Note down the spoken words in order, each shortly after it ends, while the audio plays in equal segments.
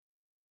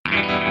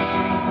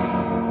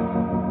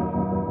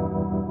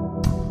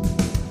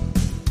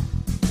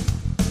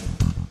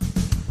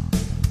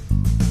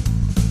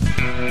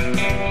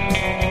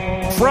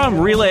From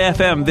Relay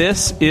FM,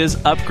 this is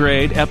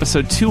Upgrade,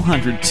 episode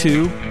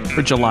 202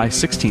 for July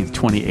 16th,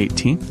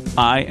 2018.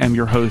 I am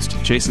your host,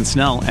 Jason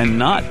Snell, and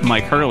not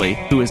Mike Hurley,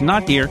 who is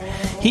not here.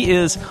 He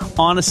is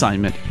on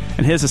assignment,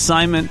 and his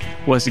assignment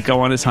was to go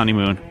on his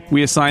honeymoon.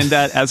 We assigned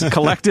that as a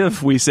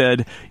collective. We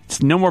said,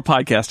 it's no more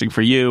podcasting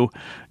for you.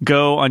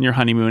 Go on your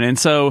honeymoon. And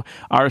so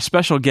our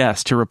special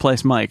guest to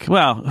replace Mike,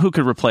 well, who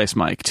could replace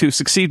Mike? To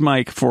succeed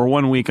Mike for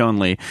 1 week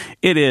only,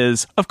 it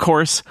is, of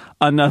course,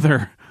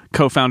 another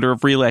co-founder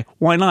of Relay.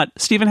 Why not?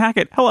 Stephen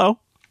Hackett. Hello.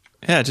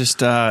 Yeah,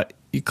 just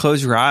you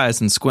close your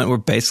eyes and squint. We're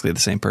basically the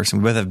same person.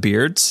 We both have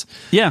beards.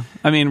 Yeah,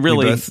 I mean,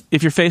 really,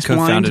 if you're face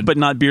blind but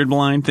not beard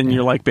blind, then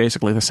you're like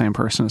basically the same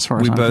person as far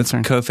as I'm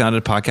concerned. We both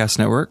co-founded podcast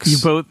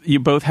networks. You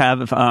both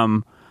have.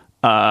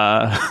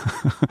 I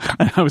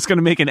was going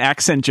to make an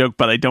accent joke,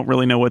 but I don't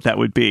really know what that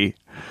would be.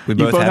 We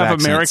both have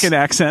American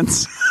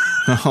accents.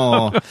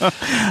 Oh.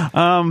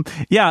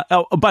 Yeah.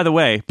 Oh, by the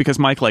way, because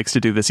Mike likes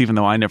to do this, even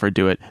though I never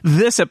do it,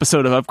 this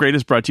episode of Upgrade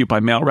is brought to you by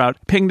MailRoute,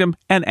 Pingdom,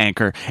 and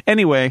Anchor.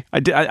 Anyway,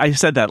 I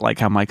said that like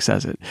how Mike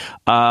says it.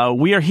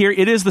 We are here.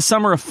 It is the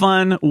summer of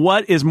fun.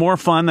 What is more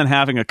fun than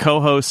having a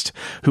co-host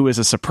who is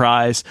a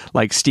surprise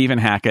like Stephen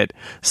Hackett?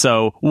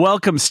 So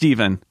welcome,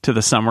 Stephen, to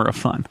the summer of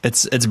fun.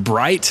 It's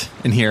bright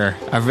in here.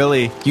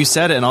 You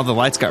said it, and all the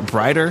lights got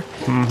brighter,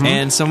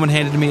 and someone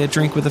handed me a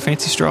drink with a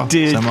fancy straw.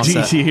 Did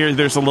you hear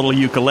there's a little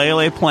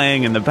ukulele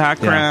playing in the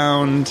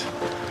background?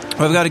 Yeah.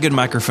 Well, I've got a good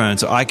microphone,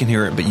 so I can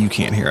hear it, but you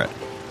can't hear it.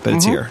 But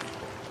it's here.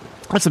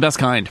 That's the best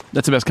kind.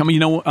 You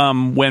know,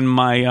 when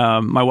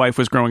my wife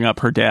was growing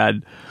up, her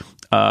dad,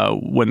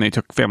 when they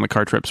took family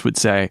car trips, would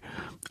say,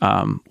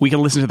 "We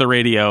can listen to the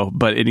radio,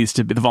 but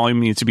the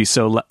volume needs to be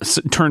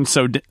turned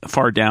so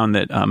far down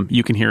that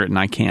you can hear it and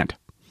I can't."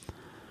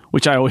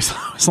 Which I always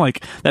was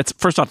like,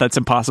 first off, that's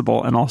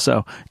impossible, and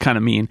also kind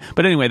of mean.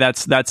 But anyway,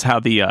 that's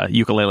how the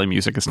ukulele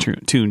music is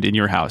tuned in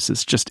your house.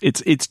 It's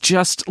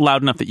just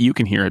loud enough that you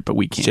can hear it, but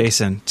we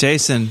can't.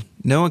 Jason,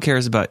 no one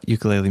cares about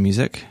ukulele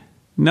music.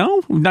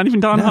 No, not even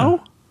Don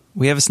Ho.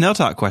 We have a Snail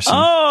Talk question.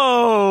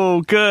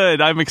 Oh, good!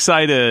 I'm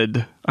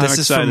excited. This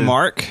is from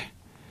Mark.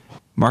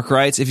 Mark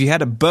writes, "If you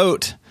had a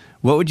boat,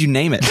 what would you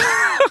name it?"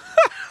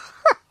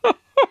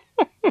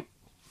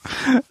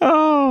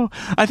 Oh,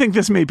 I think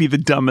this may be the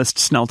dumbest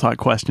Snell Talk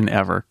question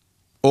ever.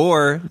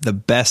 Or the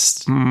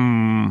best.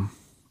 Well,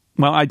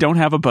 I don't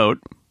have a boat.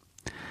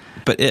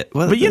 But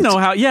you know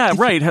how, yeah,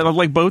 right.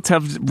 Like boats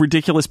have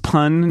ridiculous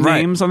pun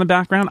names on the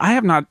background. I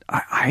have not,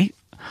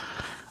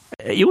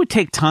 it would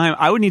take time.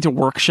 I would need to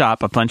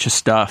workshop a bunch of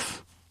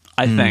stuff,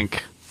 I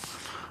think.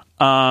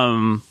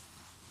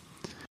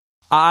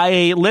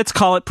 Let's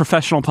call it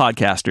professional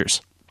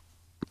podcasters.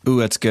 Ooh,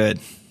 that's good.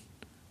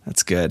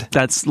 That's good.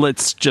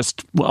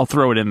 I'll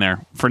throw it in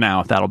there for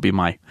now. That'll be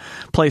my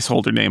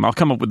placeholder name. I'll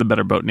come up with a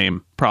better boat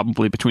name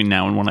probably between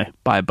now and when I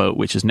buy a boat,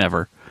 which is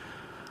never.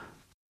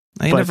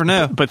 You never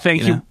know. But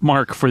thank you,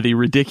 Mark, for the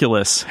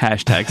ridiculous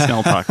hashtag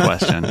Snell Talk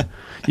question.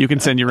 You can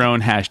send your own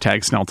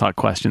hashtag Snell Talk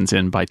questions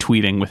in by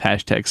tweeting with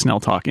hashtag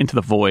Snell Talk into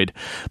the void.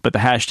 But the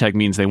hashtag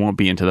means they won't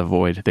be into the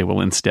void. They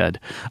will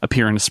instead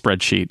appear in a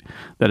spreadsheet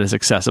that is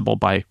accessible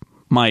by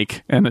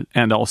Mike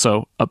and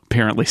also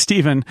apparently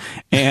Stephen,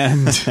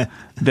 and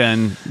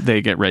then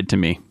they get read to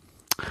me.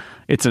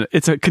 It's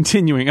a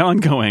continuing,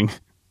 ongoing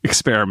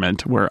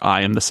experiment where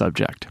I am the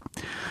subject.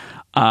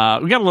 We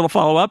got a little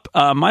follow-up.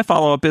 My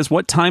follow-up is,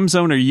 what time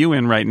zone are you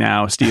in right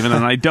now, Stephen?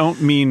 And I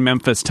don't mean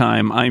Memphis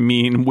time. I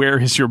mean, where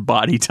is your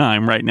body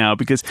time right now?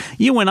 Because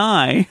you and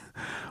I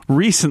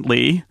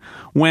recently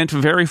went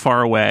very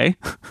far away.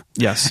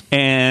 Yes.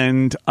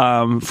 And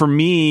for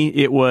me,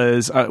 it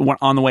was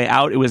on the way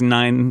out, it was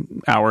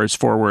 9 hours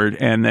forward.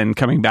 And then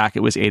coming back, it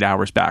was 8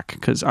 hours back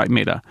because I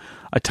made a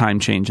time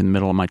change in the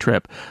middle of my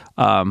trip.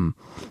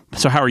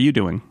 So how are you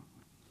doing?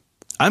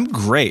 I'm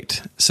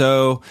great.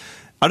 So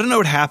I don't know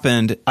what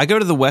happened. I go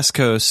to the West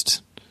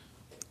Coast,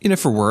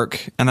 for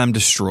work, and I'm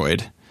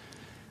destroyed.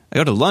 I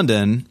go to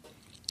London,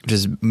 which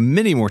is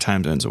many more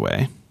time zones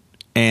away,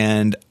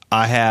 and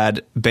I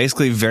had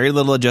basically very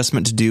little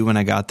adjustment to do when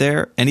I got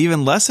there, and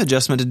even less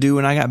adjustment to do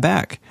when I got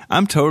back.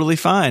 I'm totally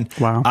fine.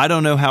 Wow. I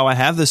don't know how I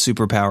have this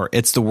superpower.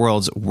 It's the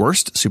world's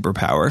worst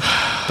superpower,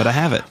 but I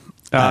have it.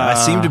 I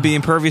seem to be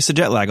impervious to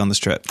jet lag on this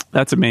trip.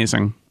 That's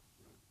amazing.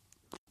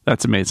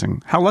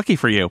 How lucky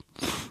for you.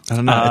 I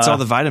don't know. It's all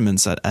the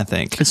vitamins, I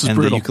think. This was and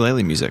brutal. The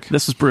ukulele music.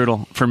 This was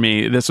brutal for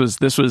me. This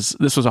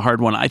was a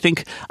hard one. I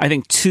think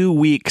 2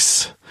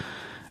 weeks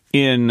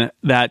in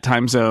that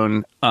time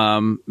zone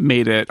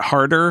made it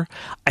harder.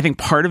 I think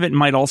part of it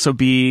might also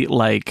be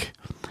like,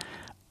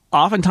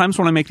 oftentimes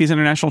when I make these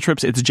international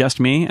trips, it's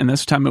just me, and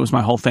this time it was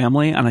my whole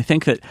family. And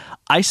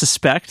I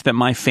suspect that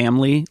my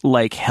family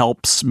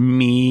helps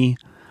me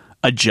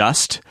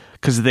adjust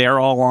because they're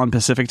all on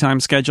Pacific time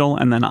schedule,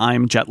 and then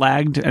I'm jet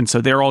lagged, and so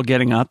they're all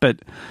getting up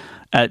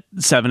at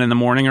 7 in the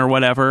morning or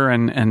whatever,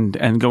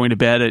 and going to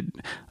bed at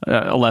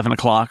 11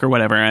 o'clock or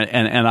whatever,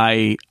 and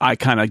I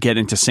kind of get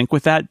into sync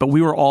with that. But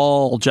we were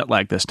all jet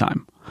lagged this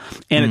time,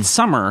 and it's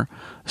summer,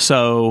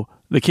 so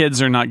the kids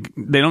they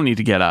don't need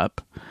to get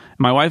up.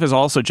 My wife is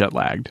also jet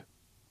lagged,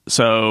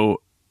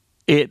 So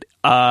I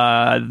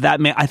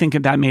think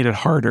that made it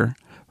harder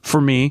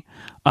for me.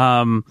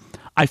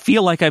 I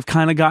feel like I've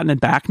kind of gotten it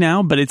back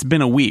now, but it's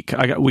been a week.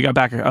 We got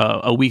back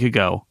a week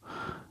ago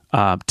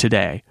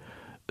today.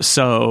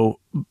 So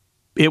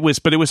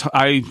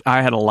I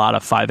had a lot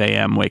of 5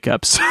 a.m. wake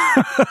ups,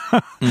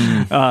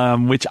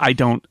 which I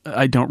don't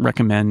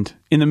recommend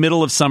in the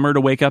middle of summer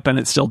to wake up and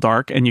it's still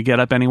dark and you get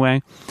up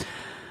anyway.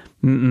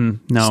 No,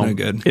 it's no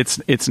good.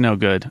 It's no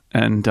good.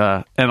 And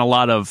a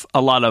lot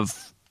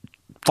of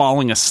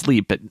falling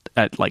asleep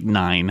at like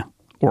 9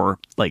 or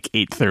like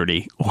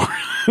 8:30 or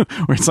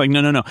where it's like,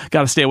 no,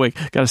 gotta stay awake.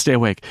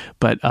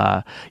 But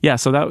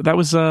so that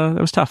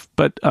was tough,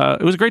 but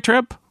it was a great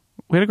trip.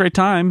 We had a great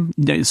time.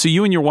 So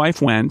you and your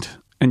wife went,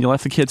 and you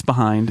left the kids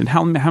behind. And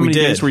how many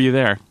days were you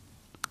there?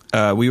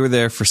 We were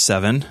there for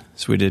 7.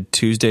 So we did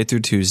Tuesday through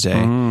Tuesday,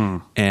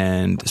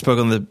 and spoke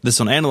on this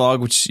on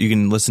Analog, which you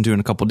can listen to in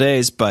a couple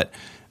days. But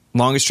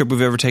longest trip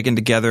we've ever taken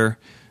together,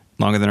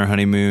 longer than our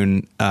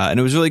honeymoon, and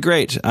it was really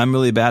great. I'm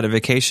really bad at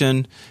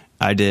vacation.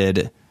 I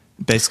did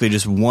basically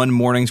just one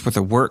morning's worth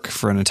of work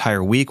for an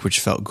entire week,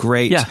 which felt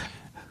great. Yeah,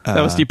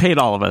 you paid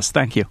all of us.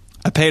 Thank you.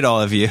 I paid all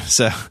of you.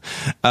 So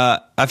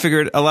I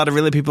figured a lot of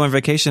really people on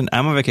vacation.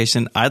 I'm on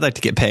vacation. I'd like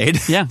to get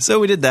paid. Yeah. So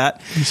we did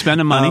that. You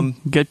spending money.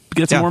 Get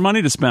some more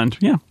money to spend.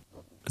 Yeah.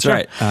 That's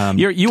right.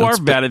 You are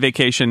bad at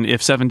vacation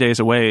if 7 days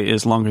away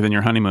is longer than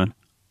your honeymoon.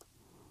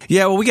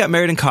 Yeah, well, we got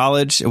married in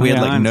college. And we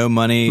had no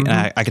money. Mm-hmm.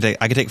 And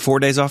I could take 4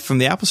 days off from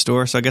the Apple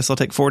Store. So I guess I'll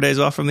take 4 days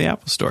off from the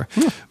Apple Store.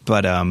 Yeah.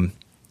 But,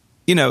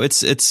 we're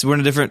in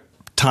a different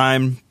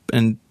time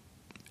and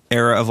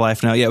era of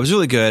life now. Yeah, it was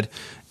really good.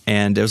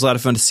 And it was a lot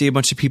of fun to see a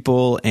bunch of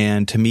people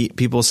and to meet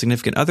people's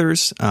significant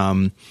others.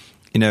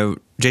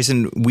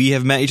 Jason, we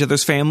have met each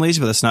other's families,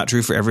 but that's not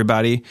true for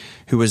everybody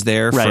who was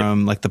there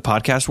from like the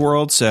podcast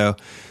world. So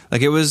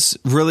like it was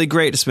really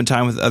great to spend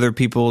time with other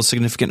people's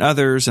significant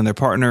others and their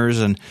partners.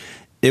 And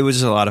it was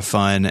just a lot of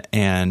fun.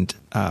 And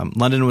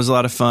London was a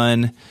lot of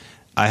fun.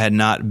 I had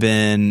not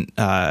been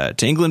to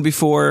England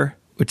before,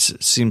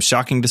 which seems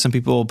shocking to some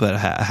people, but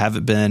I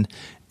haven't been.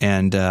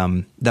 And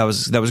that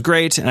was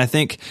great. And I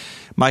think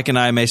Mike and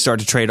I may start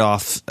to trade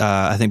off.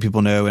 I think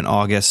people know in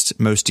August,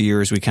 most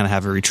years we kind of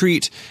have a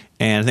retreat.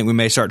 And I think we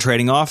may start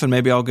trading off, and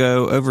maybe I'll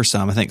go over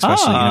some. I think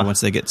especially once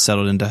they get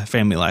settled into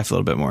family life a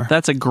little bit more.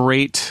 That's a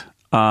great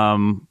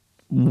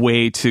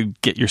way to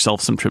get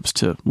yourself some trips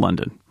to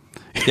London.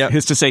 Yep.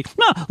 Is to say,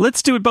 no,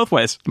 let's do it both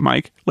ways,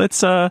 Mike.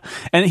 Let's and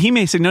he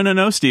may say,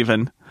 no,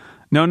 Stephen.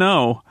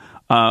 No.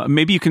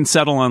 Maybe you can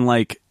settle on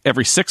like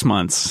every 6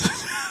 months.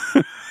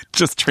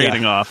 Just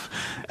trading off,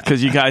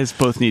 because you guys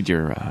both need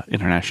your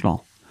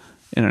international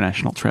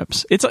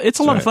trips. It's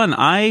a lot of fun.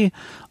 I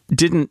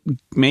didn't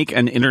make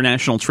an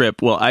international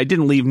trip. Well, I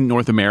didn't leave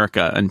North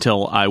America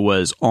until I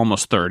was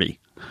almost 30.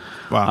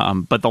 Wow.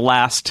 But the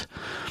last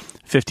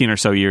 15 or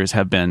so years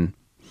have been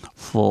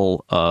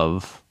full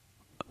of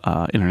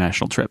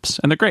international trips,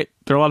 and they're great.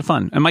 They're a lot of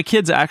fun. And my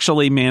kids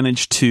actually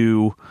managed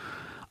to,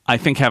 I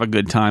think, have a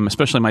good time,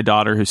 especially my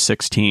daughter who's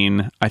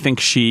 16. I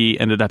think she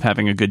ended up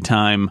having a good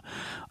time.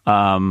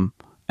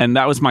 And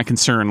that was my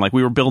concern. Like,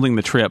 we were building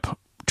the trip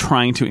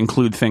trying to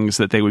include things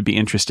that they would be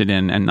interested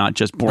in and not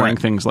just boring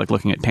things like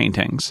looking at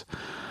paintings.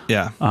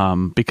 Yeah.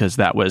 Because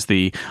that was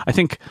I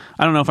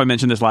don't know if I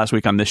mentioned this last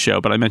week on this show,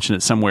 but I mentioned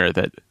it somewhere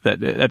that at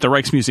the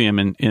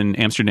Rijksmuseum in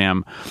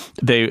Amsterdam,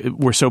 they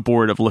were so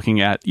bored of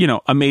looking at,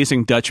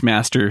 amazing Dutch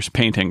masters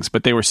paintings,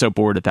 but they were so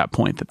bored at that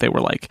point that they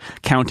were like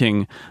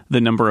counting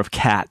the number of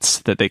cats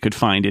that they could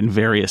find in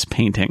various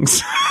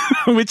paintings,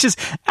 which is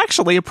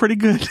actually a pretty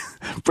good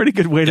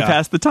way to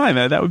pass the time.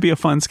 That would be a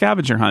fun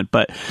scavenger hunt,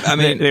 but I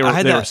mean, they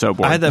were so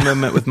bored. I had that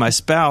moment with my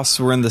spouse.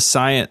 We're in the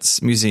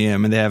Science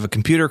Museum and they have a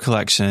computer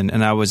collection,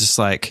 and I was just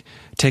like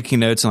taking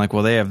notes and like,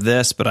 well, they have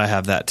this, but I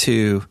have that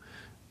too,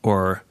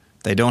 or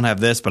they don't have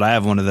this, but I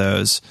have one of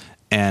those.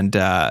 And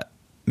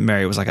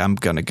Mary was like, I'm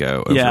gonna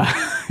go over.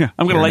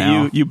 I'm gonna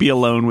let you be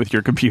alone with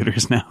your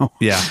computers now.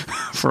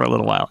 For a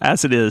little while,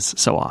 as it is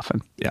so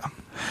often.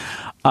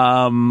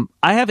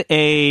 I have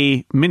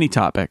a mini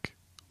topic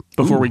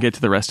before we get to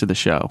the rest of the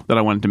show that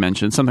I wanted to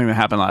mention, something that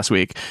happened last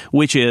week,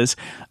 which is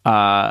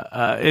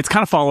it's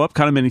kind of follow-up,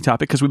 kind of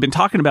mini-topic, because we've been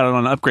talking about it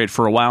on Upgrade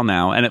for a while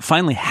now, and it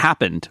finally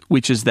happened,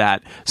 which is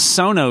that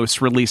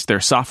Sonos released their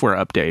software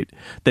update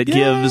that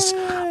gives,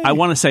 I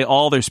want to say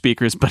all their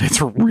speakers, but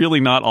it's really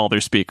not all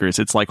their speakers.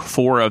 It's like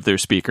 4 of their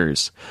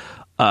speakers,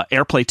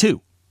 AirPlay 2.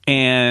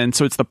 And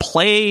so it's the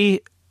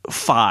Play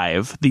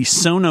 5, the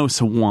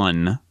Sonos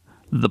One,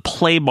 the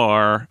Play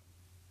Bar,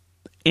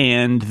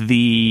 and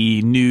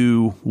the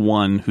new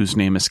one whose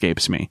name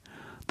escapes me,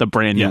 the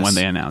brand new one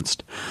they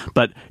announced.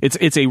 But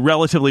it's a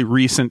relatively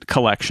recent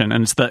collection,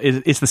 and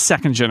it's the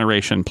second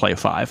generation Play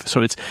 5.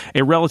 So it's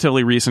a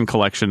relatively recent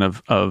collection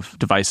of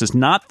devices,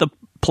 not the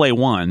Play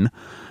 1,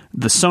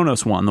 the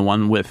Sonos one, the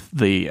one with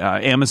the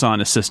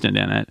Amazon Assistant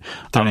in it.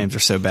 Their names are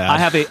so bad.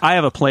 I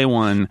have a Play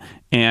One,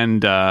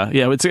 and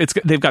it's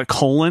they've got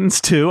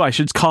colons too. I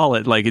should call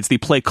it like it's the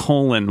Play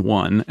Colon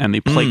 1 and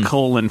the Play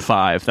Colon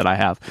 5 that I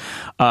have.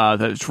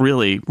 That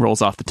really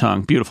rolls off the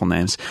tongue. Beautiful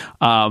names.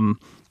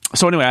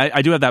 So anyway,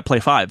 I do have that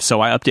Play 5,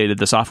 so I updated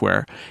the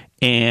software,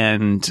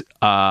 and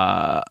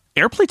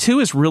AirPlay 2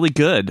 is really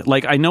good.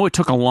 Like, I know it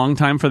took a long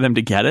time for them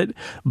to get it,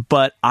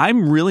 but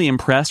I'm really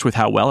impressed with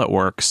how well it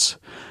works.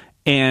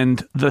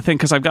 And the thing,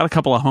 because I've got a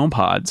couple of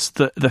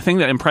HomePods, the thing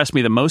that impressed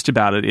me the most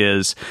about it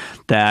is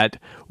that,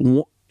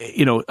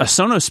 a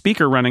Sonos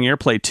speaker running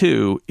AirPlay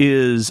 2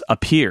 is a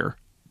peer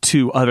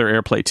to other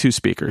AirPlay 2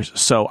 speakers.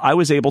 So I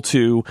was able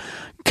to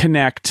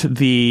connect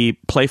the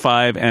Play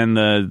 5 and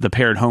the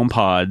paired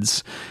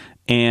HomePods,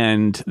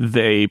 and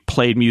they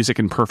played music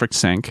in perfect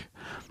sync.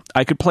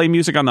 I could play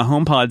music on the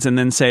HomePods and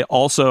then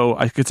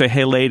I could say,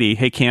 hey lady,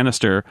 hey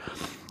canister,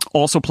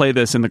 also play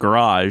this in the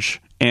garage,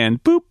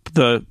 and boop,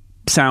 the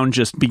sound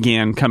just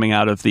began coming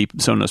out of the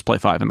Sonos Play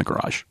 5 in the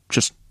garage.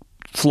 Just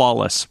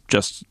flawless.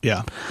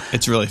 Yeah,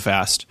 it's really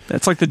fast.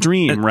 That's like the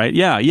dream, right?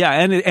 Yeah,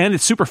 and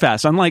it's super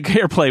fast. Unlike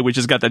AirPlay, which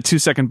has got that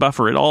 2-second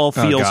buffer, it all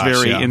feels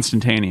very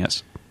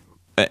instantaneous.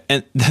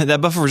 And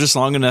that buffer was just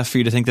long enough for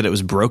you to think that it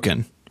was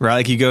broken, right?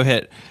 Like you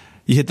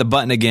hit the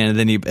button again, and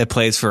then it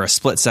plays for a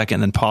split second,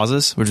 and then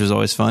pauses, which was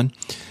always fun.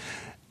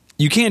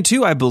 You can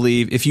too, I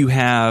believe, if you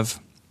have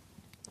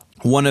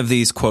one of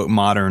these quote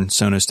modern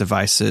Sonos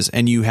devices,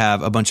 and you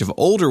have a bunch of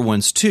older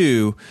ones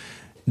too.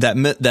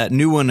 That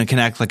new one can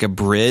act like a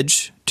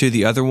bridge to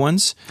the other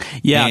ones.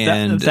 Yeah,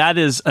 and that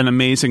is an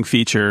amazing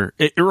feature.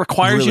 It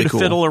requires really you to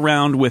fiddle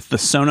around with the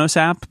Sonos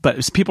app,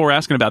 but people were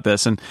asking about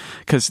this, and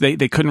because they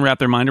couldn't wrap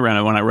their mind around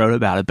it when I wrote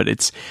about it. But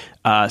it's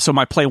so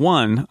my Play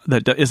 1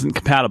 that isn't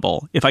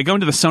compatible. If I go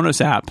into the Sonos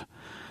app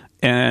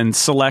and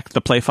select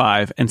the Play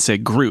 5 and say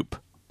group,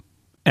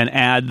 and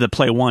add the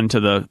Play 1 to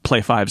the Play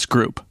 5's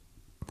group,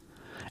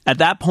 at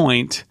that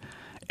point,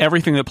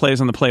 everything that plays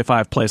on the Play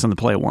 5 plays on the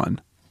Play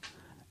 1.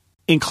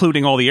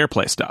 Including all the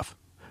AirPlay stuff.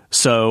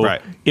 So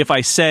if I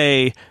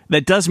say,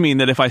 that does mean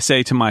that if I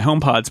say to my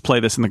HomePods,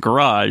 play this in the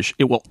garage,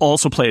 it will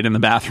also play it in the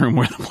bathroom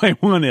where the Play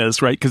 1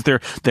 is, right? Because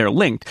they're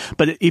linked.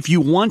 But if you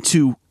want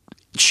to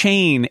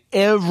chain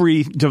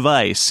every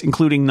device,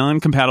 including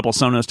non-compatible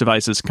Sonos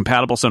devices,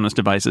 compatible Sonos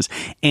devices,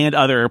 and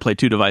other AirPlay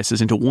 2 devices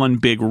into one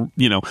big,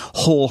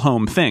 whole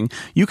home thing,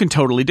 you can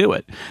totally do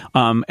it.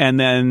 And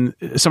then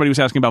somebody was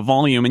asking about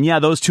volume,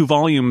 and those two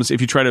volumes,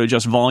 if you try to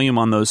adjust volume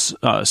on those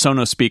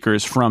Sonos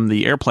speakers from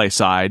the AirPlay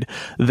side,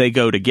 they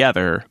go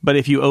together. But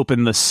if you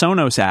open the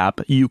Sonos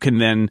app, you can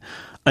then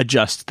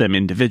adjust them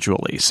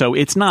individually. So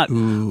it's not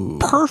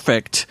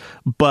perfect,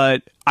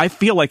 but I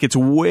feel like it's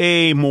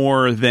way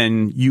more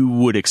than you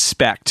would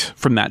expect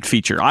from that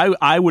feature.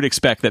 I would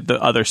expect that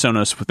the other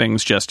Sonos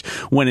things, just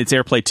when it's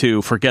AirPlay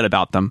 2, forget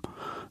about them.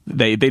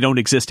 They don't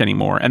exist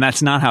anymore, and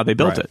that's not how they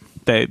built it.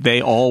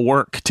 They all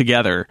work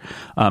together,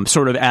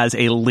 sort of as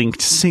a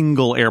linked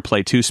single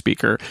AirPlay 2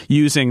 speaker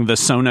using the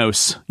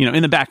Sonos.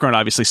 In the background,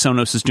 obviously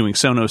Sonos is doing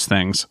Sonos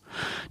things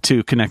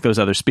to connect those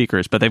other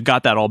speakers, but they've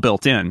got that all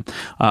built in.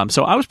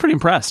 So I was pretty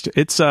impressed.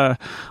 It's a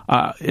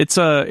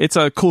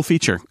cool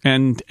feature,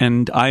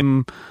 and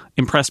I'm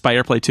impressed by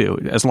AirPlay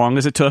 2. As long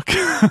as it took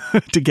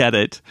to get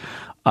it,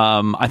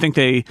 I think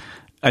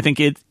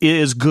it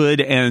is good,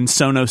 and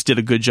Sonos did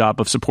a good job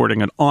of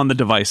supporting it on the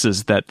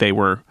devices that they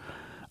were.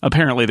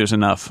 Apparently, there's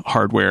enough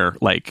hardware,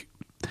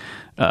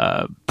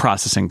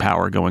 processing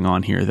power going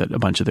on here, that a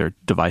bunch of their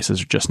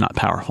devices are just not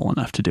powerful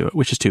enough to do it,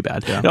 which is too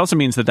bad. Yeah. It also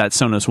means that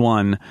Sonos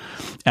One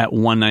at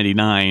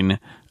 $199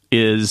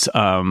 is,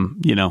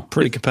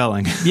 pretty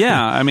compelling.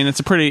 Yeah, I mean, it's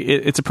a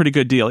pretty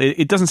good deal.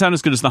 It doesn't sound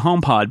as good as the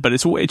HomePod, but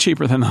it's way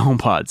cheaper than the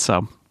HomePod.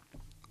 So,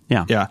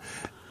 yeah.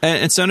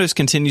 And Sonos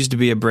continues to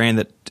be a brand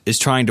that is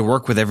trying to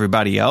work with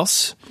everybody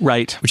else.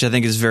 Right. Which I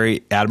think is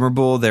very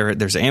admirable.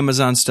 There's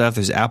Amazon stuff.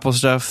 There's Apple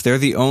stuff. They're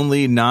the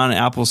only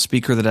non-Apple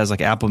speaker that has like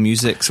Apple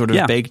Music sort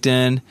of baked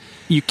in.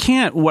 You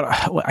can't...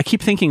 I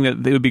keep thinking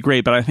that it would be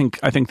great, but I think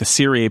the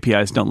Siri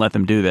APIs don't let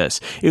them do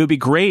this. It would be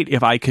great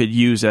if I could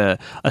use a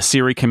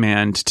Siri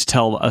command to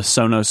tell a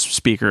Sonos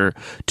speaker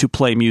to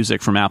play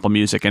music from Apple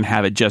Music and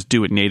have it just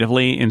do it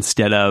natively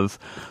instead of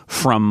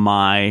from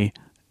my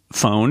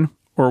phone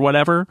or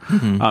whatever,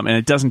 and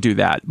it doesn't do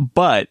that.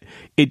 But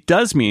it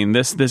does mean,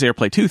 this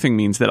AirPlay 2 thing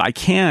means that I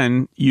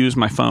can use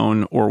my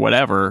phone or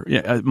whatever,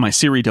 my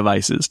Siri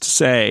devices, to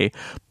say,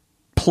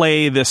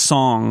 play this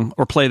song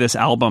or play this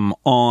album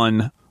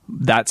on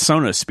that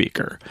Sonos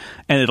speaker,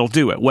 and it'll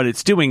do it. What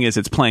it's doing is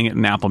it's playing it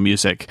in Apple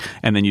Music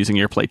and then using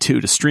AirPlay 2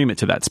 to stream it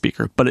to that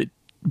speaker, but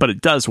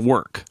it does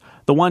work.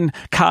 The one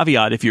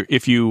caveat,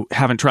 if you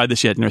haven't tried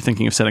this yet and are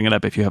thinking of setting it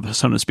up, if you have a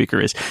Sonos speaker,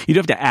 is you do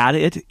have to add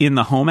it in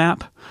the Home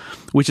app,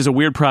 which is a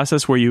weird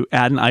process where you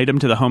add an item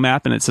to the Home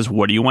app and it says,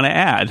 what do you want to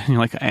add? And you're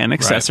like, an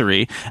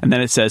accessory. Right. And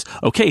then it says,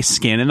 okay,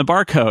 scan in the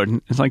barcode.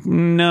 And it's like,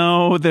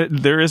 no,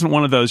 there isn't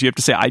one of those. You have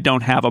to say, I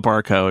don't have a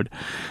barcode.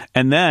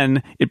 And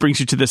then it brings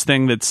you to this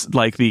thing that's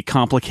like the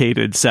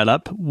complicated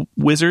setup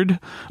wizard.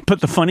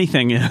 But the funny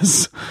thing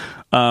is,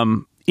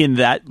 in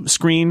that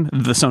screen,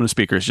 the Sonos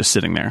speaker is just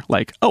sitting there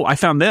like, oh, I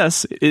found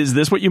this. Is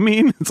this what you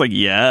mean? It's like,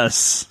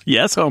 yes,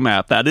 Home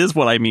app. That is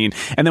what I mean.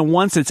 And then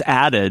once it's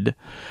added,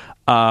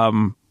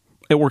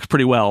 it works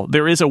pretty well.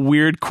 There is a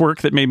weird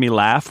quirk that made me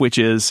laugh, which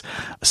is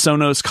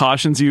Sonos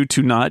cautions you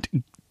to not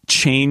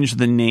change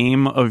the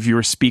name of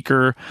your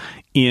speaker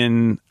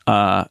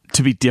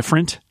to be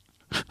different.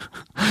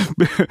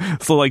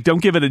 So like,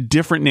 don't give it a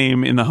different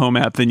name in the Home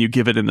app than you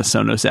give it in the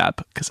Sonos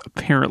app, because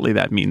apparently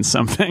that means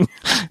something.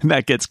 And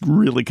that gets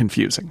really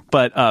confusing.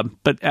 But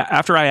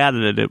after I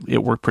added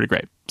it worked pretty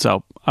great.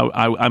 So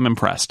I'm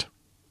impressed.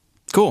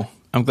 Cool.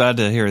 I'm glad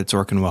to hear it's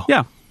working well.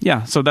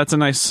 Yeah. So that's a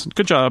nice,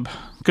 good job,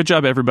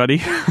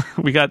 everybody.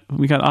 we got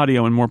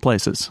audio in more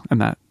places,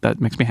 and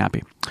that makes me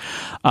happy.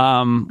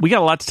 We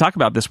got a lot to talk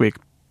about this week.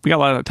 We got a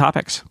lot of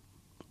topics,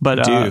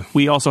 but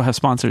we also have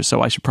sponsors,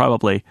 so I should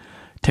probably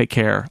take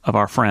care of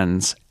our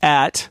friends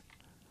at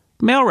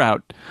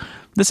MailRoute.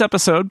 This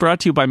episode brought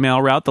to you by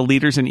MailRoute, the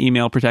leaders in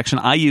email protection.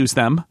 I use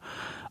them.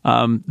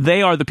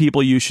 They are the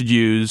people you should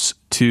use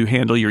to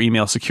handle your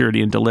email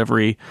security and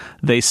delivery.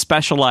 They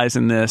specialize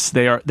in this.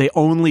 They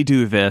only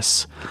do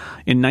this.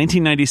 In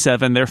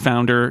 1997, their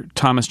founder,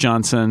 Thomas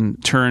Johnson,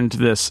 turned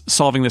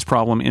solving this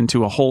problem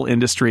into a whole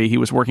industry. He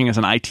was working as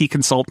an IT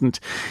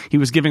consultant. He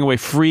was giving away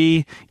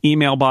free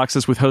email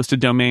boxes with hosted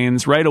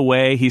domains. Right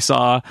away, he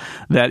saw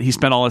that he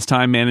spent all his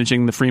time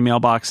managing the free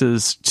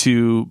mailboxes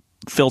to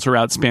filter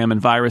out spam and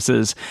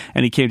viruses,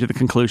 and he came to the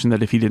conclusion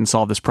that if he didn't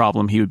solve this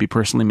problem, he would be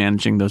personally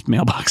managing those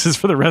mailboxes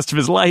for the rest of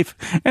his life.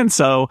 And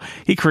so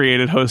he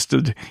created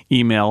hosted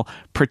email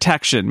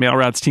protection.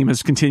 MailRoute's team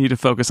has continued to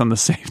focus on the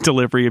safe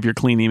delivery of your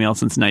clean email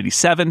since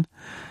 97,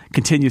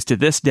 continues to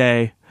this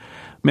day.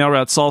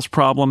 MailRoute solves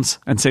problems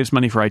and saves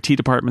money for IT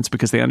departments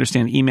because they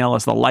understand email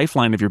as the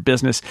lifeline of your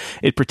business.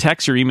 It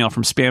protects your email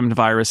from spam and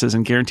viruses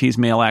and guarantees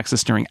mail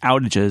access during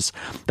outages.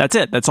 That's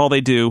it. That's all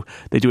they do.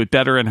 They do it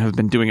better and have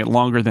been doing it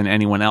longer than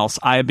anyone else.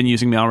 I have been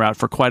using MailRoute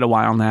for quite a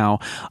while now.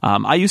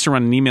 I used to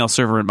run an email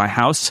server at my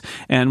house,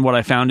 and what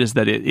I found is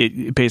that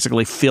it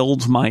basically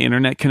filled my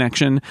internet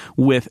connection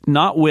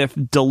not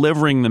with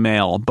delivering the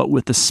mail, but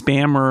with the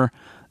spammer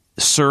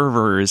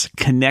servers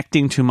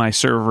connecting to my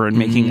server and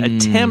making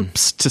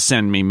attempts to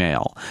send me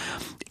mail.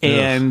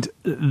 And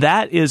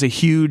that is a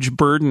huge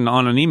burden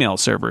on an email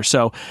server.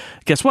 So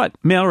guess what?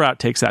 MailRoute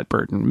takes that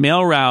burden.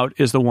 MailRoute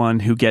is the one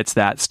who gets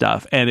that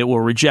stuff, and it will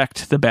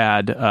reject the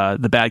bad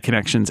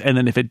connections. And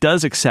then if it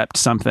does accept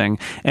something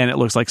and it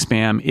looks like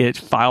spam, it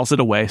files it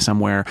away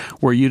somewhere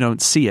where you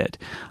don't see it.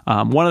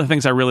 One of the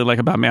things I really like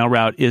about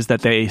MailRoute is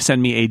that they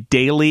send me a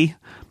daily,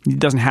 it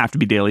doesn't have to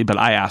be daily, but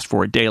I asked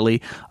for a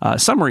daily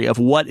summary of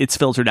what it's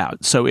filtered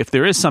out. So if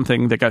there is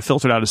something that got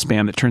filtered out as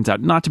spam that turns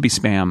out not to be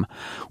spam,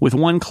 with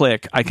one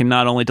click, I can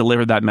not only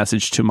deliver that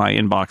message to my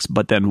inbox,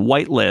 but then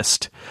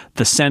whitelist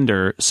the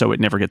sender so it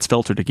never gets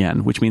filtered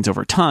again, which means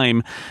over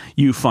time,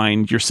 you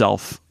find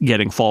yourself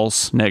getting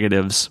false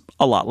negatives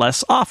a lot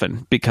less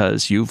often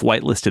because you've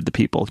whitelisted the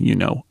people you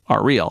know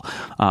are real.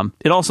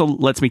 It also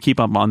lets me keep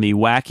up on the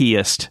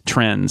wackiest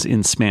trends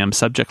in spam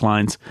subject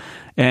lines.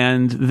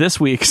 And this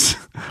week's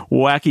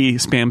wacky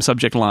spam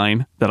subject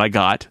line that I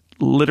got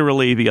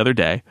literally the other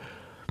day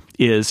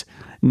is,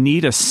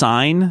 need a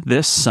sign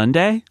this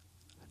Sunday?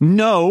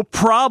 No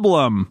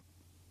problem.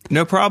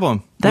 No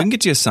problem. We can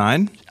get you a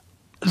sign.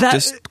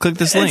 Just click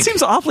this link. It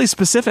seems awfully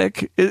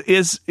specific. Do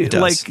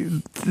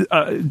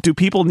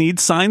people need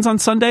signs on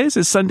Sundays?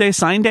 Is Sunday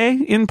sign day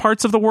in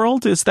parts of the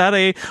world? Is that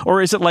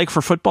or is it like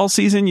for football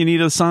season, you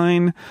need a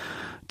sign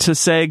to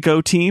say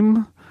go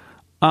team?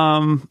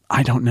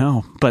 I don't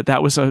know, but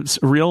that was a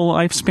real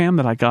life spam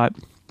that I got.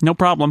 No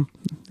problem.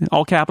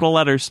 All capital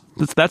letters.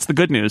 That's the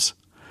good news.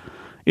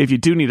 If you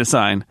do need a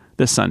sign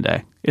this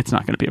Sunday, it's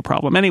not going to be a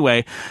problem.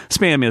 Anyway,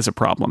 spam is a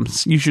problem.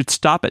 You should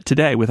stop it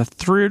today with a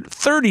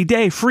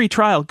 30-day free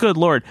trial. Good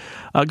Lord.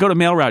 Go to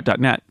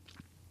mailroute.net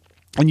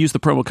and use the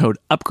promo code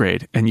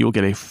UPGRADE, and you will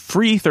get a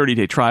free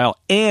 30-day trial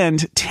and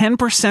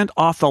 10%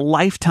 off the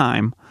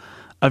lifetime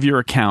of your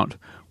account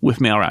with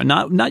MailRoute.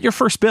 Not your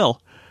first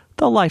bill,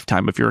 the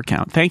lifetime of your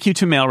account. Thank you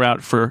to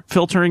MailRoute for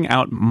filtering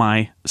out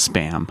my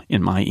spam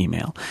in my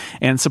email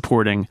and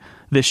supporting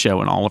this show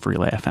and all of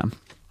Relay FM.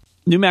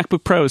 New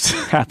MacBook Pros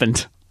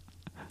happened.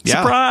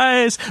 Yeah.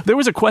 Surprise! There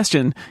was a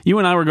question. You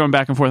and I were going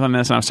back and forth on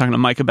this, and I was talking to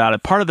Mike about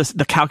it. Part of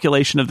the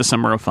calculation of the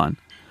Summer of Fun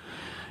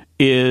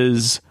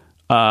is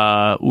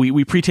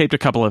we pre-taped a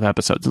couple of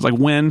episodes. It's like,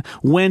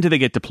 when do they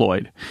get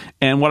deployed?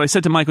 And what I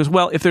said to Mike was,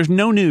 well, if there's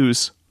no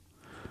news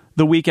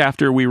the week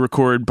after we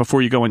record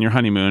before you go on your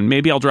honeymoon,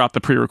 maybe I'll drop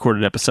the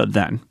pre-recorded episode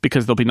then,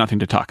 because there'll be nothing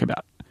to talk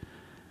about.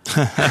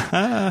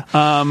 That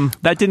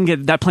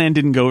plan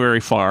didn't go very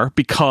far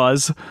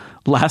because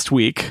last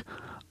week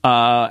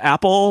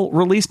Apple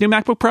released new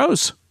MacBook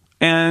Pros,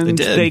 and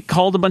they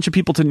called a bunch of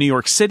people to New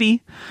York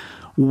City,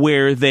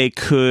 where they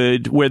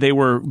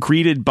were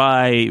greeted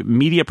by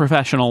media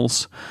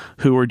professionals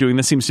who were doing,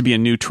 this seems to be a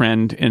new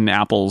trend in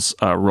Apple's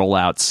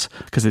rollouts,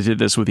 because they did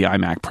this with the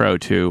iMac Pro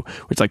too.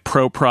 It's like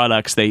Pro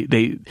products.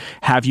 They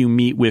have you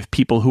meet with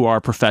people who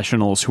are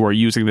professionals who are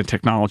using the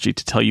technology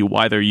to tell you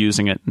why they're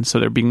using it. And so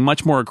they're being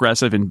much more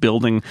aggressive in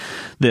building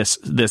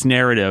this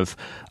narrative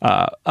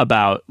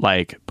about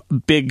like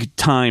big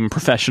time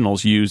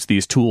professionals use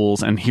these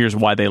tools and here's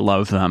why they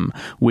love them,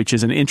 which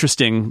is an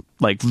interesting,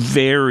 like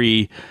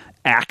very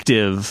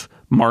active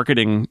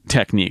marketing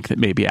technique that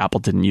maybe Apple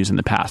didn't use in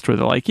the past, where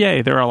they're like,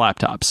 yay, there are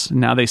laptops.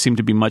 Now they seem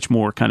to be much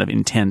more kind of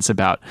intense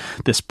about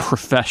this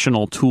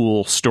professional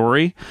tool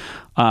story.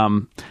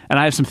 And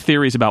I have some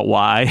theories about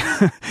why,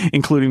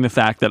 including the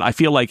fact that I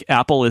feel like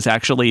Apple is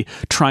actually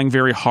trying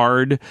very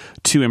hard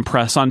to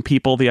impress on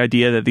people the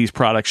idea that these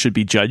products should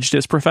be judged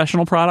as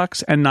professional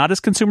products and not as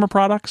consumer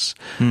products.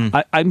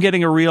 I'm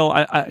getting a real...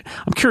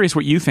 I'm curious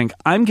what you think.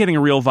 I'm getting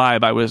a real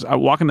vibe. I was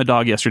walking the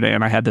dog yesterday,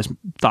 and I had this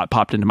thought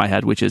popped into my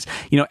head, which is,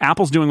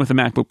 Apple's doing with the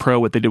MacBook Pro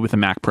what they did with the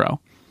Mac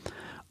Pro.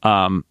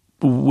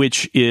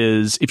 Which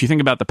is, if you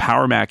think about the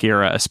Power Mac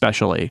era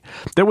especially,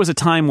 there was a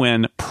time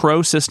when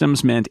Pro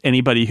systems meant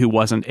anybody who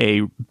wasn't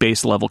a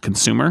base level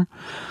consumer.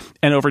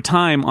 And over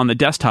time, on the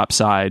desktop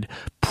side,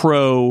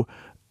 Pro,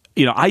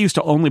 I used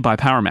to only buy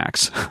Power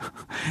Macs.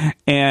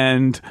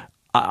 And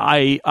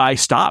I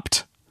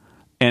stopped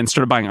and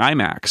started buying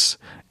iMacs.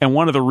 And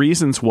one of the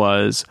reasons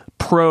was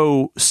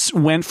Pro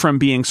went from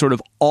being sort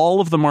of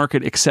all of the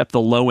market except the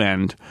low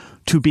end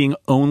to being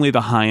only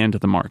the high end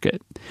of the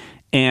market.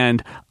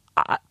 And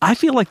I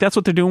feel like that's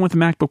what they're doing with the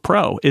MacBook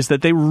Pro, is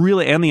that they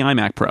really, and the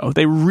iMac Pro,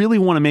 they really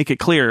want to make it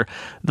clear,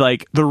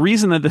 like, the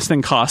reason that this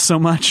thing costs so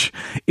much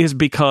is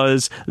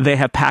because they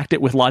have packed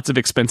it with lots of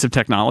expensive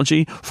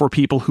technology for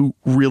people who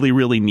really,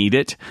 really need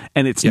it,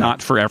 and it's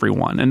not for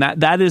everyone. And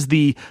that is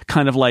the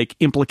kind of like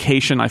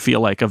implication, I feel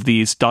like, of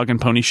these dog and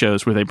pony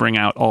shows where they bring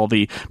out all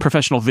the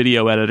professional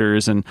video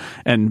editors and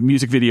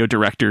music video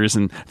directors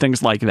and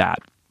things like that.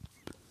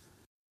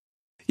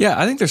 Yeah,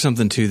 I think there's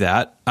something to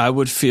that. I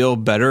would feel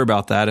better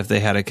about that if they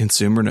had a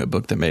consumer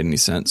notebook that made any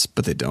sense,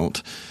 but they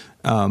don't.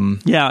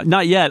 Yeah,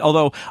 not yet.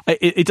 Although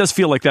it does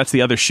feel like that's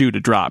the other shoe to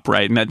drop,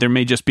 right? And that there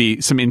may just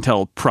be some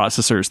Intel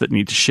processors that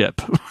need to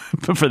ship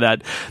for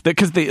that.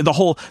 Because the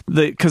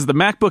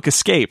MacBook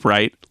Escape,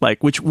 right?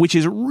 Like which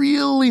is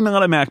really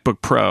not a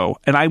MacBook Pro,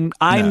 and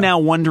I'm now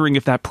wondering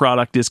if that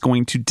product is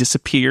going to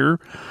disappear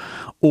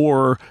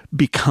or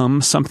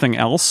become something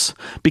else,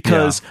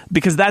 because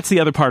that's the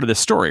other part of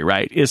this story,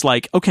 right? Is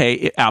like,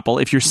 okay, Apple,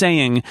 if you're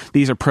saying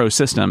these are Pro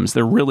systems,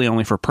 they're really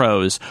only for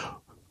pros,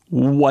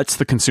 what's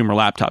the consumer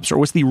laptop store?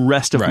 What's the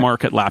rest of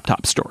market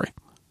laptop story?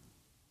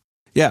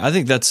 Yeah, I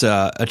think that's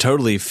a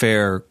totally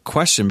fair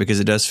question, because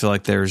it does feel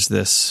like there's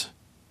this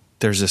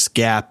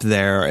gap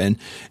there, and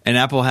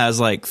Apple has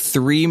like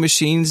 3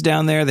 machines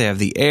down there. They have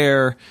the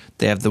Air,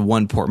 they have the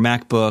 1-port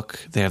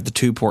MacBook, they have the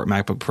 2-port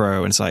MacBook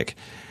Pro, and it's like,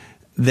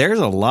 there's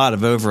a lot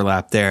of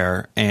overlap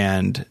there,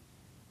 and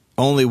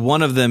only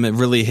one of them, it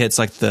really hits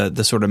like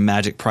the sort of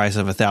magic price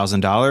of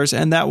 $1,000,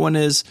 and that one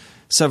is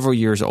several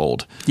years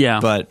old.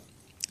 Yeah,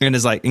 and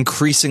is like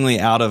increasingly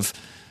out of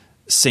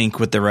sync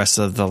with the rest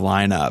of the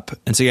lineup.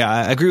 And so,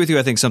 I agree with you.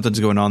 I think something's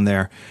going on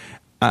there.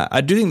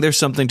 I do think there's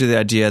something to the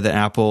idea that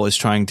Apple is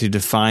trying to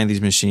define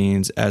these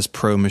machines as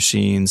Pro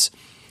machines.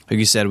 Like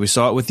you said, we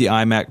saw it with the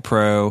iMac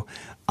Pro.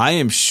 I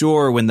am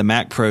sure when the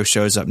Mac Pro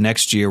shows up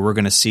next year, we're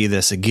going to see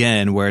this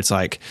again, where it's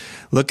like,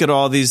 look at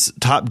all these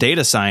top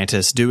data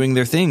scientists doing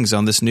their things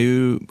on this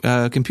new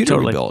computer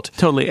we built.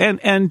 Totally.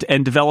 And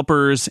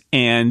developers,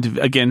 and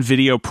again,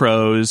 video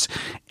pros,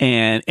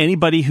 and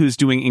anybody who's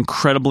doing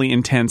incredibly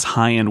intense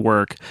high-end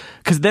work,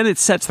 because then it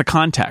sets the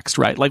context,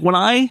 right? Like when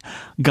I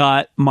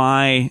got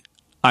my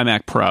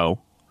iMac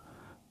Pro,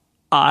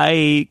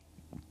 I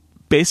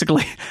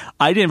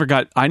never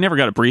got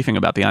a briefing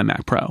about the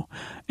iMac Pro.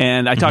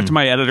 And I talked to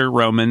my editor,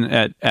 Roman,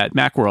 at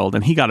Macworld,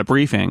 and he got a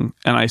briefing.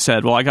 And I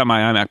said, well, I got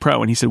my iMac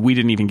Pro. And he said, we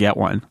didn't even get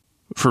one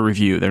for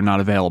review. They're not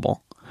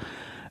available.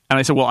 And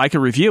I said, well, I could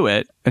review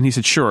it. And he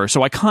said, sure.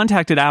 So I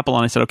contacted Apple,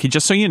 and I said, okay,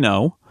 just so you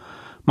know,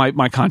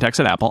 my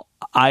contacts at Apple,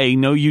 I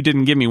know you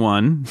didn't give me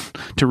one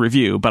to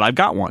review, but I've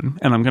got one,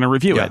 and I'm going to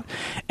review it.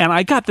 And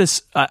I got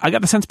this, I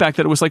got the sense back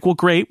that it was like, well,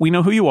 great, we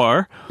know who you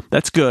are.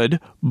 That's good.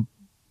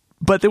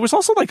 But there was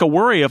also like a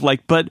worry of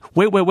like, but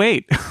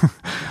wait.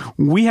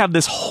 We have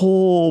this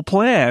whole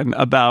plan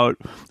about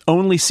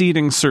only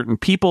seating certain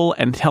people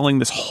and telling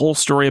this whole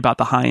story about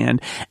the high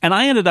end. And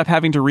I ended up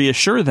having to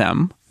reassure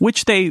them,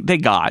 which they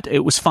got. It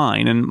was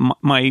fine. And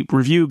my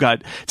review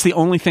it's the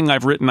only thing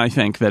I've written, I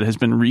think, that has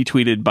been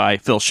retweeted by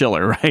Phil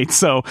Schiller, right?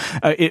 So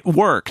it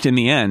worked in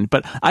the end.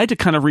 But I had to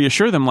kind of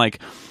reassure them, like,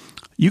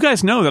 you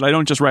guys know that I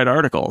don't just write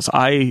articles.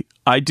 I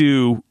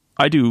do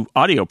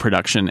audio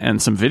production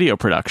and some video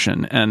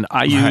production, and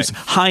I use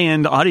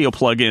high-end audio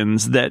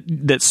plugins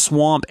that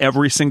swamp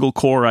every single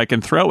core I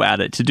can throw at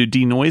it to do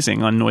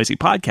denoising on noisy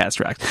podcast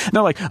tracks. And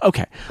they're like,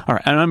 okay, all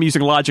right. And I'm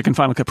using Logic and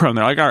Final Cut Pro, and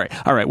they're like,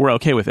 all right, we're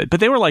okay with it. But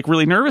they were like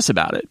really nervous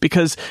about it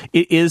because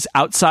it is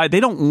outside. They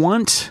don't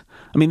want...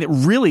 I mean,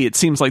 it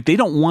seems like they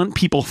don't want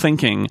people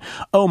thinking,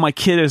 oh, my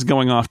kid is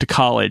going off to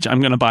college, I'm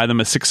going to buy them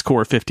a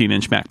 6-core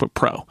 15-inch MacBook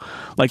Pro.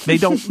 Like, they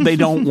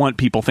don't want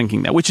people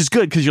thinking that, which is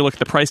good because you look at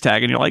the price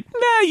tag and you're like,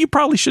 nah, you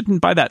probably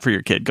shouldn't buy that for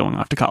your kid going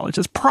off to college.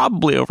 It's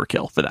probably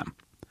overkill for them.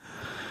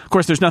 Of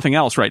course, there's nothing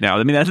else right now.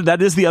 I mean,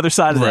 that is the other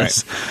side of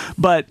this.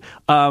 But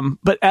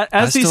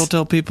I still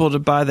tell people to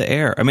buy the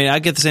Air. I mean, I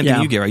get the same thing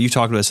you get, right? You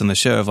talked to us on the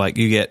show of like,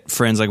 you get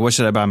friends like, what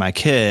should I buy my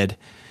kid?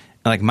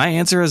 And like, my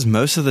answer is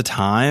most of the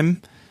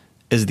time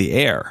is the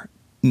Air,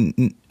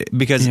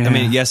 because I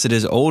mean, yes, it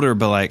is older,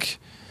 but like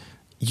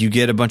you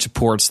get a bunch of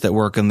ports that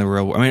work in the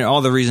real world. I mean, all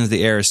the reasons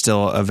the Air is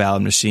still a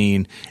valid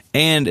machine,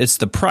 and it's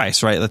the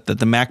price, right? Like the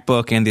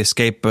MacBook and the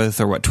Escape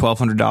both are what,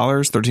 $1,200,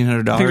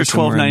 $1,300. I think it's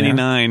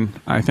 $1,299.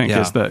 I think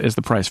is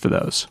the price for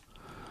those.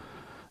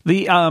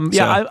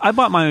 I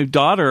bought my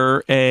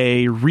daughter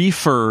a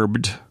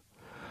refurbed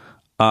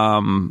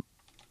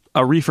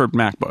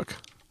MacBook.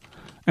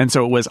 And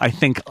so it was, I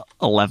think,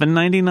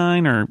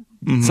 $11.99 or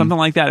something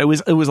like that. It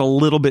was a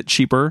little bit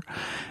cheaper,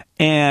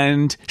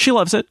 and she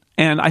loves it.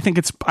 And I think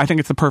it's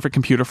the perfect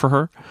computer for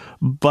her.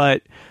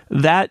 But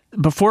that,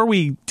 before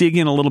we dig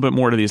in a little bit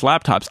more to these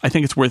laptops, I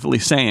think it's worth at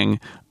least saying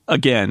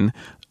again,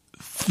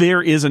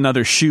 there is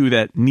another shoe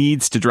that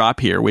needs to drop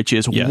here, which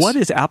is what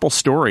is Apple's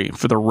story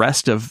for the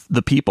rest of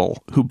the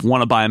people who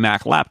want to buy a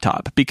Mac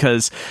laptop?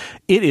 Because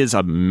it is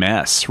a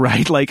mess,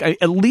 right? Like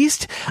at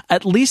least the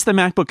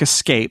MacBook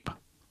Escape,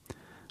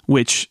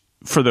 which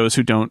for those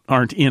who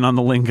aren't in on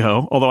the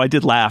lingo, although I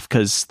did laugh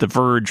because The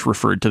Verge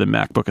referred to the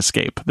MacBook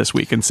Escape this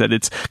week and said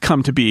it's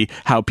come to be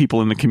how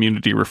people in the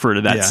community refer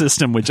to that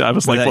system, which I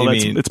was like, well,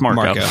 it's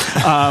Marco.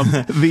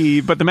 But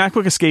the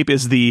MacBook Escape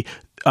is the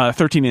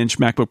 13-inch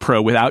MacBook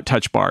Pro without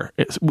Touch Bar.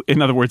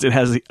 In other words, it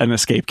has an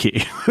escape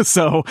key.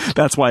 So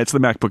that's why it's the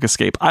MacBook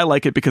Escape. I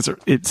like it because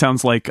it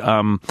sounds like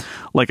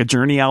a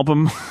Journey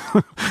album.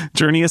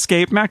 Journey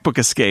Escape, MacBook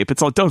Escape.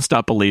 It's all Don't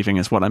Stop Believing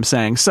is what I'm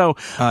saying. So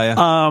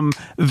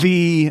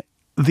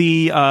the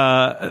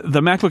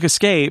MacBook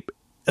Escape,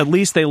 at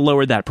least they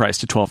lowered that price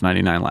to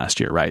 $12.99 last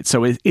year, right?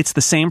 So it's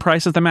the same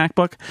price as the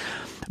MacBook.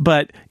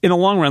 But in the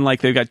long run,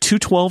 like they've got two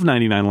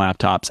 $12.99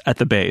 laptops at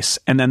the base,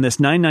 and then this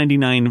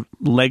 $9.99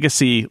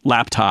 legacy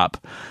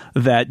laptop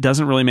that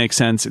doesn't really make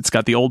sense. It's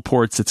got the old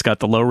ports, it's got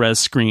the low-res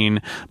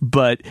screen,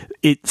 but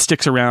it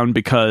sticks around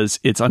because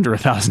it's under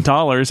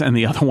 $1,000, and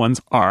the other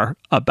ones are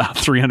about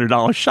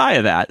 $300 shy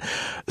of that.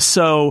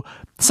 So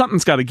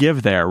something's got to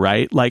give there,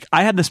 right? Like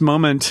I had this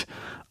moment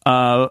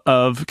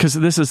because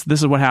this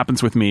is what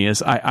happens with me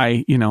is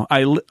I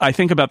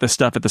think about this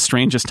stuff at the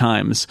strangest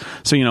times.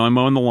 So, I'm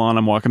mowing the lawn,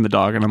 I'm walking the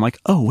dog, and I'm like,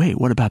 oh wait,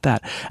 what about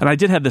that? And I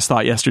did have this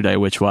thought yesterday,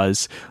 which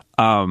was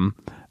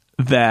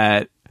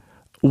that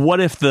what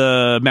if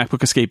the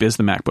MacBook Escape is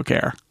the MacBook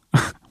Air?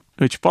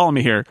 Which, follow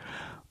me here,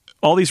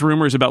 all these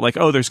rumors about like,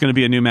 oh, there's going to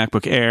be a new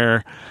MacBook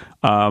Air.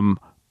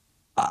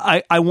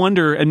 I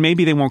wonder, and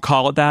maybe they won't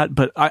call it that,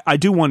 but I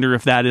do wonder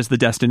if that is the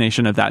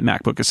destination of that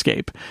MacBook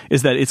Escape,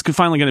 is that it's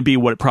finally going to be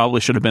what it probably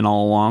should have been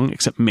all along,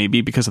 except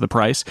maybe because of the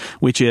price,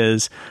 which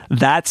is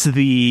that's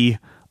the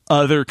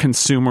other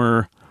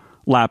consumer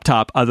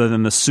laptop other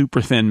than the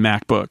super thin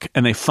MacBook,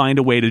 and they find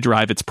a way to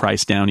drive its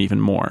price down even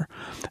more,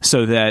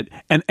 so that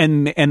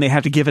and they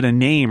have to give it a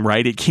name,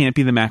 right? It can't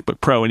be the MacBook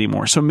Pro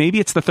anymore. So maybe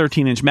it's the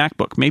 13-inch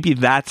MacBook. Maybe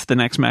that's the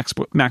next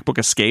MacBook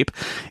Escape.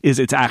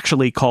 It's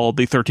actually called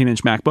the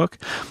 13-inch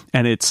MacBook,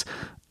 and it's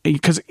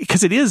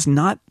because it is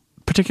not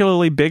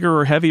particularly bigger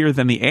or heavier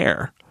than the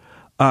Air.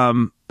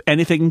 And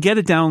if they can get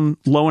it down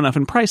low enough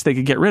in price, they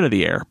could get rid of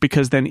the Air,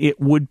 because then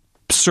it would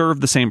serve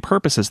the same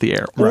purpose as the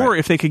Air. Right. Or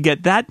if they could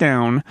get that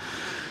down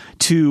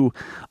to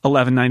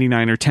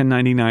 $11.99 or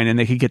 $10.99 and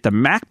they could get the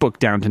MacBook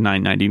down to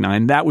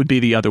 $9.99, that would be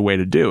the other way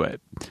to do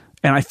it.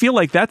 And I feel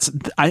like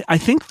I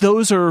think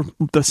those are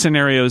the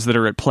scenarios that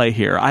are at play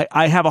here.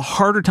 I have a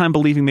harder time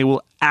believing they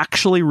will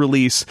actually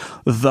release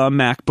the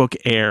MacBook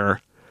Air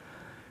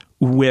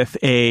with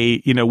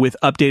with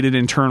updated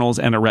internals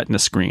and a Retina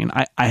screen.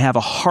 I have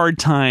a hard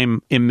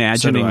time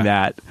imagining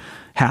that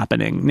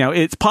happening. Now,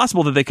 it's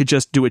possible that they could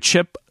just do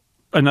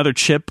another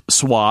chip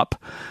swap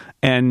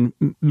and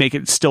make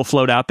it still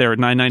float out there at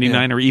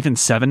 $9.99 or even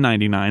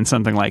 $7.99,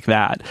 something like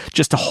that,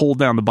 just to hold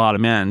down the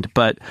bottom end.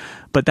 But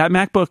that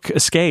MacBook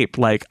Escape,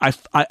 like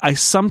I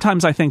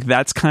sometimes I think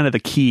that's kind of the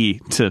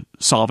key to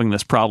solving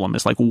this problem,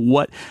 is like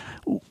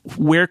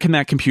where can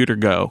that computer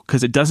go?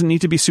 Because it doesn't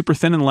need to be super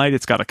thin and light.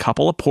 It's got a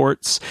couple of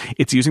ports.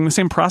 It's using the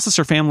same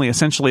processor family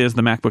essentially as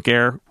the MacBook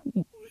Air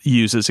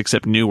uses,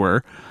 except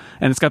newer.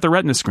 And it's got the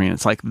Retina screen.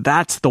 It's like,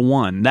 that's the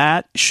one.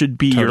 That should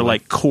be your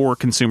like core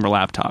consumer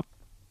laptop.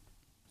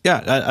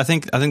 Yeah, I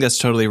think that's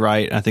totally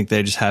right. I think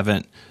they just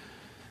haven't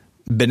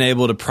been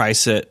able to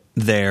price it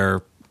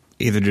there,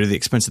 either due to the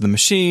expense of the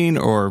machine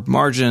or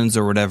margins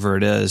or whatever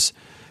it is.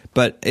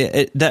 But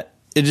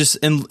just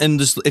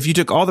if you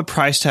took all the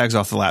price tags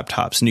off the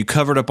laptops and you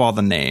covered up all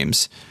the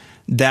names,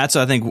 that's,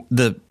 I think,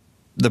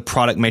 the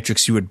product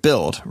matrix you would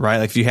build, right?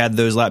 Like if you had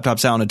those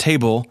laptops out on a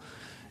table,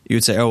 you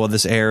would say, oh, well,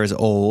 this Air is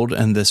old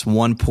and this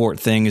one port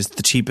thing is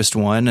the cheapest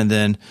one. And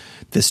then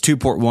this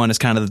 2-port one is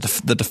kind of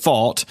the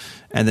default.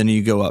 And then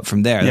you go up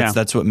from there. Yeah.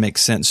 That's what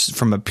makes sense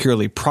from a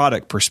purely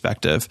product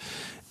perspective.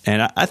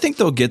 And I think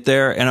they'll get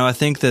there. And I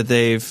think that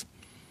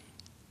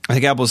I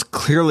think Apple's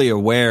clearly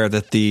aware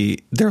that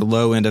their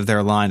low end of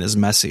their line is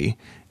messy.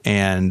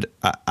 And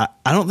I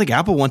don't think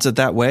Apple wants it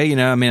that way.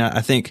 I mean,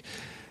 I think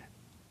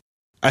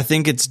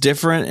it's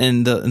different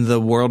in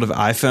the world of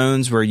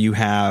iPhones where you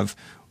have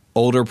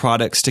older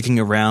products sticking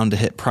around to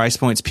hit price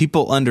points.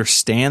 People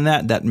understand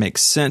that. That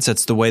makes sense.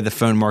 That's the way the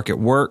phone market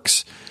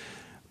works.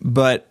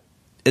 But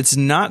it's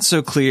not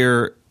so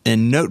clear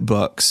in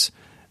notebooks,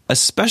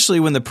 especially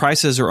when the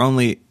prices are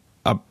only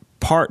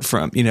apart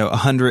from, $100,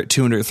 $200,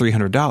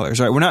 $300,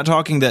 right? We're not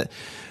talking that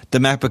the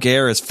MacBook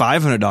Air is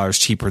 $500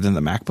 cheaper than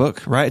the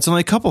MacBook, right? It's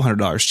only a couple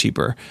 $100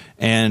 cheaper.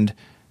 And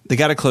they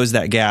got to close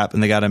that gap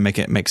and they got to make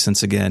it make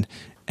sense again.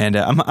 And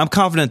I'm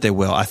confident they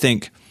will. I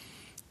think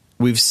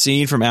we've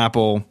seen from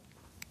Apple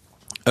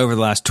over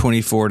the last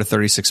 24 to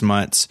 36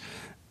 months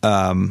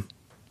a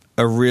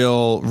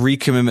real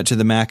recommitment to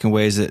the Mac in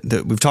ways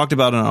that we've talked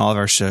about on all of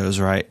our shows,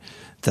 right?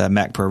 The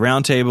Mac Pro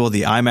Roundtable,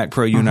 the iMac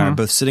Pro, you and I are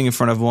both sitting in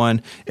front of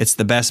one. It's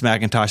the best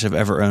Macintosh I've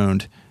ever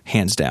owned,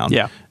 hands down.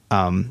 Yeah.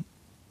 The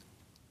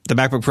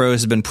MacBook Pro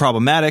has been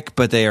problematic,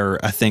 but they are,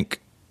 I think,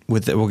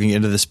 we'll get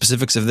into the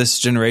specifics of this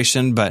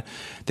generation, but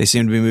they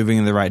seem to be moving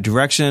in the right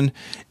direction.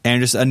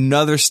 And just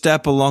another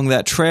step along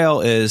that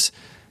trail is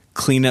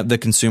clean up the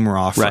consumer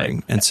offering.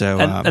 Right. And so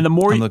and the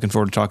more I'm looking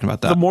forward to talking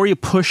about that. The more you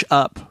push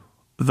up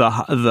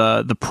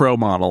the Pro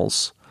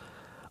models,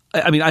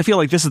 I mean, I feel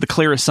like this is the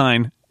clearest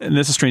sign, and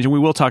this is strange, and we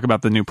will talk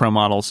about the new Pro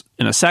models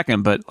in a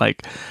second, but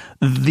like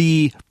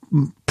the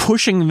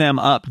pushing them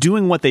up,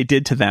 doing what they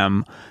did to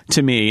them,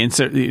 to me, and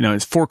so,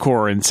 it's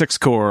 4-core and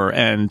 6-core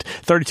and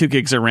 32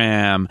 gigs of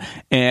RAM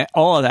and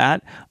all of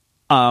that,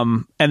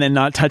 and then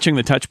not touching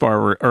the touch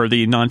bar or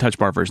the non-touch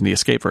bar version, the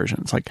escape version.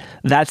 It's like,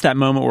 that's that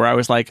moment where I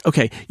was like,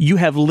 okay, you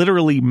have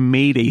literally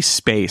made a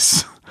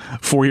space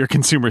for your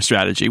consumer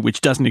strategy,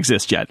 which doesn't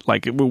exist yet.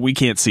 Like, we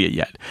can't see it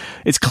yet.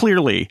 It's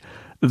clearly,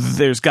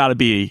 there's got to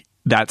be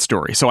that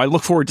story. So I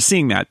look forward to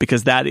seeing that,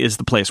 because that is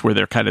the place where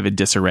they're kind of in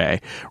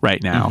disarray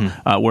right now.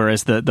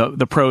 Whereas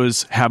the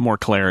Pros have more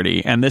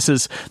clarity, and this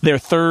is their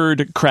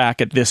third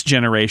crack at this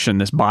generation,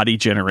 this body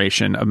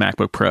generation of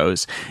MacBook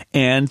Pros.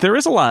 And there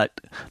is a lot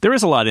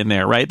in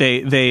there, right?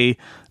 They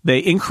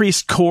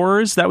increased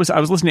cores. I was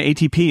listening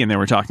to ATP, and they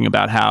were talking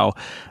about how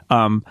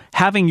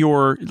having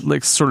your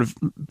sort of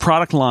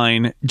product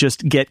line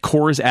just get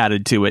cores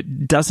added to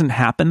it doesn't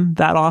happen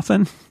that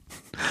often.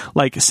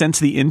 Like, since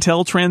the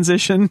Intel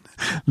transition,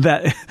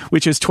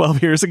 which is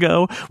 12 years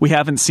ago, we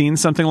haven't seen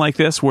something like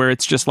this where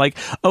it's just like,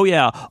 oh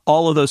yeah,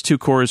 all of those 2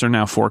 cores are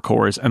now 4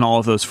 cores, and all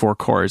of those 4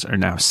 cores are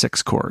now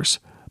 6 cores.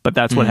 But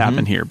that's what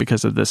happened here,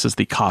 because of this is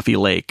the Coffee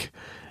Lake.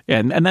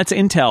 And that's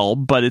Intel,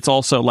 but it's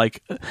also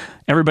like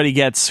everybody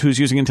who's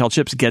using Intel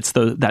chips gets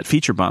that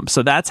feature bump.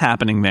 So that's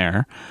happening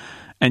there.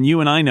 And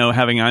you and I know,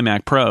 having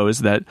iMac Pros,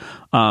 that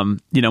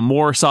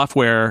more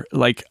software.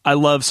 Like, I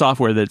love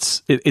software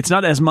that's it's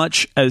not as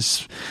much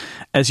as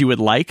you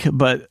would like,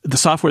 but the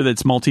software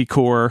that's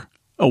multi-core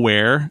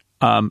aware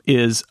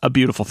is a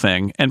beautiful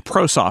thing. And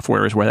Pro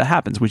software is where that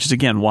happens, which is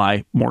again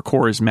why more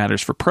cores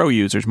matters for Pro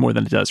users more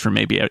than it does for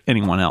maybe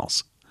anyone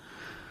else.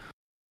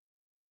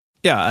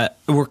 Yeah,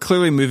 we're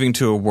clearly moving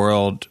to a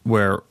world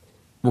where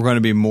we're going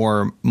to be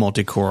more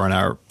multi-core on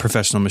our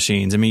professional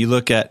machines. I mean, you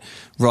look at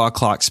raw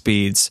clock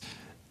speeds.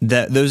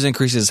 That those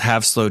increases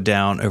have slowed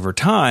down over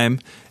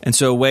time. And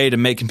so a way to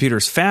make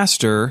computers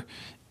faster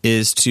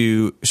is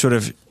to sort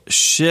of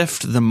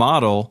shift the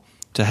model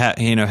to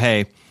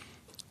hey,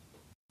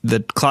 the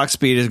clock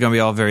speed is going to be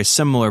all very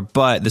similar,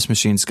 but this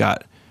machine's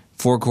got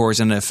 4 cores,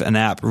 and if an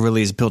app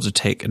really is built to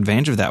take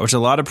advantage of that, which a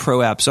lot of Pro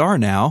apps are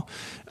now,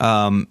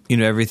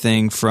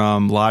 everything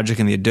from Logic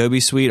and the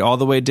Adobe suite all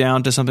the way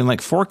down to something like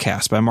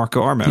Forecast by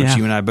Marco Armo, which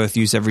you and I both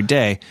use every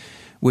day,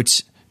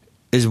 which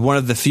is one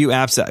of the few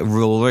apps that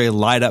will really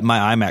light up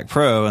my iMac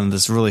Pro and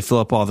just really fill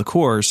up all the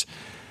cores.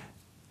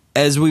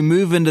 As we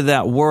move into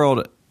that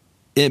world,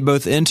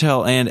 both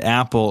Intel and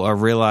Apple are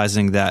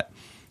realizing that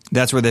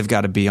that's where they've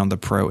got to be on the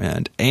Pro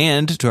end.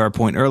 And to our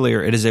point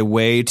earlier, it is a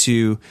way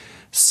to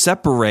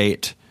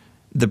separate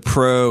the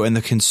Pro and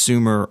the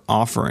consumer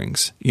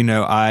offerings.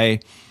 I'll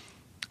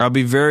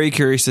be very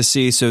curious to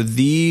see. So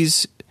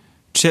these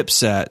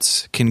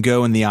chipsets can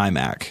go in the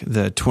iMac,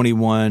 the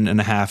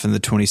 21.5 and the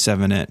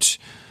 27-inch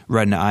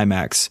Retina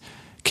iMacs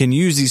can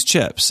use these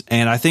chips.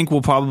 And I think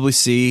we'll probably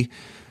see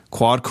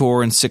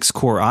quad-core and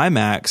 6-core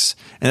iMacs,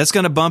 and that's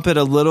going to bump it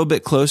a little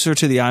bit closer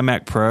to the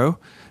iMac Pro.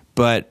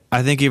 But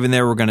I think even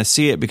there we're going to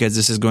see it because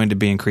this is going to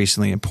be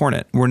increasingly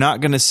important. We're not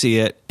going to see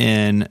it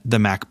in the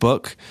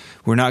MacBook.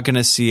 We're not going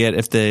to see it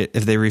if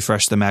they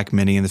refresh the Mac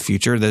Mini in the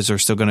future. Those are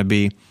still going to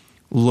be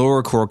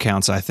lower core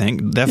counts, I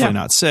think. Definitely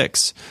not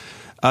 6.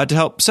 To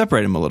help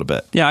separate them a little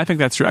bit. Yeah, I think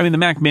that's true. I mean, the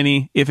Mac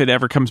Mini, if it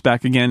ever comes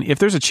back again, if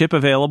there's a chip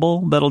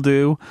available that'll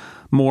do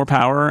more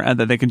power and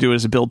that they can do it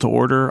as a build to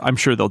order, I'm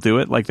sure they'll do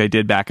it like they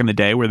did back in the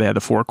day where they had the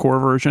 4-core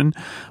version.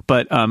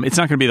 But it's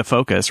not going to be the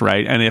focus,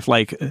 right? And if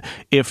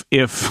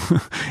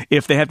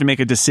if they have to make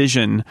a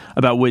decision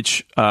about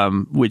which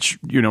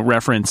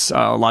reference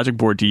logic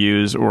board to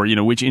use, or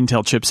which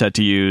Intel chipset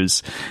to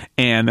use,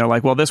 and they're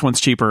like, well, this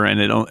one's cheaper and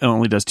it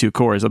only does 2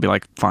 cores, they'll be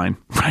like, fine,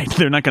 right?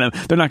 They're not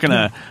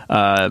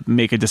gonna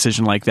make a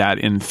decision like that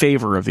in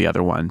favor of the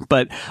other one.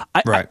 But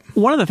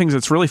one of the things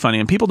that's really funny,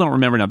 and people don't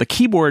remember now, the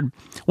keyboard.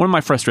 One of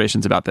my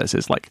frustrations about this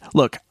is like,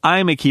 look,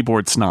 I'm a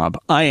keyboard snob.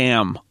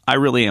 I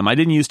really am. I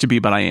didn't used to be,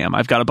 but I am.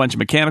 I've got a bunch of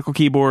mechanical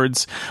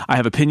keyboards. I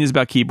have opinions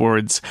about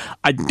keyboards.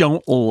 I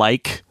don't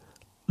like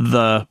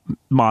the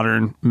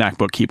modern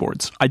MacBook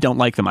keyboards. I don't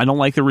like them. I don't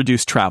like the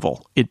reduced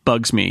travel. It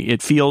bugs me.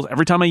 It feels,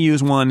 every time I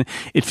use one,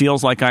 it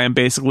feels like I am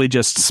basically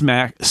just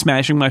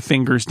smashing my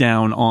fingers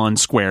down on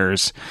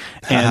squares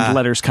and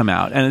letters come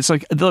out. And it's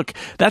like, look,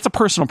 that's a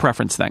personal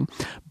preference thing.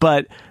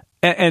 But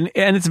and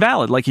it's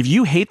valid. Like, if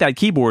you hate that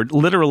keyboard,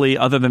 literally,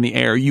 other than the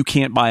Air, you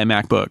can't buy a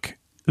MacBook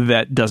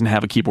that doesn't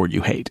have a keyboard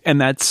you hate. And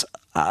that's,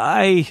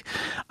 I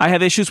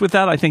have issues with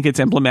that. I think it's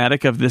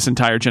emblematic of this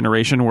entire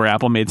generation where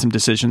Apple made some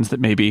decisions that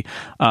maybe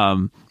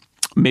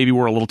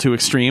were a little too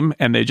extreme,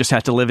 and they just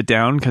had to live it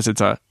down because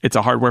it's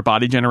a hardware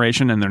body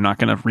generation, and they're not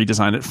going to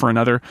redesign it for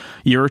another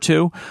year or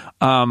two.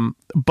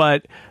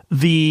 But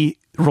the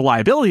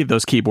reliability of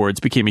those keyboards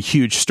became a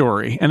huge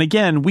story. And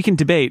again, we can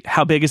debate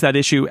how big is that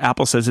issue.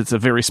 Apple says it's a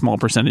very small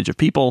percentage of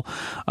people.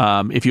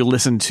 If you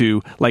listen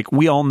to, like,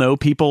 we all know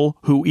people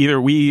who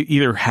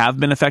either have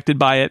been affected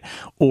by it,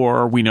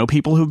 or we know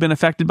people who've been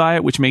affected by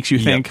it, which makes you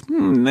think,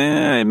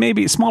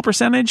 maybe a small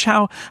percentage.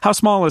 How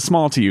small is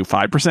small to you?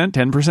 5%,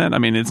 10%? I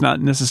mean, it's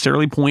not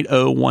necessarily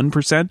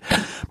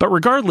 0.01%. But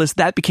regardless,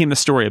 that became the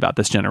story about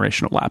this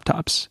generation of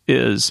laptops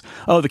is,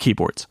 the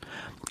keyboards.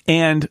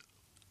 And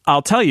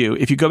I'll tell you,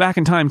 if you go back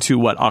in time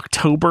to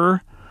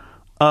October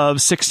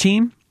of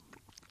 16,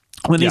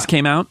 when these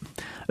came out,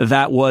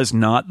 that was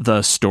not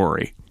the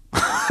story.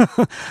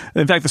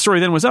 In fact, the story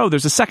then was,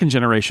 there's a second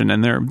generation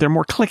and they're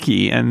more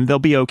clicky and they'll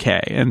be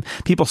okay. And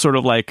people sort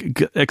of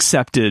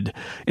accepted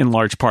in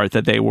large part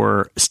that they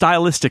were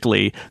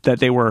stylistically, that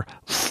they were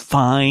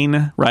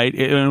fine, right?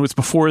 It was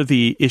before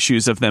the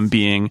issues of them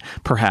being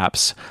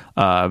perhaps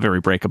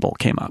very breakable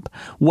came up.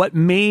 What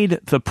made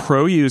the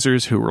pro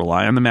users who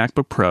rely on the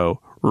MacBook Pro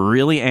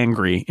really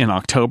angry in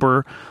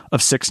October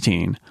of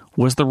 16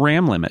 was the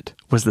RAM limit,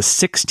 was the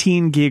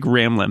 16 gig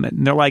RAM limit.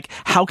 And they're like,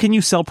 how can you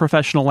sell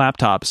professional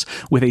laptops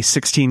with a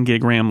 16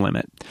 gig RAM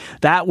limit?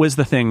 That was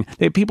the thing.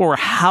 People were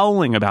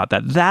howling about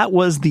that. That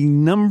was the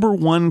number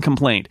one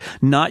complaint,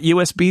 not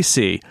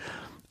USB-C,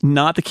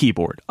 not the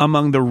keyboard,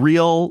 among the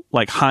real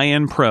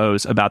high-end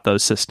pros about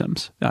those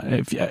systems.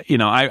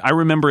 I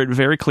remember it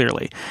very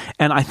clearly.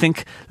 And I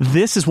think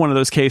this is one of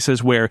those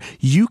cases where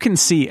you can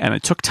see, and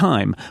it took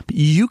time, but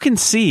you can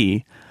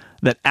see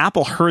that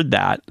Apple heard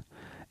that.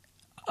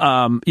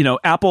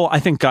 Apple,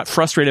 I think, got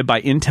frustrated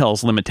by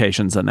Intel's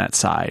limitations on that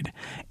side.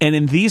 And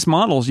in these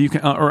models, you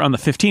can, or on the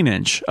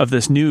 15-inch of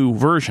this new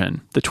version,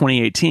 the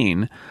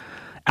 2018,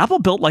 Apple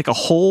built a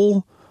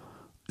whole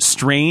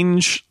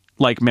strange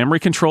memory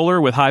controller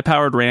with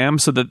high-powered RAM,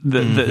 so that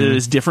it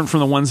is different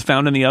from the ones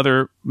found in the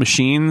other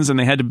machines, and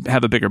they had to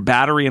have a bigger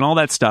battery and all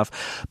that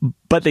stuff.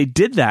 But they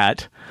did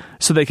that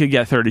so they could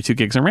get 32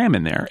 gigs of RAM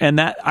in there. And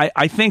that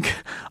I think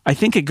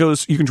it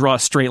goes. You can draw a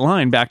straight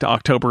line back to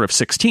October of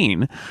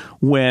 16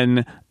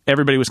 when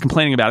everybody was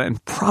complaining about it,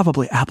 and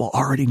probably Apple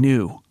already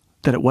knew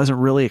that it wasn't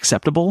really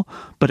acceptable,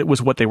 but it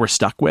was what they were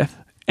stuck with.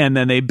 And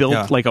then they built a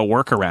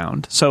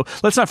workaround. So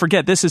let's not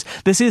forget, this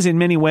is in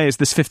many ways,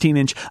 this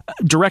 15-inch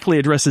directly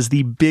addresses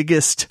the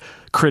biggest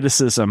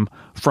criticism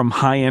from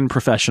high-end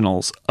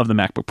professionals of the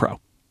MacBook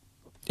Pro.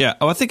 Yeah.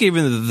 I think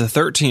even the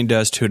 13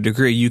 does to a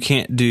degree. You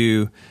can't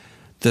do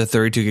the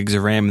 32 gigs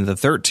of RAM in the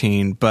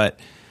 13, but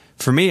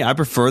for me, I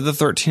prefer the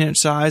 13-inch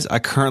size. I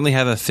currently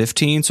have a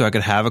 15, so I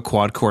could have a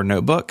quad-core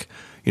notebook.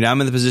 I'm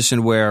in the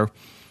position where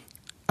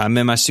I'm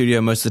in my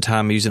studio most of the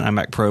time using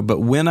iMac Pro, but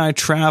when I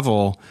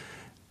travel,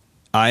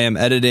 I am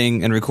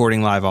editing and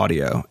recording live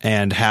audio,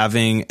 and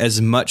having as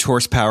much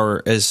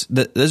horsepower as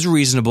is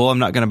reasonable. I'm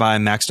not going to buy a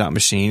maxed out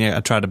machine. I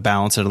try to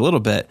balance it a little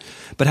bit,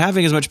 but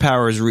having as much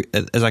power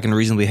as I can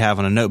reasonably have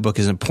on a notebook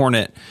is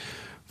important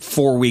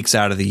 4 weeks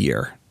out of the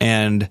year.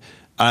 And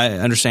I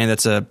understand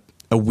that's a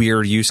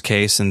weird use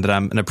case, and that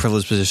I'm in a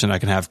privileged position. I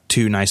can have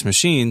 2 nice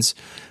machines,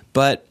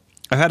 but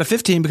I've had a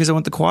 15 because I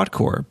want the quad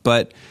core.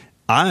 But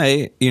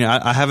I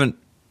haven't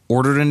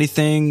ordered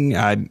anything.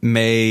 I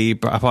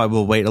probably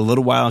will wait a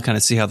little while and kind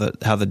of see how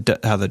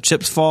the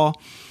chips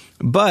fall.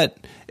 But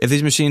if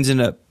these machines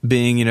end up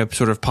being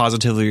sort of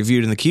positively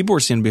reviewed and the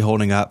keyboard seem to be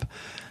holding up,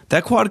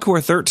 that quad core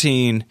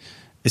 13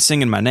 is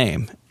singing my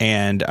name.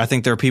 And I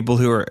think there are people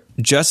who are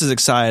just as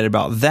excited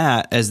about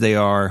that as they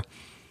are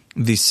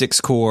the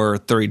 6-core,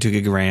 32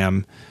 gig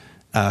RAM,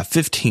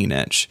 15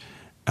 inch.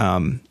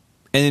 And,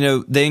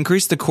 they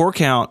increased the core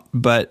count,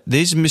 but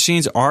these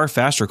machines are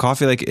faster.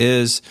 Coffee Lake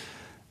is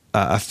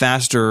a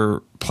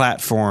faster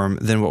platform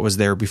than what was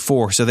there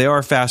before. So they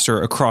are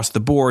faster across the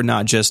board,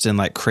 not just in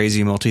like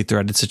crazy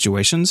multi-threaded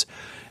situations.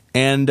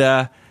 And,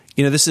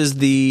 this is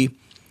the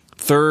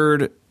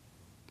third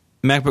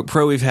MacBook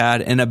Pro we've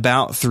had in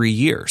about 3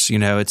 years.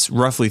 It's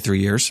roughly 3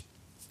 years.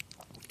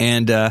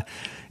 And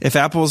if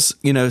Apple's,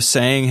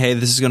 saying, hey,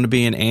 this is going to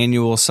be an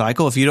annual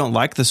cycle, if you don't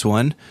like this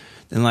one,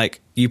 then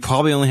you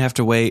probably only have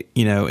to wait,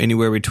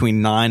 anywhere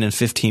between 9 and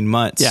 15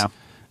 months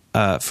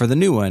for the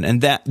new one.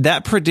 And that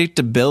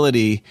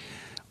predictability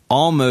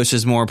almost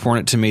is more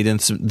important to me than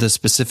the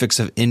specifics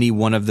of any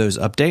one of those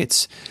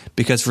updates,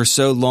 because for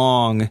so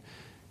long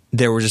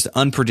there was just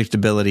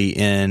unpredictability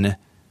in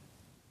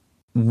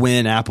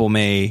when Apple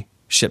may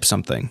ship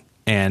something.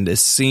 And it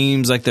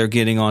seems like they're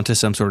getting onto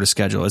some sort of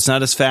schedule. It's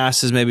not as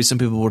fast as maybe some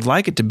people would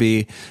like it to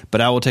be,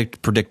 but I will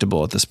take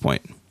predictable at this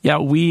point. Yeah,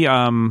 we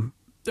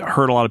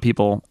heard a lot of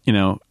people,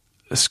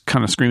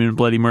 kind of screaming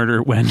bloody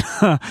murder when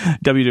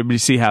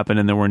WWDC happened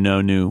and there were no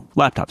new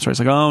laptops. Right? It's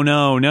like, oh,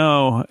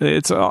 no,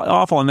 it's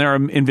awful. And they're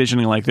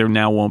envisioning like there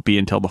now won't be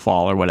until the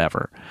fall or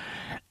whatever.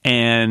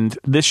 And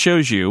this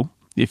shows you,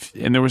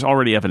 and there was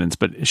already evidence,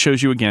 but it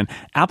shows you again,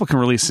 Apple can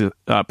release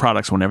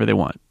products whenever they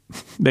want.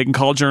 They can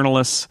call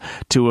journalists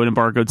to an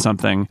embargoed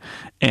something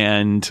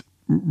and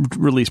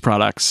release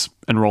products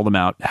and roll them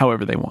out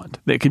however they want.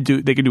 They can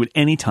do it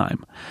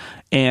anytime.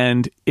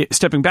 And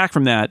stepping back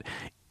from that,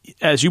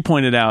 as you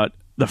pointed out,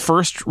 the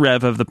first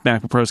rev of the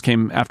MacBook Pros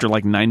came after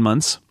 9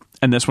 months,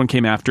 and this one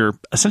came after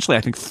essentially,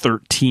 I think,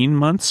 13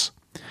 months.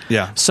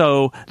 Yeah.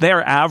 So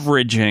they're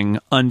averaging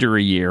under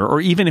a year, or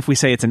even if we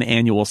say it's an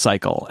annual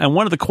cycle. And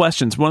one of the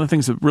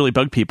things that really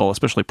bugged people,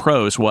 especially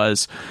pros,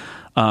 was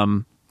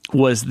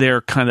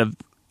their kind of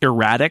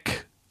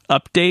erratic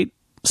update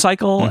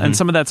cycle. Mm-hmm. And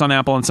some of that's on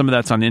Apple and some of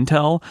that's on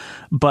Intel.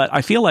 But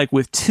I feel like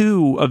with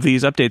 2 of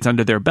these updates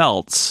under their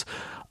belts,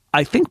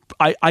 I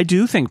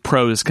do think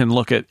pros can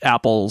look at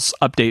Apple's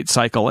update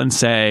cycle and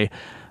say,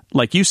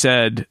 like you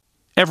said,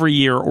 every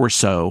year or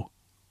so,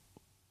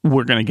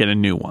 we're going to get a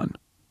new one.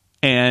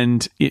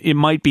 And it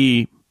might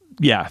be,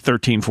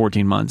 13,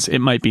 14 months. It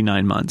might be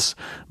 9 months.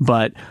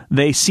 But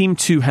they seem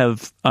to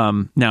have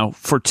now,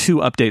 for 2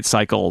 update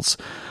cycles,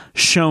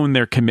 shown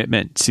their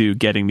commitment to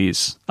getting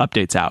these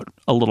updates out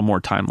a little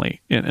more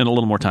timely, in a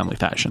little more timely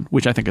fashion,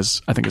 which I think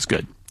is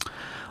good.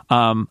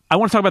 I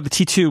want to talk about the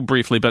T2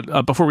 briefly,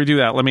 but before we do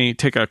that, let me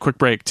take a quick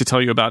break to tell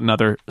you about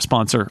another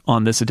sponsor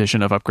on this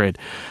edition of Upgrade.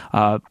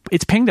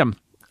 It's Pingdom.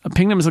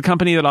 Pingdom is a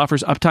company that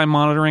offers uptime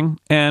monitoring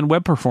and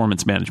web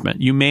performance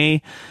management. You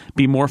may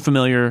be more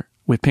familiar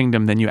with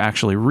Pingdom than you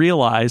actually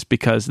realize,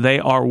 because they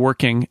are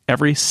working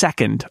every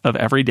second of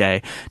every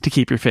day to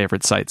keep your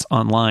favorite sites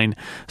online.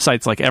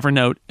 Sites like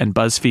Evernote and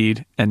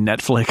BuzzFeed and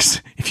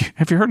Netflix.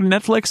 Have you heard of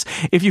Netflix?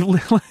 If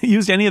you've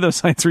used any of those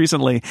sites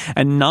recently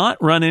and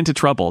not run into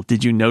trouble,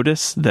 did you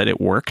notice that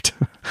it worked?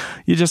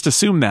 You just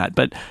assume that,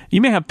 but you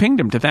may have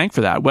Pingdom to thank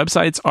for that.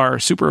 Websites are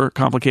super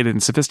complicated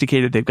and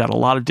sophisticated. They've got a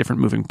lot of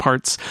different moving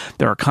parts.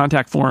 There are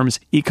contact forms,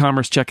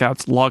 e-commerce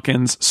checkouts,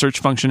 logins,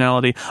 search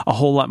functionality, a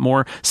whole lot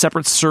more.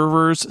 Separate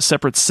servers,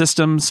 separate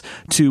systems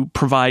to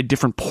provide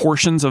different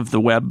portions of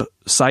the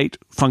website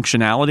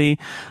functionality.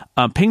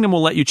 Pingdom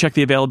will let you check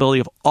the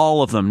availability of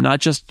all of them, not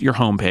just your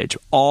homepage,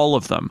 all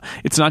of them.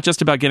 It's not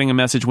just about getting a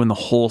message when the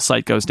whole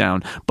site goes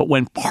down, but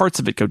when parts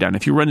of it go down.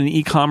 If you run an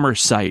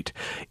e-commerce site,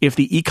 if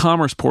the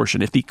e-commerce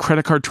portion, if the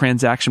credit card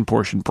transaction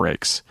portion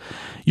breaks,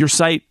 your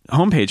site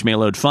homepage may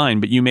load fine,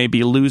 but you may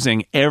be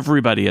losing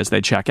everybody as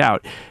they check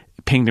out.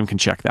 Pingdom can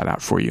check that out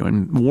for you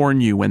and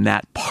warn you when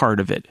that part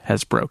of it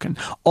has broken.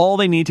 All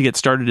they need to get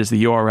started is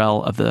the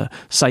URL of the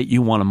site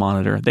you want to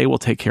monitor. They will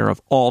take care of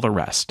all the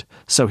rest.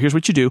 So here's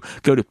what you do.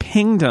 Go to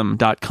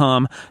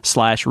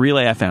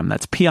pingdom.com/relayfm.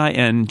 That's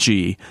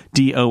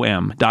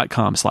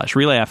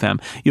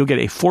pingdom.com/relayfm. You'll get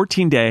a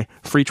 14-day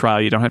free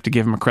trial. You don't have to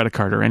give them a credit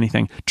card or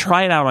anything.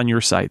 Try it out on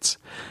your sites.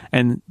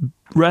 And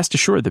rest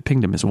assured that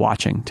Pingdom is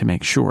watching to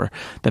make sure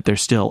that they're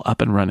still up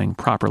and running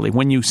properly.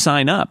 When you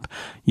sign up,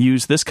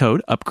 use this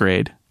code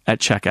UPGRADE at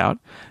checkout,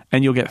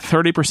 and you'll get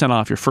 30%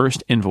 off your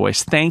first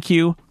invoice. Thank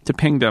you to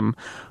Pingdom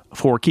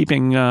for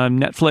keeping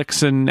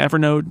Netflix and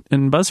Evernote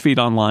and BuzzFeed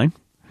online,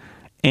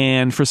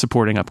 and for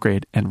supporting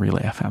Upgrade and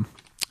Relay FM.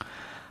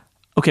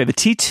 Okay, the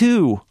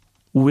T2,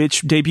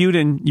 which debuted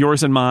in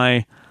yours and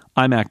my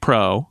iMac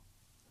Pro,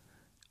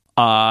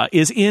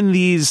 is in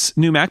these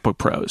new MacBook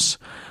Pros.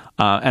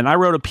 And I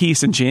wrote a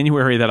piece in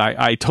January that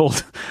I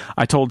told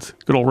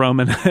good old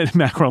Roman at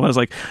Macworld. I was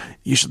like,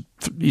 you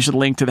should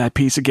link to that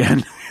piece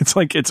again. It's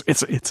like it's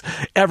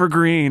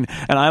evergreen,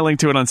 and I linked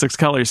to it on 6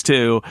 Colors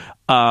too,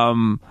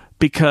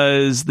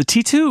 because the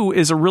T2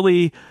 is a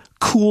really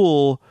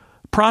cool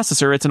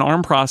processor. It's an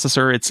ARM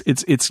processor.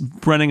 It's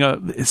running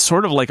it's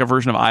sort of like a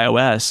version of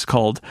iOS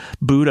called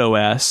Boot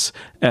OS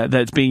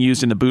that's being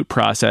used in the boot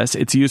process.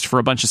 It's used for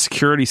a bunch of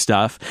security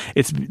stuff.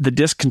 It's the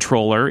disk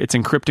controller. It's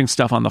encrypting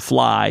stuff on the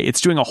fly.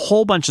 It's doing a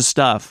whole bunch of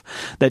stuff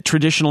that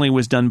traditionally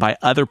was done by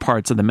other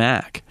parts of the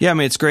Mac. Yeah, I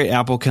mean, it's great.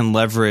 Apple can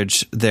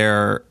leverage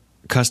their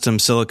custom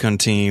silicon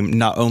team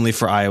not only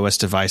for iOS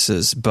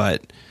devices,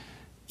 but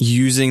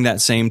using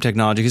that same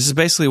technology. Because it's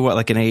basically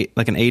like an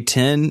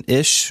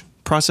A10-ish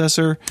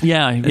processor.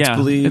 Yeah.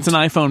 It's an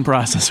iPhone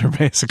processor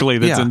basically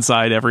that's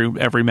inside every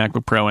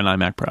MacBook Pro and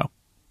iMac Pro.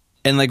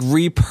 And like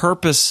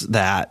repurpose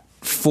that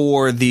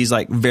for these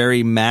like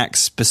very Mac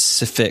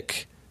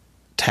specific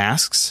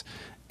tasks.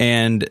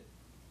 And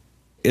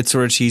it's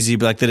sort of cheesy,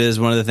 but like that is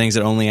one of the things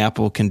that only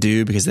Apple can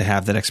do because they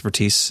have that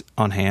expertise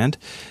on hand.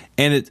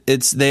 And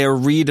they are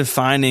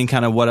redefining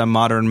kind of what a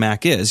modern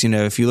Mac is. You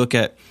know, if you look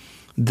at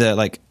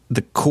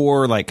the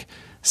core like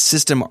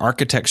system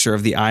architecture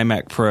of the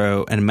iMac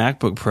Pro and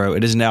MacBook Pro,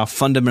 it is now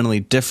fundamentally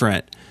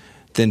different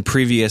than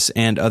previous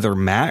and other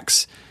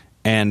Macs,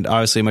 and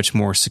obviously much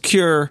more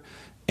secure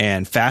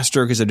and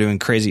faster because they're doing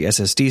crazy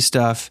SSD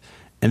stuff.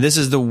 And this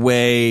is the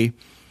way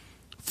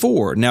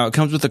forward. Now, it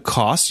comes with a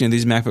cost. You know,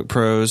 these MacBook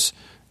Pros,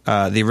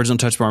 the original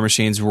Touch Bar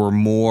machines were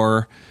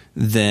more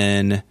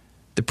than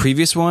the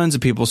previous ones,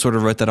 and people sort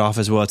of wrote that off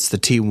as, well, it's the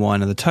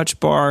T1 of the Touch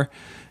Bar,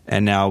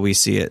 and now we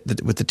see it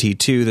with the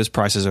T2. Those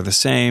prices are the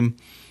same.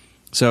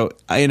 So,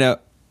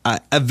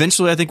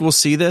 eventually I think we'll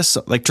see this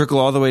like trickle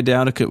all the way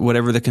down to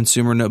whatever the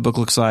consumer notebook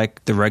looks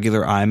like, the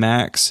regular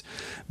iMacs.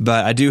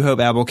 But I do hope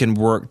Apple can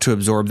work to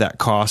absorb that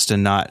cost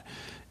and not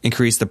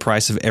increase the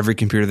price of every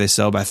computer they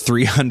sell by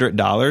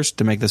 $300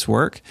 to make this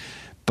work.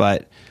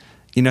 But,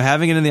 you know,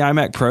 having it in the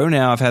iMac Pro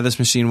now, I've had this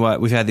machine,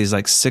 we've had these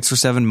like 6 or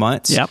 7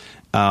 months. Yep.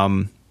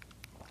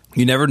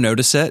 You never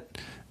notice it.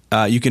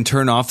 You can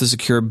turn off the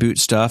secure boot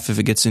stuff if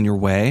it gets in your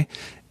way.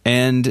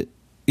 And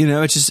you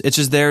know, it's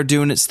just there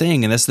doing its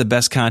thing, and that's the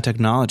best kind of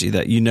technology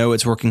that you know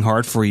it's working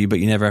hard for you, but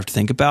you never have to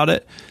think about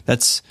it.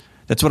 That's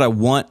what I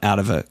want out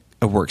of a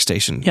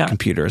workstation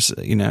computer.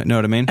 You know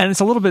what I mean? And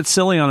it's a little bit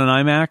silly on an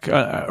iMac,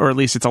 or at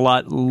least it's a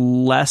lot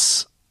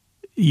less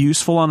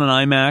useful on an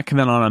iMac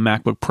than on a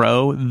MacBook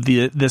Pro.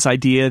 This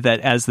idea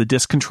that as the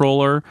disk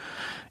controller,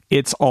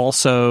 it's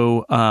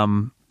also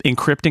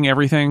encrypting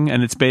everything,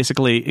 and it's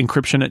basically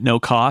encryption at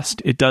no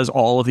cost. It does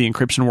all of the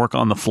encryption work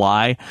on the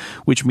fly,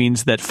 which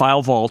means that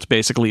File Vault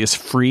basically is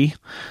free.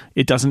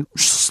 It doesn't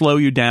slow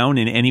you down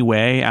in any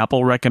way.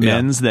 Apple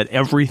recommends that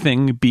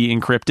everything be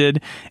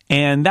encrypted,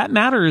 and that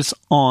matters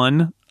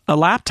on a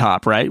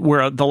laptop, right?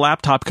 Where the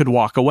laptop could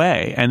walk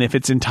away, and if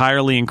it's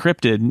entirely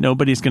encrypted,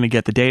 nobody's going to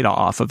get the data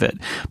off of it.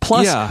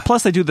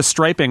 Plus they do the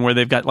striping where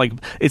they've got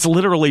it's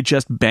literally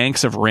just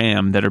banks of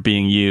RAM that are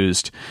being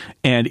used,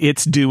 and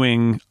it's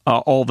doing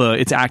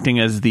it's acting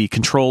as the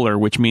controller,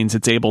 which means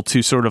it's able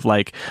to sort of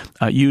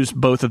use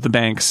both of the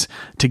banks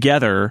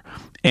together.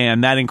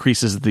 And that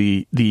increases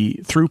the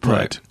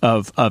throughput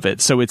of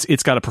it. So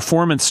it's got a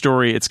performance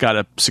story, it's got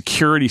a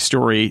security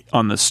story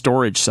on the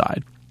storage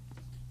side.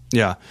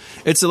 Yeah.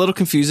 It's a little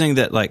confusing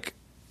that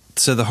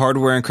so the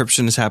hardware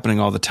encryption is happening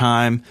all the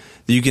time.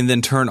 You can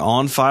then turn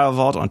on File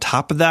Vault on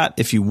top of that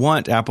if you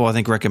want. Apple, I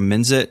think,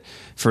 recommends it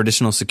for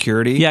additional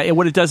security. Yeah,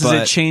 what it does is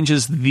it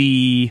changes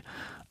it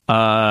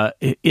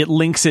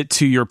links it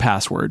to your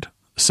password.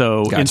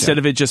 So instead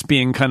of it just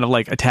being kind of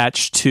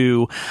attached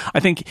to, I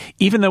think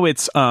even though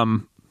it's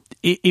on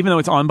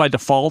by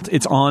default,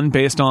 it's on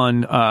based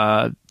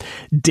on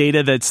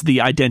data that's the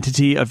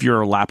identity of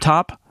your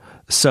laptop.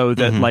 So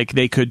that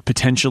they could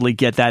potentially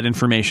get that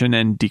information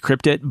and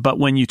decrypt it. But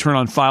when you turn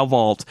on File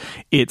Vault,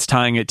 it's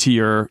tying it to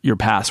your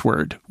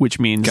password, which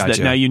means that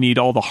now you need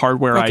all the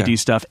hardware ID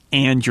stuff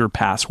and your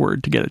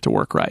password to get it to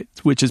work right.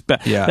 Which is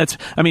that's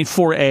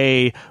for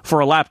a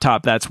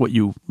laptop, that's what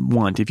you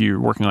want if you're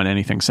working on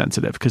anything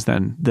sensitive, because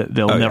then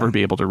they'll never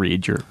be able to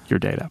read your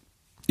data.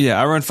 Yeah,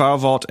 I run File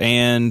Vault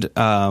and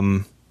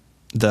the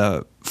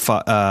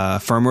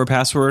firmware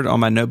password on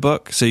my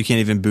notebook, so you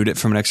can't even boot it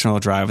from an external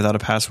drive without a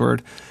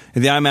password.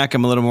 In the iMac,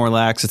 I'm a little more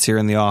lax. It's here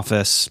in the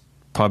office.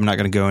 Probably not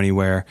going to go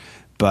anywhere.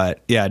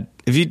 But yeah,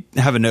 if you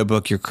have a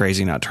notebook, you're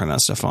crazy not to turn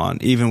that stuff on.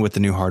 Even with the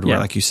new hardware,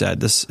 like you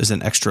said, this is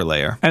an extra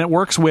layer. And it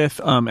works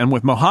with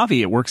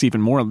Mojave, it works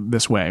even more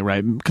this way,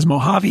 right? Because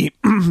Mojave,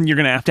 you're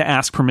going to have to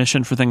ask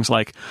permission for things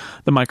like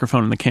the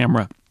microphone and the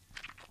camera.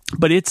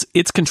 But it's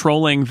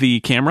controlling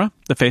the camera,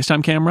 the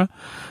FaceTime camera.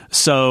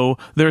 So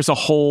there's a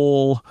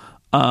whole...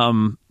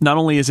 not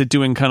only is it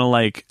doing kind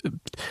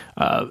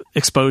of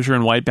exposure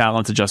and white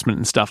balance adjustment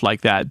and stuff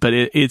like that, but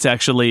it's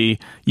actually,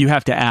 you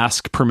have to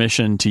ask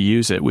permission to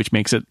use it, which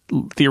makes it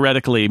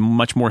theoretically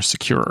much more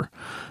secure,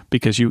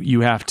 because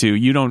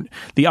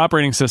the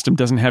operating system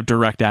doesn't have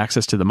direct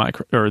access to the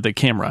micro or the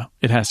camera.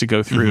 It has to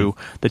go through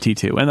the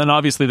T2. And then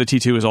obviously the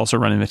T2 is also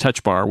running the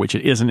Touch Bar, which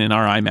it isn't in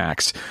our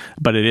iMacs,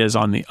 but it is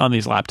on these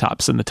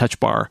laptops, and the Touch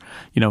Bar,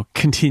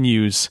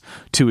 continues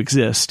to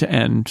exist,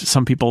 and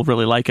some people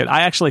really like it.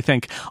 I actually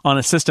think on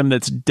a system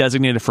that's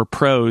designated for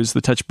pros, the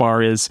Touch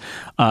Bar is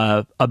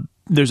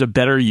there's a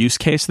better use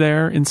case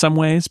there in some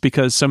ways,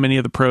 because so many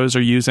of the pros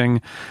are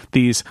using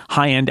these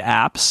high-end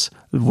apps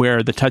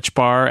where the touch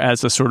bar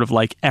as a sort of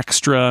like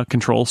extra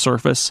control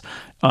surface.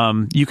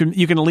 You can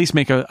at least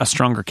make a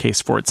stronger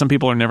case for it. Some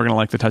people are never going to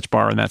like the touch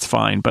bar, and that's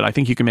fine, but I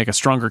think you can make a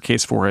stronger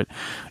case for it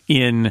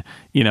in,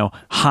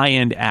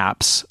 high-end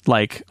apps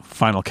like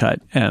Final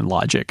Cut and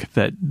Logic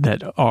that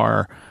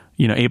are,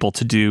 able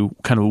to do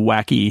kind of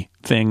wacky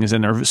things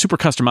and are super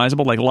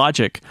customizable. Like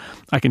Logic,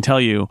 I can tell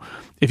you,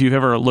 if you've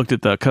ever looked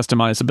at the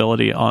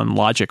customizability on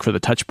Logic for the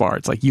touch bar,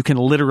 it's like you can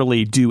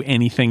literally do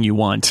anything you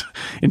want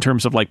in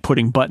terms of like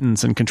putting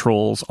buttons and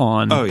controls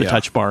on the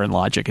touch bar in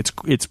Logic.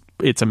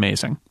 It's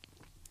amazing.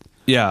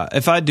 Yeah,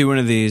 if I do one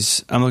of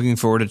these, I'm looking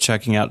forward to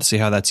checking out to see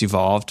how that's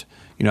evolved.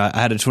 I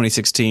had a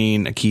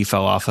 2016, a key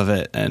fell off of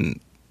it, and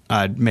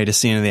I made a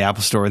scene in the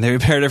Apple Store, and they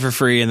repaired it for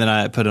free, and then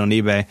I put it on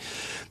eBay.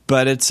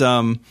 But it's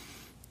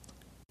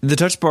the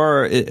touch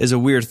bar is a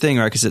weird thing,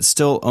 right? Because it's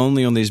still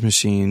only on these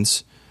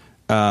machines.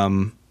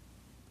 I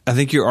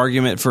think your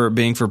argument for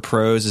being for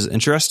pros is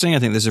interesting. I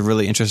think there's a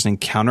really interesting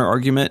counter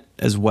argument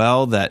as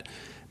well, that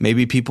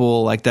maybe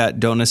people like that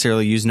don't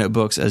necessarily use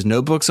notebooks as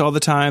notebooks all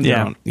the time. They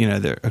don't,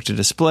 they're hooked to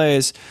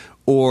displays,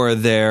 or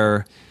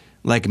they're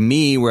like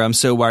me, where I'm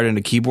so wired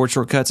into keyboard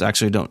shortcuts, I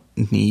actually don't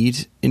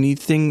need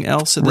anything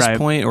else at this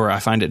point, or I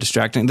find it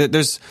distracting.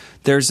 There's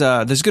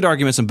good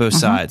arguments on both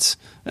sides,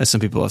 as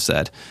some people have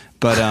said,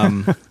 but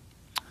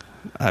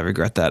I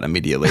regret that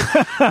immediately.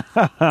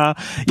 The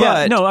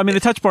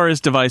touch bar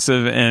is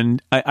divisive, and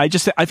I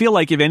feel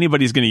like if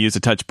anybody's going to use a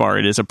touch bar,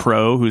 it is a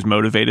pro who's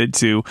motivated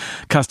to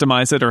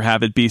customize it or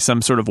have it be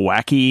some sort of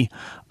wacky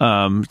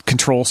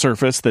control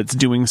surface that's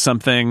doing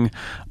something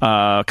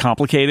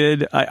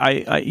complicated.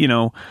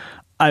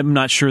 I'm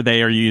not sure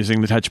they are using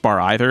the touch bar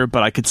either,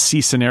 but I could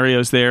see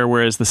scenarios there,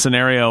 whereas the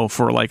scenario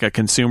for like a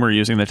consumer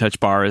using the touch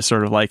bar is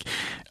sort of like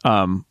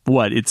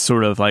it's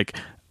sort of like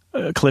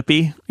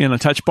Clippy in a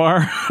touch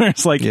bar.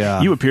 It's like,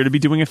 you appear to be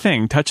doing a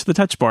thing. Touch the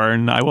touch bar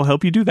and I will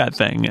help you do that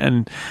thing.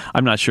 And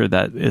I'm not sure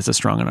that is a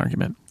strong an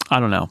argument.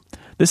 I don't know.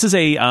 This is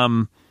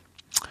I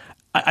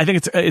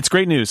think it's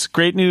great news.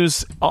 Great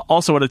news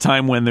also at a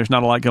time when there's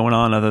not a lot going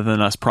on other than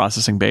us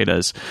processing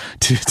betas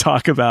to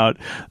talk about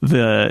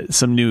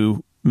some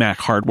new Mac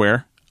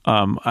hardware.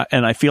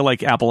 And I feel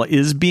like Apple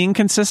is being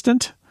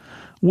consistent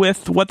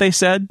with what they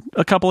said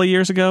a couple of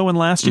years ago and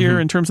last year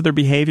in terms of their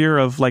behavior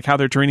of like how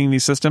they're treating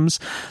these systems.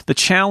 The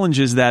challenge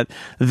is that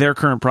their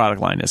current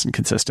product line isn't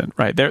consistent,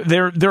 right?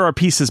 There are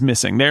pieces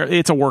missing.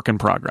 It's a work in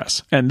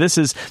progress. And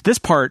this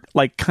part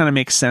like kind of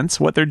makes sense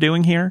what they're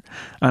doing here.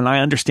 And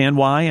I understand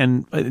why.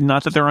 And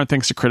not that there aren't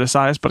things to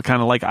criticize, but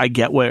kind of like I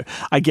get where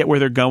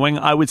they're going.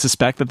 I would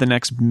suspect that the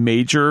next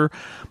major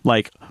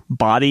like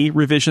body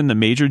revision, the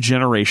major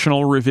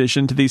generational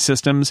revision to these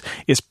systems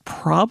is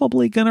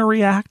probably going to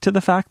react to the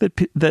fact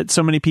that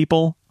so many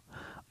people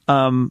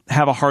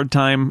have a hard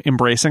time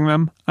embracing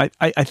them.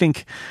 I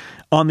think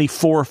on the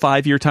 4 or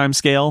 5 year time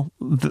scale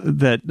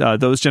that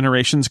those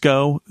generations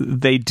go,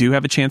 they do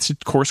have a chance to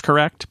course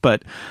correct.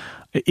 But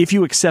if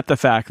you accept the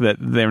fact that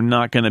they're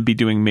not going to be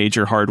doing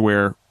major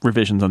hardware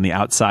revisions on the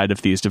outside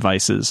of these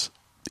devices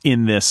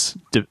in this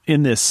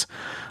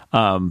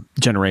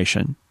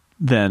generation,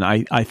 then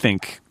I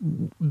think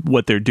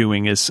what they're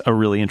doing is a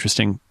really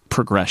interesting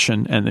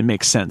progression, and it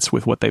makes sense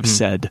with what they've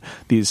said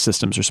these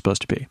systems are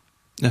supposed to be.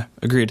 Yeah,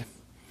 agreed.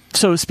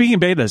 So speaking of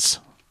betas,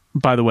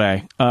 by the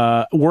way,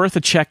 worth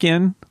a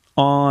check-in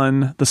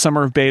on the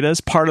summer of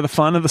betas, part of the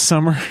fun of the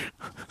summer.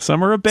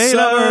 Summer of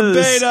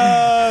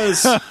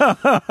betas.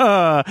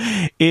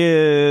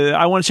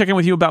 I want to check in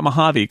with you about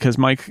Mojave, because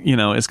Mike,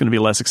 is going to be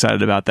less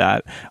excited about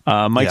that.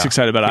 Mike's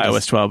excited about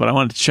iOS 12, but I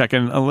wanted to check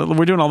in.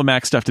 We're doing all the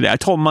Mac stuff today. I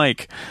told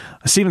Mike,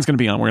 Steven's going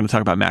to be on. We're going to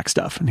talk about Mac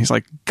stuff, and he's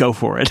like, "Go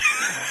for it."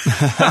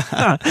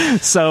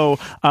 So,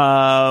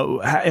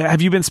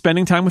 have you been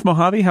spending time with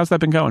Mojave? How's that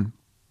been going?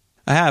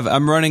 I have.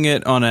 I'm running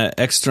it on an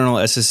external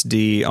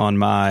SSD on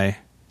my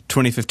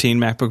 2015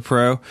 MacBook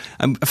Pro.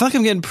 I feel like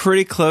I'm getting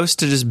pretty close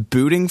to just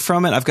booting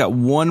from it. I've got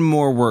one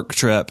more work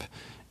trip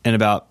in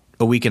about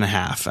a week and a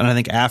half, and I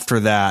think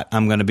after that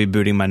I'm going to be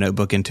booting my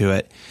notebook into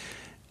it.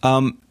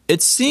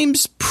 It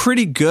seems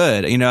pretty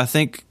good. I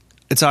think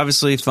it's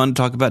obviously fun to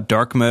talk about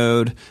dark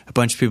mode. A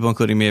bunch of people,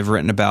 including me, have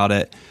written about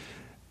it.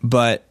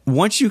 But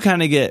once you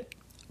kind of get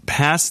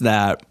past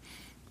that,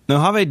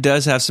 Mojave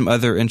does have some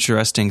other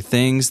interesting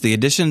things. The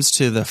additions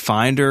to the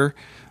Finder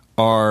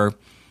are,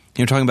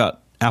 talking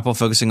about Apple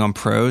focusing on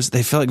pros.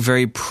 They feel like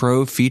very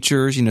pro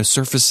features,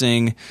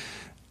 surfacing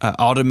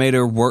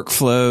automator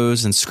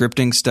workflows and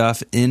scripting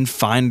stuff in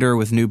Finder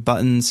with new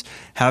buttons,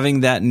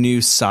 having that new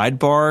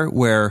sidebar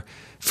where,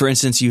 for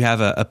instance, you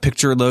have a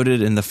picture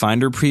loaded in the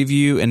Finder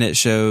preview and it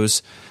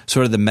shows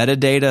sort of the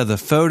metadata of the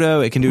photo.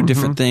 It can do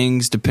different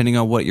things depending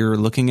on what you're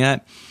looking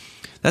at.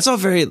 That's all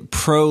very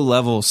pro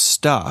level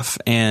stuff,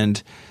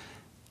 and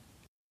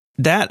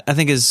that I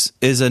think is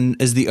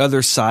the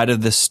other side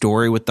of this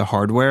story with the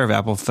hardware of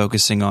Apple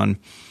focusing on,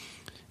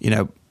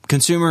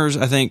 consumers.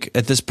 I think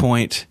at this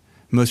point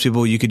most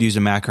people, you could use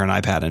a Mac or an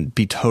iPad and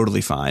be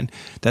totally fine.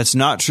 That's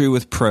not true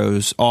with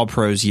all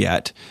pros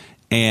yet.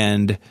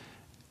 And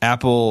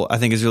Apple, I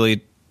think, is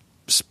really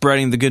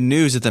spreading the good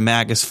news that the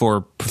Mac is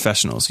for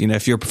professionals.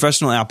 If you're a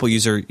professional Apple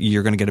user,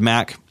 you're going to get a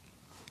Mac,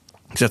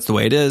 because that's the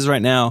way it is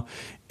right now.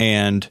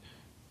 And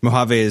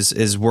Mojave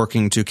is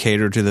working to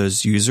cater to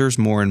those users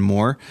more and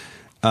more.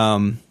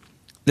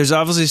 There's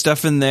obviously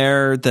stuff in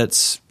there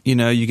that's,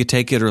 you could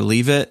take it or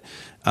leave it.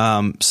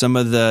 Some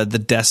of the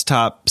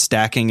desktop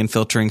stacking and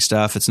filtering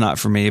stuff, it's not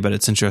for me, but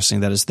it's interesting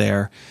that it's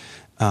there.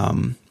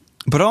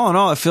 But all in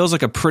all, it feels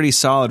like a pretty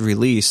solid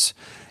release.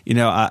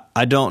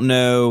 I don't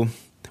know.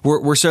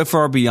 We're so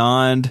far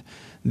beyond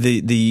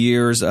the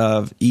years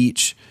of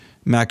each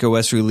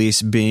macOS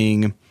release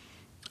being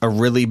a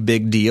really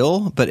big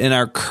deal. But in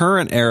our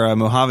current era,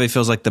 Mojave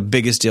feels like the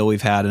biggest deal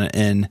we've had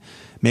in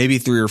maybe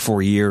 3 or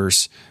 4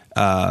 years.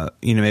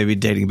 Maybe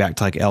dating back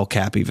to like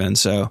LCAP even.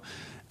 So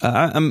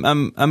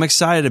I'm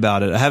excited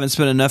about it. I haven't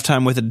spent enough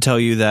time with it to tell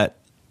you that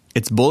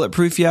it's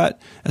bulletproof yet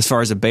as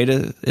far as a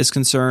beta is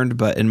concerned,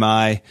 but in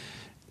my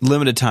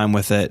limited time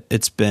with it,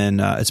 it's been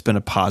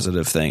a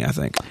positive thing, I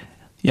think.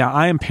 Yeah,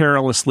 I am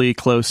perilously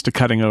close to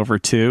cutting over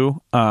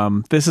too.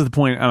 This is the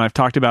point, and I've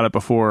talked about it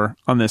before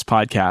on this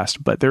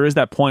podcast, but there is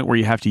that point where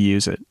you have to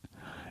use it.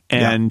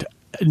 And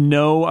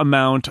no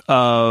amount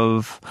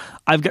of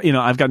I've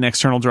got an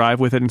external drive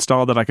with it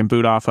installed that I can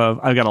boot off of.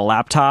 I've got a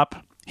laptop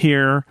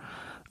here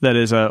that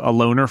is a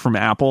loaner from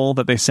Apple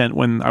that they sent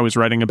when I was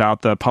writing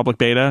about the public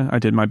beta. I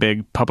did my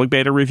big public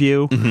beta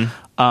review.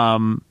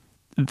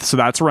 So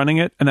that's running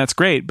it, and that's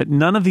great. But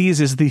none of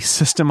these is the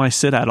system I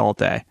sit at all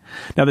day.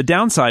 Now, the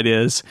downside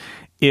is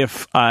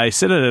if I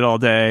sit at it all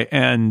day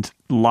and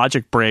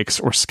Logic breaks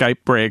or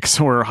Skype breaks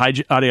or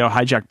audio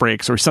hijack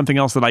breaks or something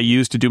else that I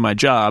use to do my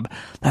job,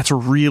 that's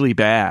really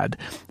bad.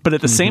 But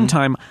at the same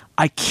time,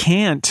 I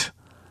can't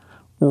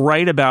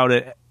write about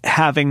it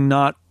having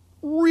not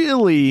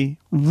really,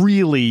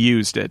 really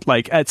used it.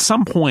 Like at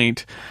some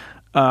point,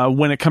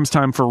 when it comes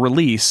time for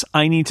release,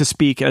 I need to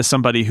speak as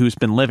somebody who's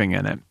been living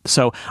in it.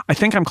 So I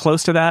think I'm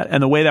close to that.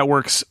 And the way that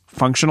works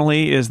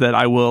functionally is that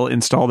I will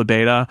install the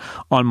beta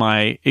on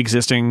my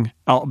existing,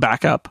 I'll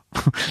back up,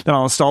 then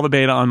I'll install the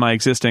beta on my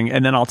existing,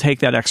 and then I'll take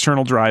that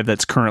external drive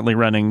that's currently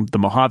running the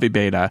Mojave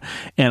beta,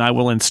 and I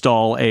will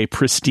install a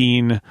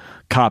pristine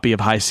copy of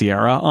High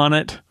Sierra on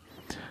it,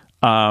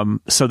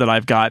 so that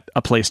I've got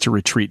a place to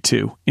retreat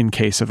to in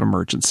case of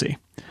emergency.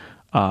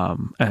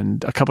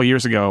 And a couple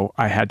years ago,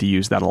 I had to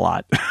use that a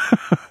lot.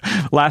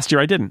 Last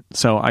year, I didn't.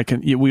 So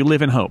we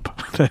live in hope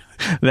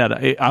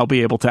that I'll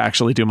be able to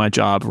actually do my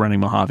job running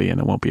Mojave and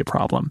it won't be a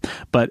problem.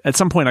 But at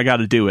some point, I got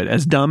to do it.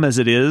 As dumb as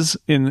it is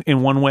in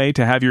one way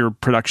to have your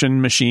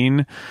production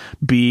machine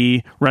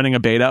be running a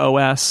beta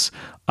OS,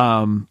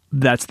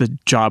 that's the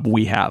job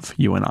we have,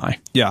 you and I.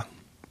 Yeah.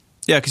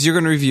 Yeah, because you're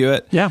going to review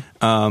it. Yeah.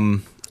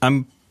 I'm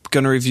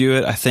going to review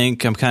it. I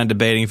think I'm kind of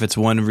debating if it's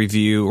one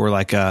review or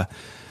like a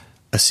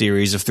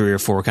series of 3 or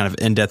 4 kind of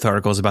in-depth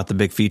articles about the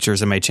big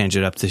features. I may change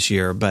it up this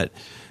year, but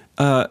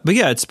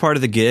yeah, it's part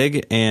of the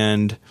gig.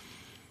 And,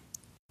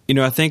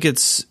 I think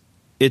it's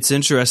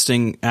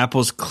interesting.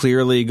 Apple's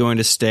clearly going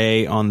to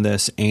stay on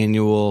this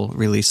annual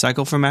release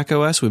cycle for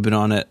macOS. We've been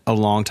on it a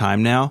long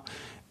time now.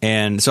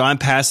 And so I'm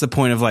past the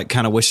point of like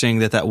kind of wishing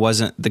that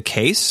wasn't the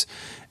case.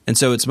 And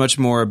so it's much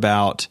more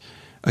about,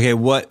 okay,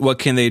 what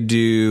can they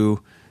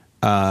do?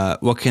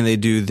 What can they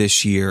do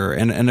this year?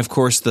 And of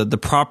course, the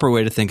proper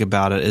way to think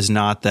about it is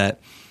not that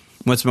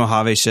once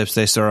Mojave ships,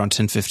 they start on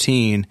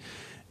 10.15.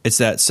 It's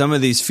that some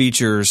of these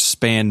features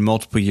span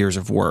multiple years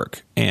of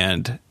work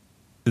and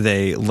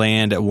they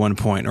land at one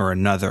point or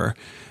another.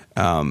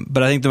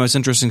 But I think the most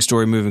interesting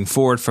story moving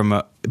forward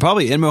from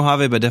probably in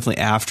Mojave, but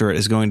definitely after it,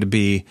 is going to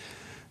be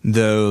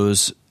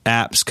those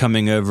apps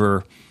coming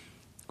over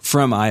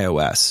from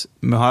iOS.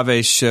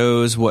 Mojave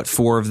shows what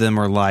 4 of them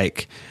are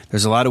like.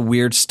 There's a lot of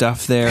weird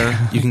stuff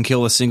there. You can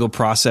kill a single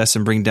process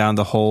and bring down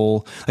the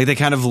whole. Like they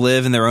kind of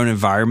live in their own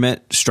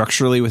environment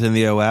structurally within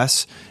the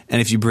OS. And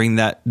if you bring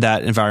that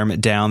environment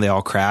down, they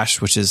all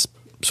crash, which is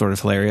sort of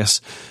hilarious.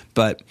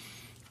 But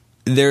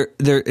there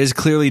is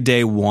clearly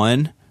day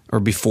one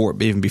or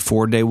even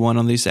before day one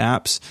on these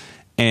apps.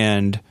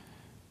 And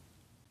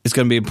it's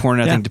going to be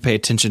important, I think, to pay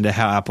attention to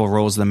how Apple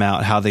rolls them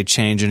out, how they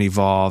change and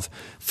evolve.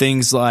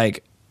 Things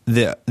like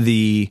the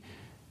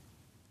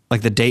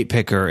date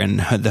picker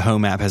and the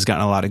Home app has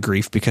gotten a lot of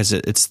grief because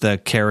it's the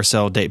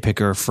carousel date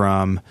picker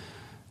from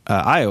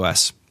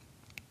iOS.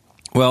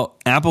 Well,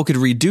 Apple could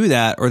redo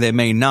that, or they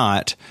may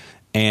not,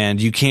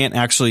 and you can't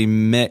actually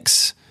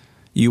mix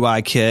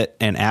UIKit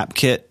and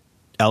AppKit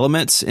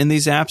elements in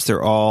these apps.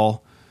 They're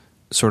all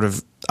sort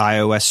of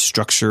iOS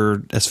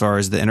structured as far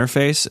as the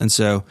interface, and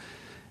so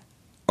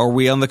are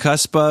we on the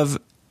cusp of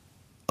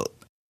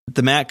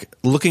the Mac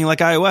looking like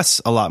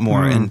iOS a lot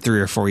more in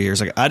 3 or 4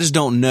 years? Like, I just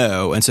don't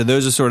know. And so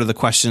those are sort of the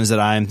questions that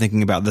I'm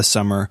thinking about this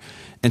summer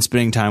and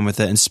spending time with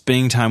it and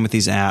spending time with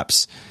these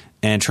apps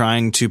and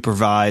trying to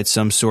provide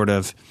some sort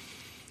of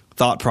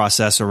thought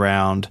process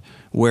around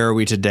where are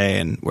we today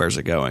and where's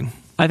it going.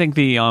 I think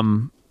the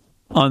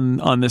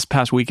on this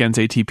past weekend's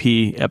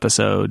ATP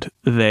episode,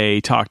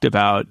 they talked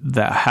about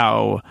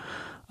how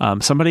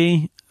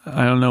somebody,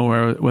 I don't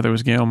know whether it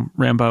was Guillaume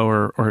Rambo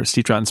or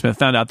Steve Troughton-Smith,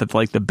 found out that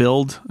like the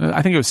build,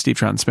 I think it was Steve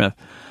Troughton-Smith,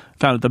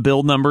 found that the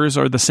build numbers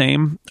are the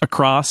same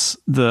across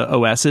the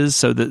OSs.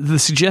 So the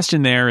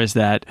suggestion there is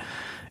that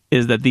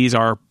these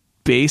are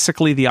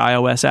basically the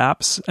iOS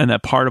apps, and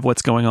that part of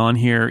what's going on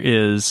here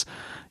is,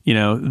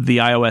 the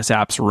iOS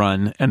apps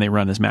run, and they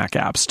run as Mac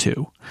apps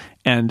too.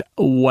 And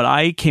what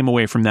I came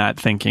away from that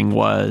thinking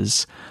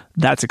was,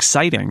 that's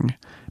exciting,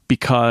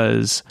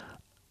 because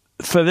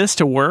for this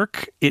to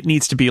work, it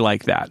needs to be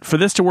like that. For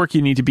this to work,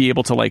 you need to be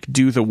able to like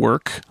do the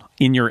work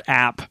in your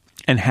app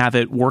and have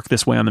it work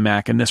this way on the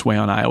Mac and this way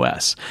on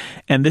iOS.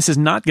 And this is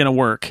not going to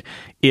work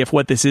if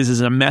what this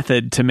is a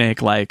method to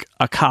make like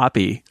a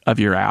copy of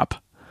your app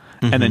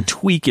and then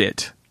tweak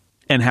it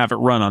and have it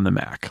run on the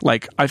Mac.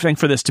 Like, I think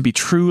for this to be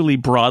truly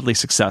broadly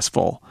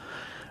successful,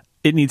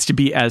 it needs to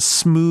be as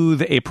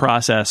smooth a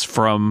process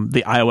from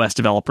the iOS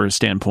developer's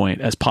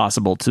standpoint as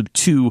possible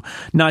to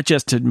not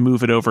just to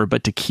move it over,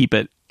 but to keep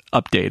it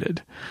updated.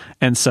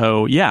 And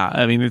so, yeah,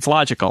 I mean, it's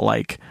logical.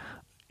 Like,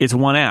 it's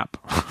one app.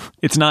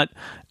 It's not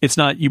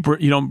you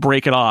don't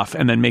break it off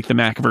and then make the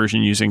Mac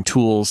version using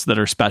tools that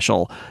are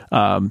special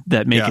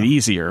that make it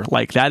easier.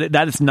 Like that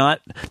does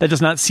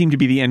not seem to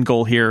be the end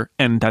goal here,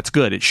 and that's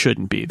good. It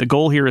shouldn't be. The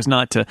goal here is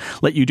not to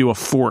let you do a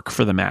fork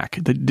for the Mac.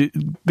 The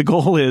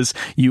goal is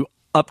you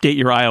update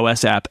your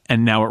iOS app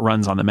and now it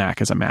runs on the Mac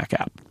as a Mac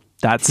app.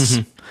 That's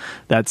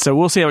so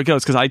we'll see how it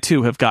goes, because I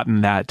too have gotten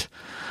that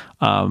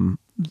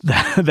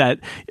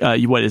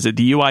what is it?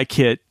 The UI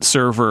kit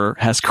server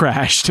has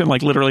crashed, and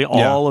like literally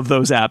all of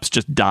those apps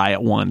just die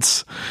at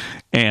once.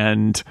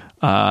 And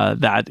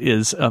that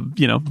is a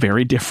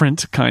very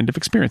different kind of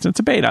experience. It's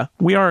a beta.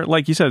 We are,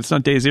 like you said, it's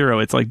not day 0.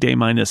 It's like day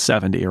minus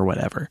 70 or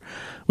whatever.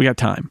 We got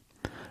time.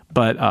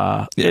 But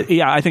I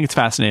think it's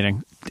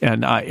fascinating,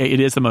 and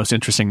it is the most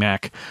interesting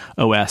Mac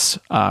OS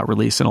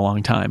release in a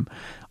long time.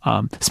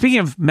 Speaking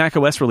of Mac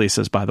OS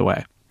releases, by the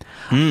way,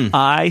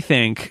 I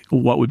think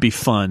what would be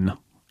fun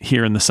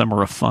here in the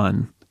summer of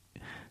fun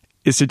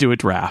is to do a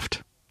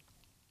draft.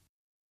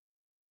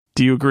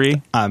 Do you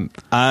agree? Are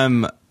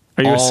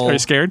you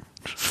scared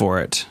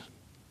for it?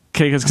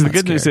 Okay, because the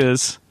good news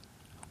is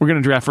we're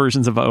going to draft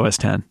versions of OS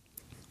 10.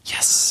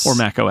 Yes. Or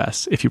Mac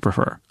OS, if you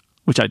prefer,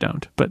 which I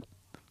don't. But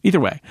either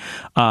way,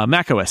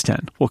 Mac OS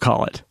 10, we'll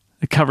call it.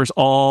 It covers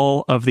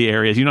all of the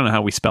areas. You don't know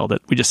how we spelled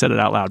it. We just said it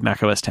out loud,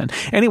 Mac OS 10.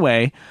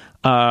 Anyway,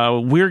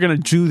 we're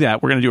going to do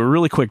that. We're going to do a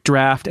really quick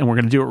draft, and we're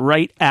going to do it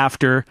right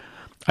after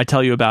I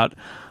tell you about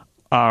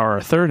our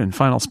third and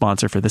final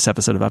sponsor for this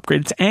episode of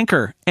Upgrade. It's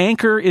Anchor.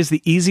 Anchor is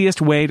the easiest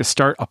way to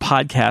start a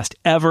podcast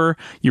ever.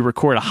 You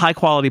record a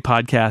high-quality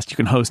podcast. You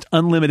can host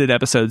unlimited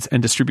episodes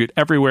and distribute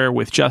everywhere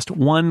with just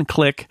one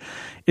click.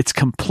 It's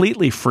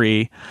completely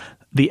free.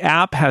 The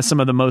app has some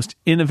of the most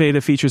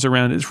innovative features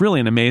around. It's really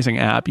an amazing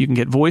app. You can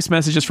get voice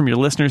messages from your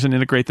listeners and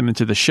integrate them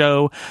into the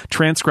show,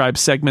 transcribe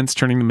segments,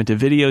 turning them into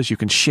videos you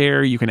can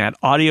share. You can add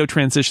audio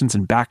transitions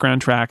and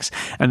background tracks,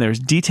 and there's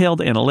detailed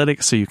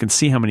analytics so you can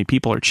see how many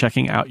people are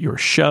checking out your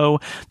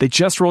show. They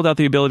just rolled out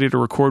the ability to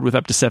record with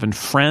up to 7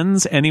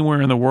 friends anywhere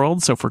in the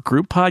world. So for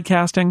group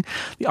podcasting,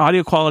 the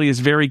audio quality is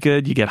very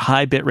good. You get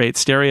high bitrate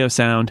stereo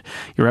sound.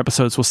 Your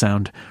episodes will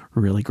sound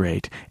really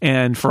great.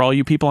 And for all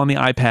you people on the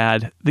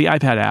iPad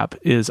app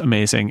is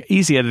amazing.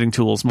 Easy editing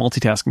tools,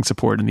 multitasking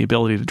support, and the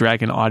ability to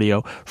drag in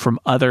audio from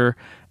other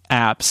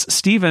apps.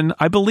 Stephen,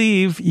 I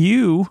believe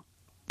you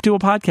do a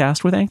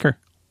podcast with Anchor.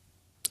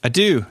 I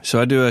do. So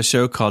I do a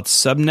show called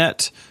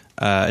Subnet.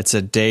 It's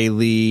a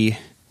daily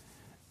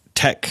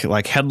tech,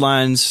 like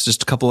headlines,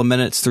 just a couple of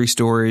minutes, 3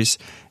 stories.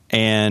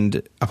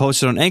 And I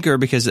post it on Anchor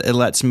because it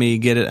lets me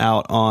get it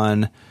out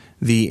on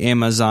the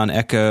Amazon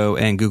Echo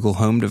and Google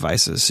Home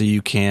devices. So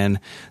you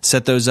can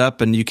set those up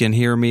and you can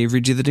hear me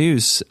read you the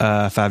news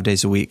 5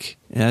 days a week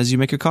as you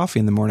make your coffee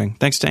in the morning.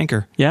 Thanks to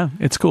Anchor. Yeah,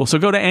 it's cool. So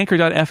go to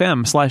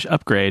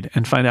anchor.fm/upgrade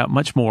and find out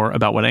much more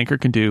about what Anchor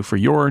can do for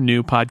your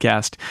new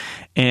podcast.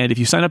 And if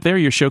you sign up there,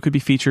 your show could be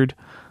featured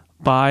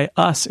by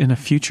us in a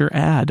future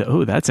ad.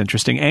 Oh, that's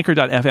interesting.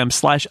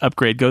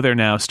 Anchor.fm/upgrade. Go there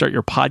now. Start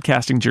your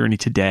podcasting journey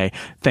today.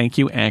 Thank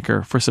you,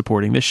 Anchor, for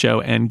supporting this show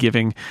and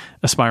giving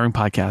aspiring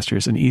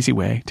podcasters an easy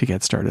way to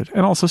get started.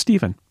 And also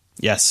Stephen.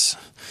 Yes.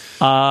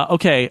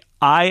 Okay.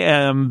 I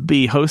am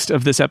the host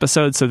of this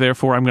episode, so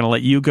therefore I'm going to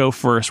let you go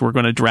first. We're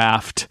going to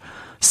draft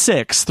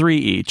 3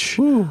 each,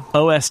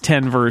 OS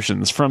 10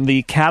 versions from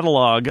the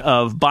catalog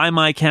of, by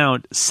my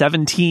count,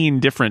 17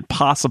 different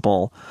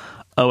possible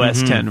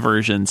OS 10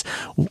 versions.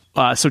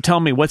 So tell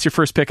me, what's your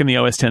first pick in the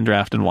OS 10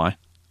 draft and why?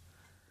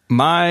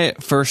 My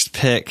first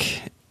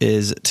pick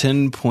is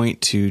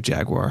 10.2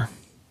 Jaguar.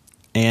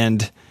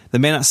 And that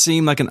may not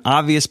seem like an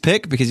obvious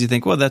pick because you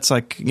think, well, that's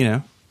like,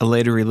 a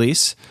later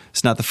release.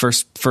 It's not the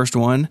first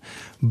one,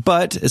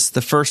 but it's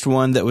the first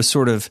one that was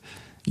sort of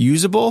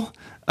usable.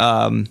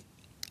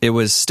 It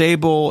was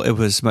stable. It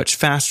was much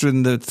faster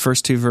than the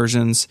first 2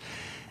 versions.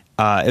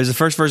 It was the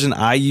first version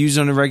I used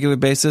on a regular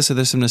basis, so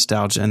there's some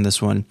nostalgia in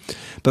this one.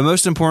 But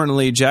most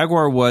importantly,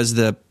 Jaguar was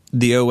the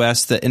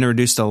OS that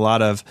introduced a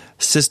lot of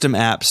system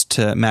apps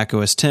to Mac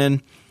OS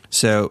X.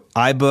 So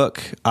iBook,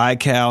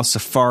 iCal,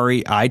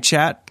 Safari,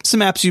 iChat, some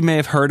apps you may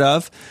have heard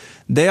of.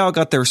 They all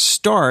got their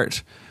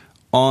start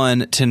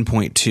on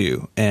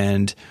 10.2,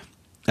 and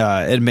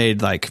it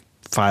made like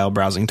file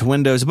browsing to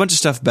Windows, a bunch of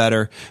stuff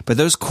better. But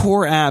those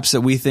core apps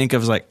that we think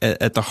of as like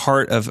at the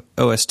heart of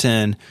OS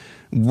X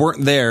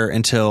weren't there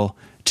until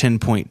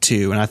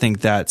 10.2, and I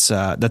think that's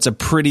a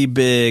pretty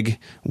big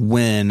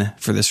win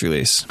for this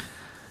release.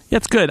 Yeah,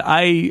 it's good.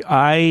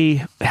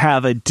 I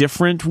have a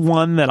different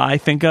one that I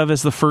think of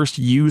as the first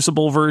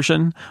usable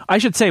version. I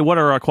should say, what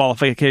are our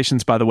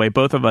qualifications, by the way?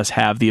 Both of us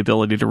have the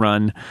ability to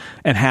run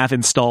and have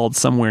installed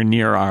somewhere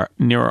near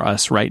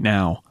us right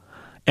now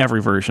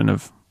every version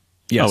of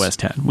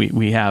OS X.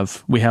 We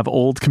have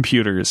old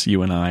computers,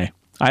 you and I.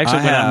 I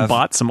actually went out and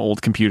bought some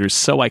old computers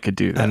so I could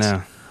do this. I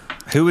know.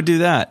 Who would do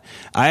that?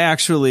 I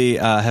actually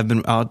have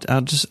been. I'll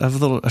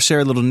share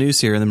a little news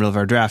here in the middle of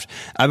our draft.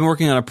 I've been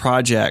working on a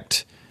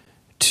project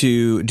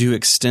to do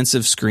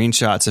extensive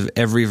screenshots of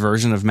every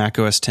version of Mac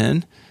OS X.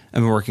 I've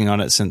been working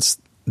on it since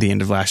the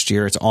end of last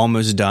year. It's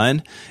almost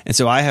done, and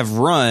so I have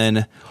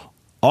run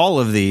all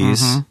of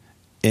these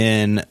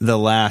in the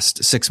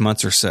last 6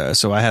 months or so.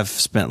 So I have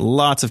spent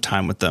lots of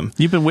time with them.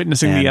 You've been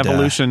witnessing the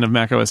evolution of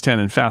Mac OS X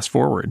and fast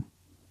forward.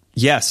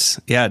 Yes.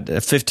 Yeah.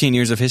 15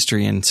 years of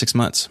history in 6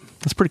 months.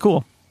 That's pretty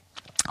cool.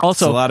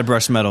 Also, it's a lot of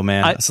brush metal,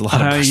 man. It's a lot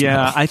of brush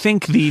metal. I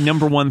think the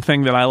number one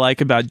thing that I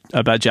like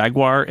about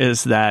Jaguar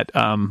is that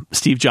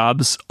Steve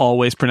Jobs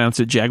always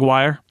pronounced it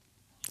Jaguar.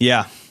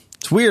 Yeah.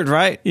 It's weird,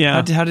 right? Yeah.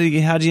 How did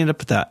you end up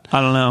with that?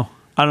 I don't know.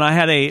 I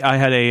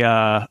had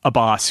a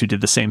boss who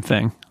did the same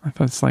thing. I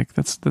thought it's like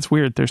that's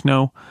weird.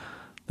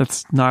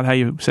 That's not how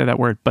you say that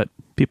word, but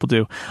people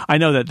do. I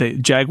know that the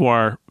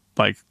Jaguar,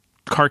 like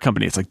car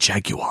company, it's like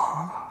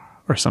Jaguar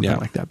or something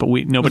like that. But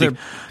nobody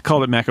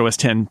called it Mac OS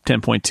X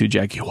 10.2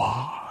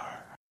 Jaguar.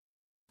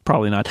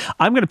 Probably not.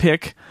 I'm going to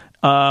pick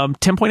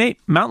 10.8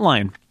 Mountain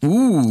Lion.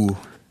 Ooh.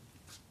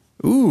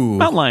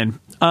 Mountain Lion.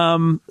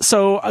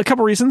 So a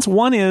couple reasons.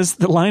 One is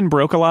the Lion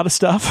broke a lot of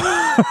stuff.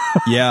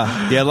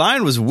 Yeah,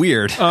 Lion was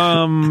weird.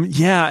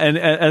 Yeah, and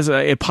as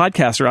a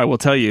podcaster, I will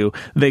tell you,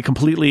 they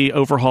completely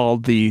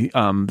overhauled the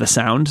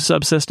sound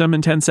subsystem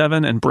in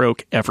 10.7 and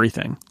broke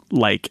everything.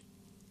 Like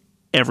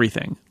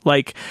everything.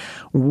 Like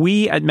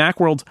we at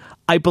Macworld,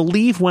 I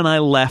believe when I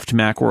left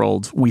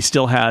Macworld, we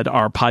still had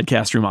our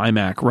podcast room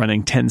iMac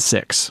running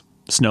 10.6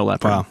 Snow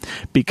Leopard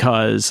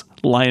because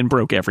Lion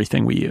broke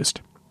everything we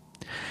used.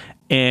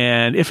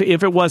 And if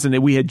it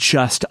wasn't, we had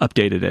just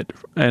updated it,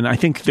 and I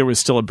think there was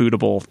still a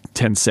bootable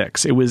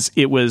 10.6.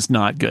 It was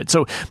not good.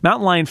 So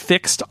Mountain Lion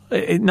fixed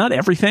not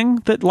everything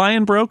that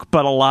Lion broke,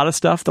 but a lot of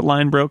stuff that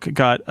Lion broke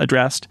got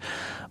addressed.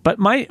 But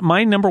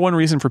my number one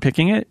reason for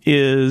picking it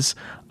is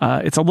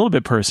it's a little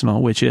bit personal,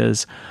 which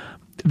is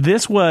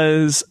this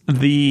was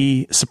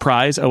the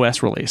surprise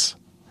OS release.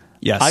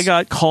 Yes, I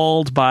got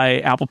called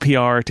by Apple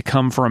PR to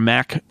come for a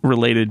Mac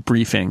related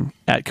briefing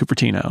at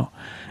Cupertino.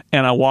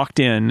 And I walked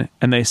in,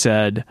 and they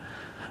said,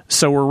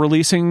 "So we're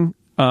releasing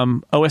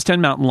OS X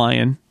Mountain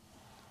Lion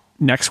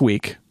next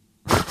week."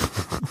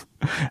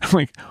 I'm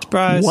like,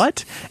 surprise!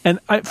 What? And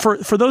for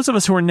those of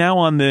us who are now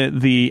on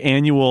the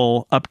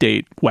annual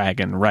update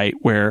wagon, right,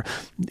 where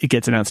it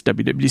gets announced at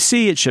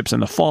WWDC, it ships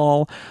in the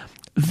fall.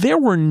 There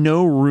were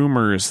no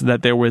rumors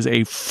that there was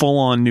a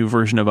full-on new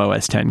version of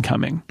OS X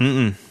coming.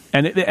 Mm-mm.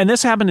 And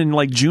this happened in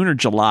like June or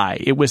July.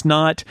 It was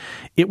not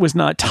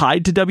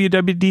tied to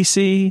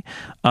WWDC.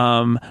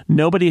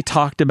 Nobody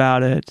talked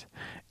about it.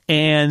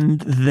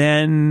 And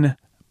then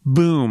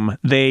boom,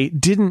 they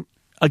didn't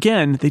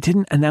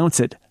announce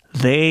it.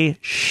 They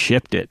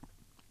shipped it.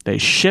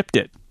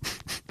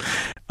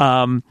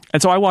 And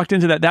so I walked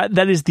into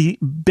that is the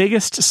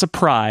biggest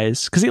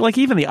surprise, because like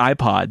even the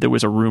iPod, there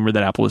was a rumor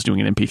that Apple was doing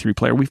an MP3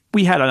 player.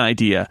 We had an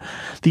idea.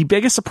 The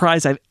biggest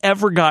surprise I've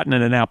ever gotten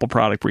in an Apple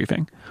product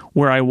briefing,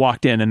 where I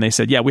walked in and they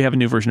said, "Yeah, we have a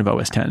new version of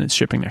OS X. It's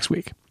shipping next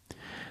week,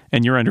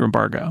 and you're under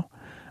embargo."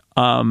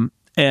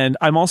 And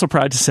I'm also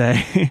proud to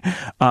say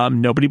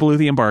nobody blew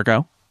the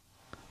embargo.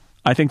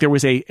 I think there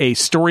was a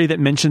story that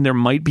mentioned there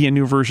might be a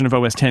new version of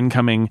OS X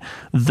coming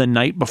the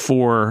night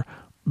before,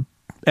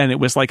 and it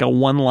was like a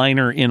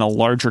one-liner in a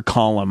larger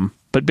column,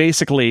 but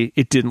basically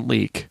it didn't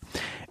leak.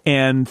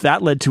 And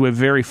that led to a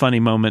very funny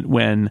moment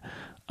when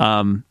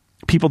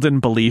people didn't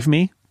believe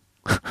me.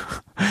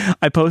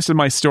 I posted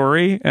my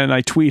story and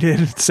I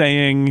tweeted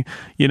saying,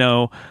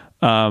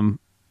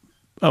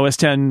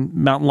 OS X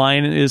Mountain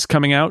Lion is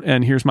coming out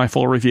and here's my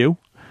full review.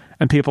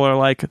 And people are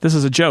like, "This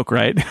is a joke,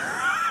 right?"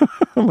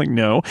 I'm like,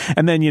 "No."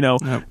 And then,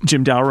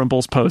 Jim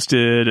Dalrymple's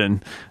posted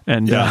and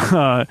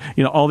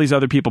all these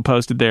other people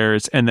posted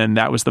theirs. And then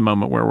that was the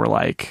moment where we're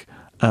like,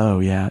 oh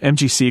yeah,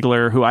 MG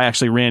Siegler, who I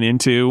actually ran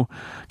into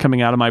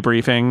coming out of my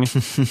briefing,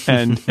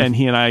 and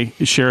he and I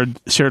shared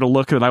a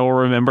look that I will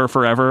remember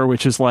forever,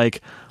 which is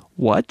like,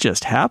 what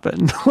just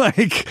happened?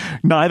 Like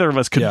neither of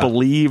us could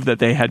believe that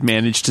they had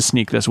managed to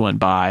sneak this one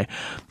by.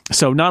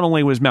 So not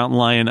only was Mountain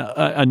Lion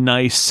a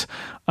nice,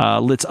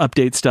 let's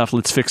update stuff,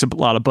 let's fix a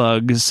lot of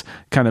bugs,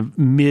 kind of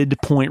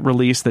midpoint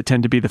release that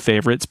tend to be the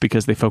favorites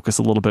because they focus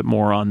a little bit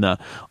more on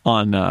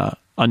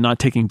not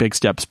taking big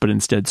steps, but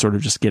instead sort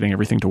of just getting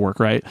everything to work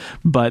right.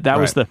 But that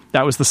was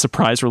the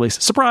surprise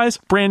release. Surprise!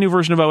 Brand new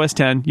version of OS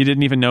 10. You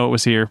didn't even know it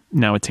was here.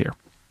 Now it's here.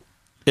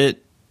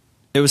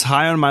 It was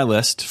high on my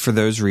list for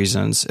those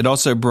reasons. It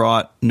also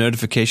brought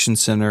Notification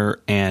Center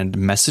and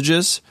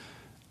messages.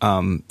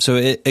 So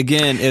it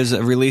is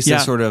a release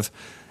that sort of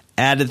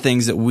added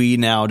things that we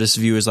now just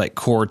view as like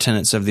core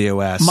tenets of the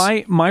OS.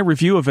 My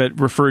review of it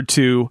referred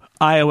to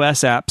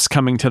iOS apps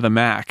coming to the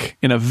Mac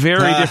in a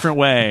very different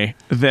way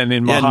than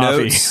in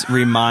Mojave. Notes,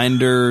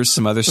 reminders,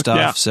 some other stuff.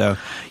 Yeah. So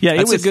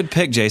it was a good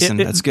pick, Jason.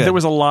 That's good. There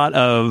was a lot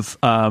of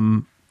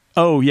all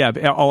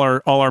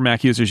our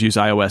Mac users use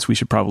iOS. We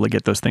should probably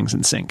get those things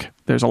in sync.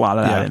 There's a lot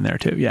of that in there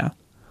too. Yeah.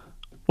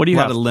 What do you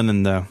have? A lot of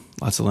linen though.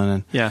 Lots of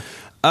linen. Yeah.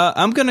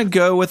 I'm going to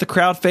go with a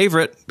crowd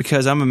favorite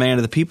because I'm a man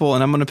of the people,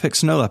 and I'm going to pick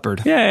Snow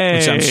Leopard. Yay!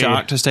 Which I'm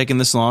shocked has taken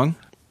this long.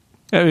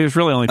 It was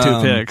really only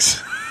 2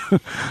 picks.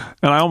 And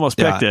I almost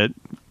picked it.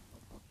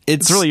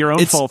 It's really your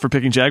own fault for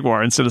picking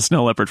Jaguar instead of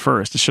Snow Leopard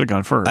first. It should have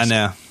gone first. I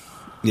know.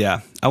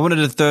 Yeah. I wanted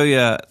to throw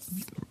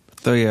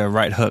you a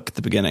right hook at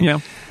the beginning. Yeah.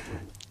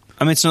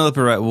 I mean, Snow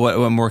Leopard, right?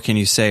 What more can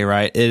you say,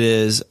 right? It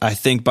is, I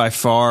think, by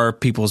far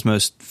people's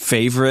most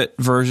favorite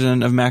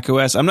version of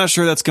macOS. I'm not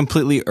sure that's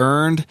completely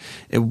earned.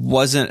 It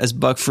wasn't as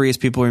bug-free as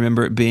people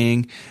remember it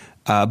being.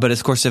 But,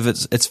 of course, if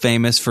it's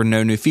famous for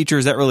no new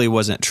features, that really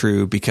wasn't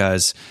true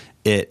because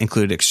it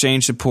included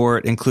Exchange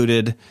support,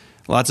 included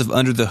lots of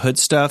under-the-hood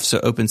stuff, so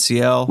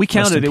OpenCL. We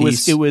counted.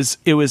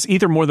 It was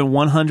either more than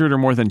 100 or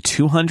more than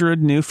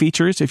 200 new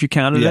features if you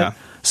counted it.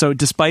 So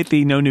despite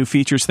the no new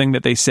features thing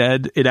that they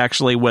said, it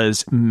actually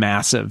was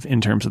massive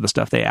in terms of the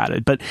stuff they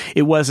added. But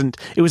it wasn't.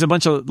 It was a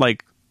bunch of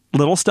like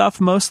little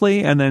stuff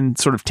mostly, and then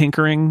sort of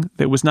tinkering.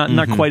 That was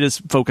not quite as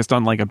focused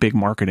on like a big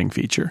marketing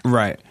feature.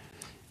 Right.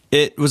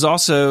 It was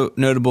also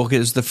notable because it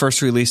was the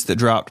first release that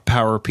dropped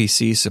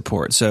PowerPC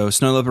support. So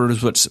Snow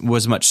Leopard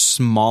was much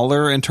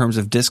smaller in terms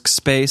of disk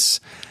space.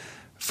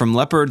 From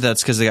Leopard,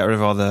 that's because they got rid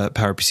of all the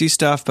PowerPC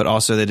stuff, but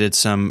also they did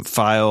some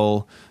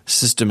file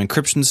system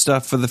encryption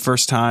stuff for the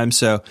first time.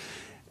 So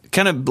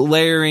kind of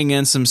layering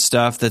in some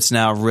stuff that's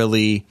now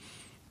really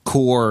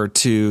core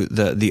to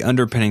the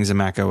underpinnings of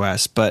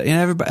macOS. But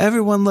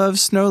everyone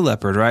loves Snow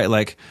Leopard, right?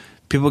 Like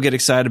people get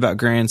excited about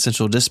Grand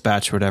Central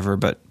Dispatch or whatever,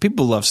 but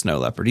people love Snow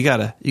Leopard. You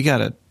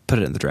gotta put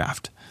it in the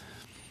draft.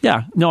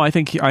 Yeah, no, I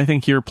think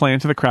you're playing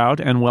to the crowd,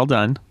 and well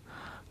done.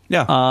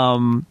 Yeah,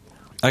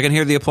 I can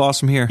hear the applause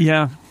from here.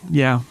 Yeah,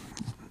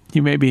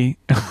 you may be.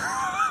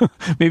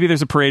 Maybe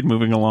there's a parade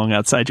moving along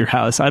outside your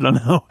house. I don't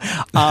know.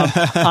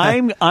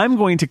 I'm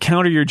going to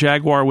counter your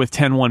Jaguar with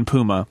 10.1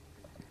 Puma.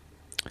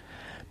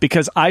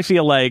 Because I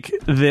feel like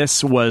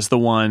this was the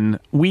one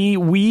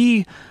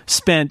we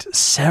spent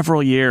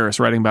several years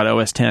writing about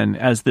OS X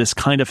as this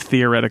kind of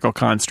theoretical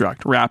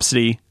construct.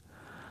 Rhapsody,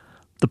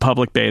 the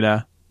public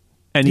beta,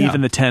 and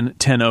even the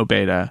 10.0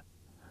 beta,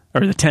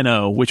 or the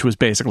 10.0, which was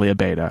basically a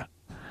beta.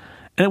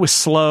 And it was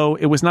slow.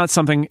 It was not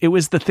something. It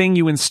was the thing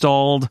you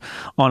installed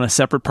on a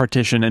separate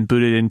partition and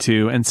booted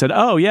into and said,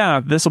 "Oh yeah,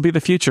 this will be the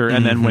future,"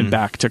 and then went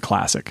back to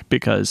classic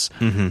because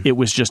it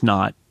was just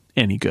not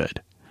any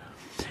good.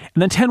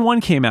 And then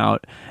 10.1 came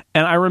out,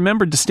 and I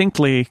remember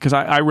distinctly because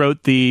I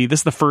wrote this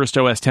is the first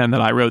OS X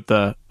that I wrote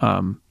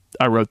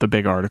the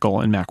big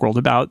article in Macworld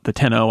about. The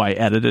 10.0 I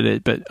edited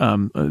it, but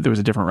there was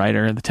a different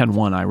writer. And the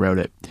 10.1 I wrote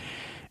it,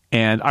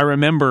 and I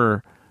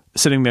remember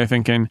sitting there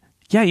thinking,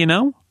 yeah,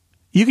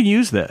 you can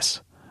use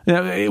this,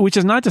 which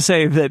is not to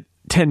say that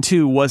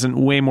 10.2 wasn't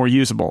way more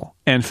usable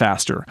and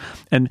faster.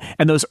 And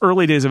those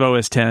early days of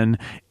OS X,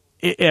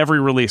 every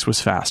release was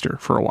faster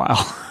for a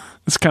while.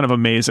 It's kind of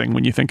amazing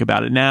when you think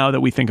about it. Now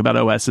that we think about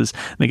OSs,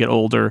 they get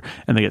older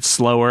and they get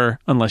slower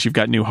unless you've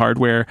got new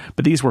hardware.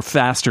 But these were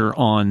faster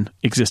on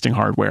existing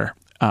hardware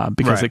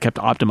because they kept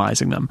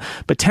optimizing them.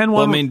 But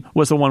 10.1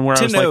 was the one where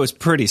I was like... 10.0 is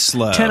pretty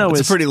slow. 10.0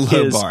 is a pretty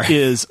low bar.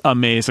 Is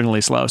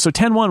amazingly slow. So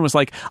 10.1 was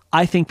like,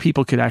 I think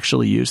people could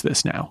actually use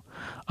this now.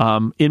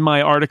 In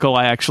my article,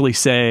 I actually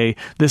say,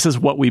 this is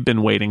what we've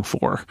been waiting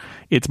for.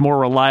 It's more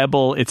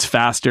reliable, it's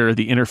faster,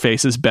 the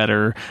interface is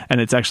better, and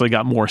it's actually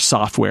got more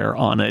software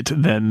on it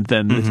than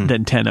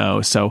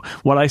 10.0. So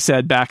what I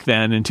said back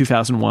then in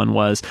 2001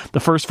 was the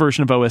first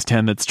version of OS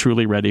X that's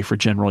truly ready for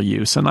general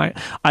use. And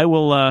I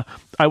will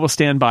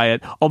stand by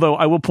it, although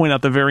I will point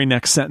out the very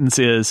next sentence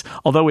is,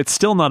 although it's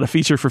still not a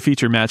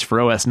feature-for-feature match for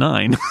OS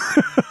 9,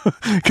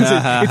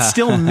 because it's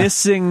still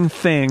missing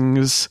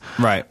things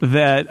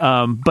that,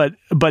 but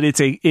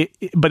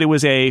it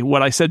was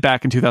what I said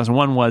back in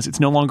 2001 was it's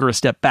no longer a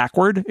step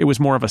backward. It was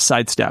more of a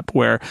sidestep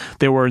where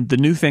there were the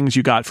new things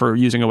you got for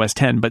using OS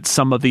X, but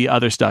some of the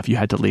other stuff you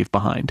had to leave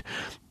behind.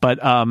 But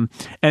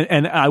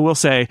and I will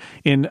say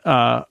in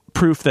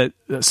proof that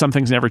some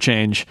things never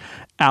change,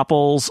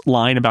 Apple's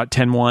line about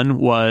 10.1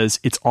 was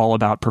it's all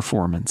about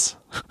performance.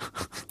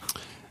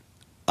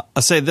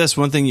 I'll say this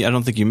one thing I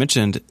don't think you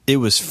mentioned. It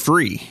was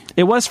free.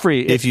 It was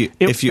free if you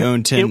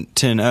own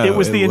 10.0. It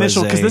was the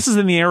initial, because this is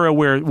in the era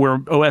where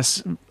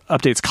OS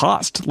updates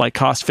cost $50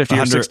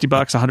 or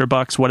 $60,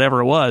 $100,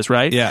 whatever it was,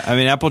 right? Yeah, I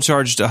mean, Apple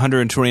charged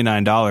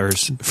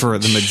 $129 for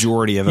the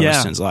majority of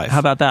OS X's life. How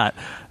about that?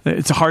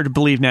 It's hard to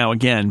believe now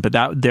again, but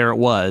there it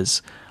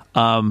was.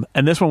 And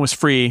this one was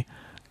free,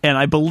 and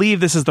I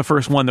believe this is the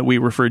first one that we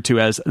referred to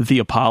as the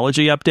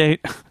apology update,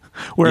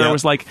 where it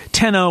was like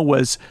 10.0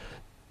 was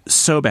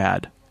so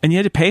bad, and you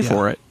had to pay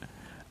for it.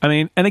 I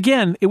mean, and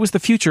again, it was the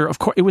future. Of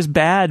course, it was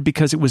bad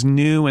because it was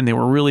new and they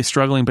were really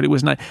struggling, but it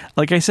was not,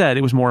 like I said,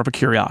 it was more of a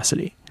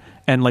curiosity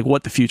and like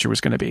what the future was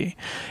going to be.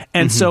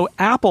 And so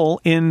Apple,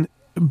 in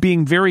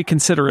being very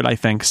considerate, I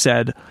think,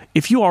 said,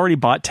 if you already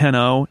bought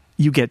 10.0,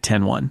 you get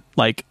 10.1.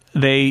 Like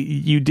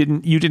you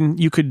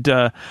could,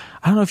 I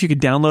don't know if you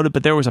could download it,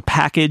 but there was a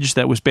package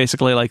that was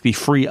basically like the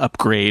free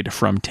upgrade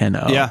from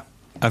 10.0. Yeah.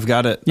 I've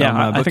got it. Yeah,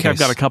 on my I think I've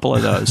got a couple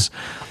of those.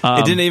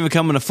 It didn't even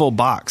come in a full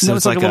box. No,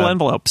 it's like a little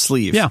envelope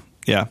sleeve. Yeah.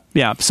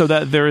 So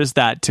that there is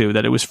that too,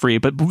 that it was free.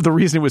 But the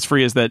reason it was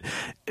free is that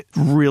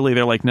really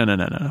they're like,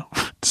 no.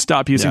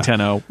 Stop using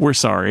 10.0. We're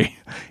sorry.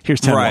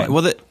 Here's 10.1. Right.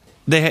 Well,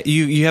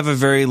 you have a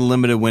very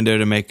limited window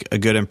to make a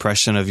good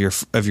impression of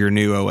your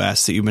new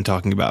OS that you've been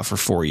talking about for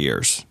 4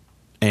 years.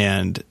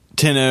 And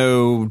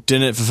 10.0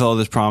 didn't fulfill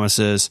those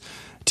promises.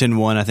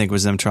 10.1, I think,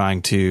 was them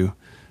trying to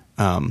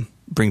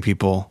bring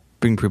people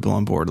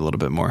on board a little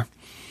bit more.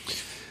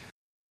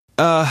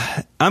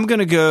 I'm going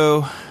to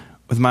go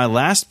with my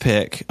last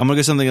pick. I'm going to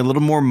go something a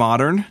little more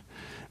modern,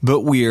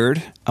 but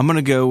weird. I'm going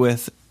to go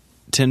with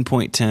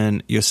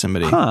 10.10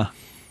 Yosemite.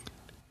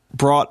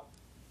 Brought,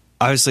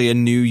 obviously, a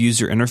new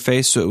user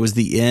interface, so it was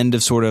the end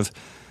of sort of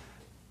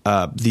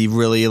the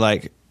really,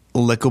 like,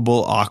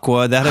 lickable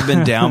Aqua that have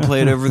been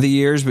downplayed over the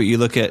years, but you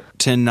look at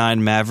 10.9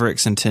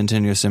 Mavericks and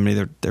 10.10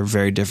 Yosemite, they're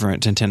very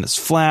different. 10.10 is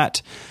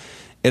flat.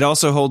 It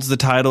also holds the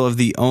title of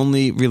the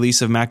only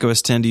release of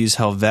macOS 10 to use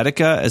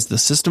Helvetica as the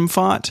system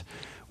font,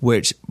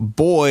 which,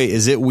 boy,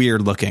 is it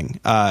weird looking.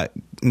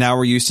 Now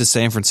we're used to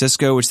San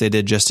Francisco, which they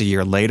did just a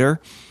year later,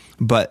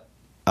 but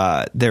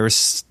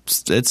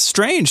it's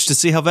strange to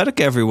see Helvetica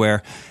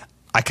everywhere.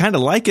 I kind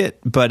of like it,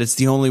 but it's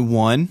the only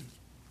one,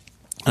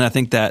 and I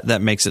think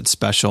that makes it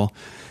special.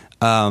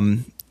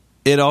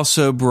 It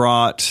also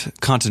brought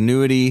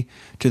continuity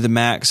to the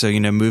Mac, so,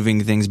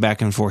 moving things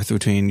back and forth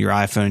between your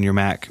iPhone and your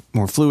Mac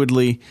more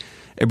fluidly.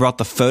 It brought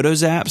the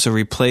Photos app, so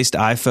replaced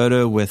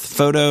iPhoto with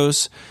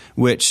Photos,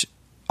 which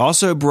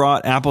also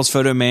brought Apple's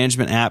photo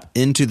management app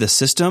into the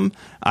system.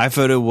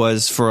 iPhoto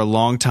was, for a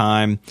long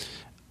time,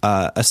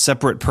 a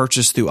separate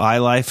purchase through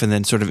iLife and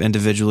then sort of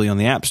individually on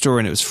the App Store,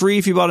 and it was free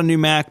if you bought a new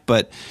Mac,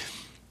 but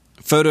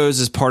Photos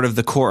is part of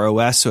the core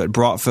OS, so it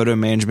brought photo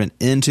management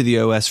into the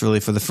OS really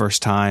for the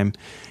first time.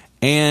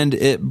 And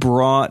it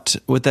brought,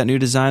 with that new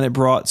design, it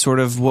brought sort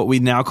of what we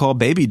now call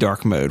baby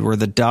dark mode, where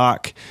the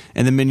dock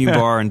and the menu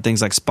bar and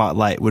things like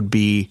Spotlight would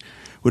be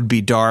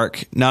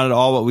dark. Not at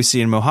all what we see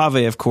in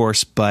Mojave, of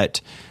course,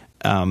 but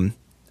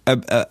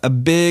a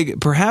big,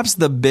 perhaps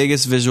the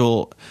biggest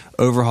visual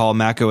overhaul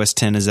macOS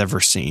 10 has ever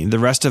seen. The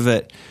rest of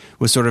it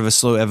was sort of a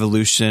slow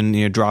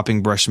evolution,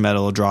 dropping brush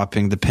metal,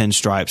 dropping the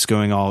pinstripes,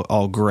 going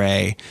all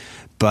gray.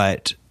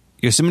 But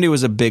Yosemite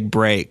was a big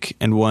break,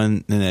 and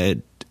one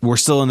we're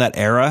still in that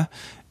era,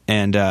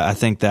 and I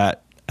think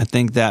that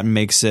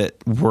makes it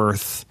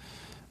worth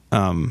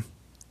a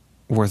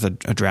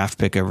draft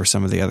pick over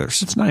some of the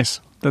others. It's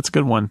nice. That's a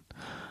good one.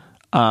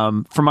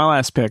 For my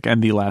last pick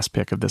and the last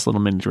pick of this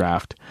little mini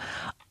draft,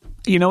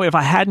 if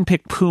I hadn't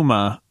picked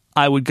Puma,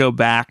 I would go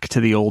back to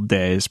the old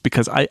days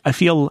because I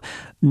feel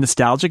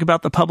nostalgic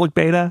about the public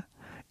beta.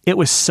 It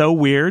was so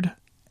weird,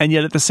 and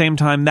yet at the same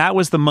time, that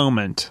was the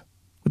moment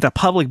with that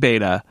public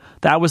beta.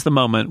 That was the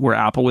moment where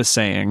Apple was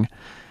saying,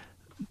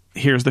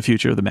 here's the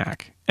future of the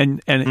Mac.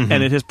 And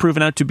it has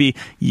proven out to be,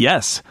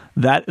 yes,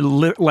 that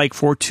like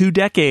for 2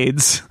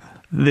 decades,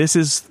 this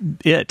is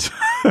it.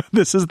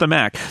 This is the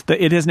Mac.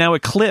 It has now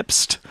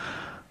eclipsed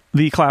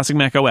the classic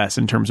Mac OS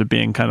in terms of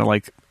being kind of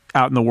like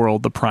out in the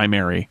world, the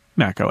primary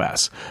Mac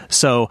OS.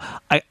 So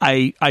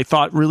I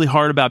thought really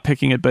hard about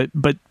picking it,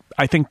 but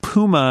I think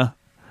Puma,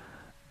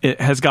 it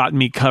has gotten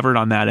me covered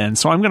on that end.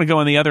 So I'm going to go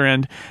on the other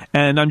end,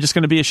 and I'm just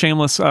going to be a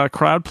shameless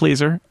crowd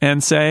pleaser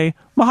and say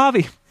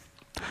Mojave.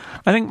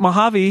 I think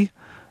Mojave,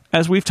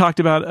 as we've talked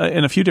about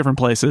in a few different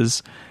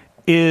places,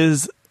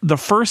 is the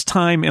first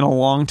time in a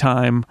long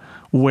time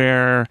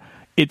where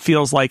it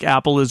feels like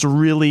Apple is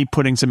really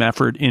putting some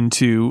effort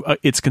into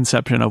its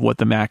conception of what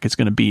the Mac is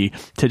going to be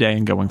today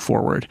and going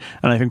forward.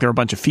 And I think there are a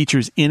bunch of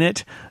features in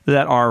it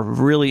that are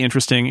really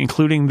interesting,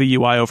 including the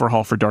UI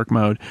overhaul for dark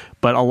mode,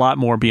 but a lot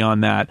more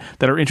beyond that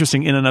are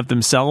interesting in and of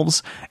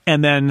themselves.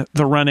 And then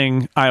the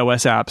running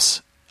iOS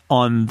apps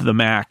on the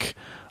Mac,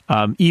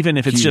 even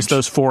if it's just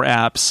those 4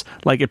 apps,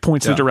 like it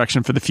points the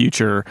direction for the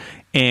future.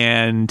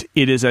 And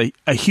it is a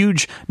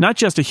huge, not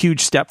just a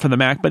huge step for the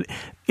Mac, but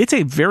it's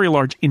a very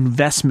large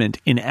investment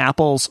in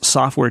Apple's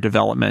software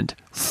development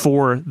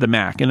for the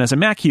Mac. And as a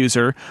Mac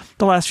user,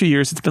 the last few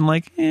years, it's been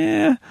like,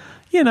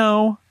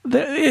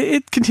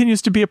 it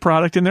continues to be a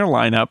product in their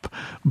lineup,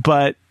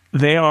 but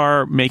they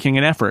are making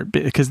an effort,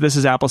 because this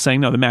is Apple saying,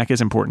 no, the Mac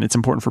is important. It's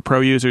important for pro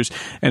users,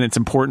 and it's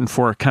important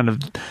for kind of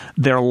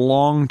their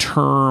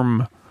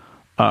long-term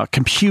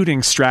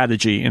computing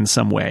strategy in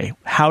some way.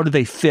 How do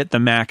they fit the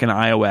Mac and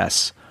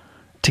iOS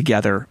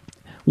together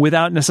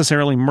without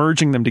necessarily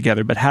merging them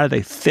together, but how do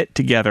they fit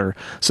together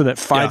so that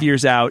 5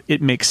 years out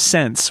it makes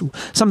sense?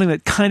 Something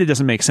that kind of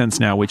doesn't make sense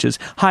now, which is,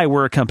 hi,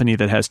 we're a company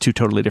that has two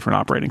totally different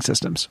operating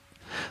systems.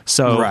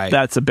 So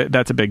that's a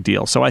big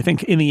deal. So I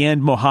think in the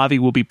end, Mojave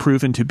will be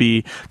proven to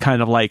be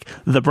kind of like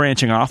the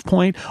branching off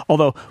point.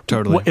 Although,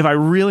 if I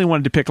really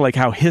wanted to pick like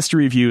how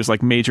history views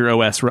like major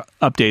OS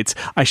updates,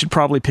 I should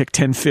probably pick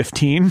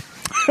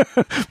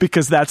 10.15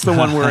 because that's the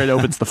one where it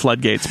opens the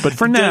floodgates. But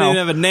for now, didn't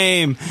even have a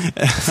name.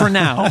 For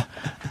now,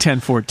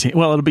 10.14.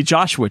 Well, it'll be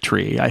Joshua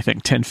Tree. I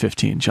think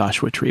 10.15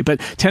 Joshua Tree, but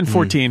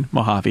 10.14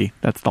 Mojave.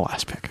 That's the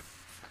last pick.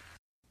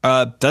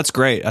 That's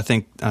great. I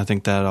think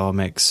that all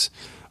makes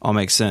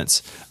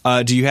sense.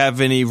 Do you have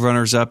any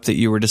runners up that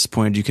you were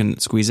disappointed you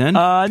couldn't squeeze in?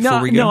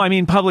 No. I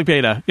mean, Public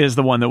Beta is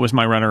the one that was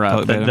my runner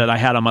up that I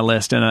had on my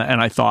list, and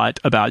I thought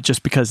about,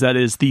 just because that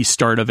is the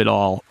start of it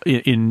all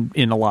in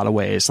a lot of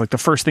ways. Like the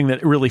first thing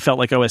that really felt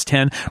like OS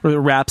 10 or the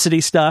Rhapsody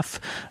stuff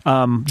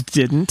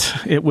didn't.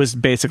 It was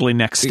basically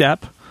next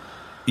step.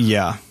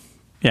 Yeah.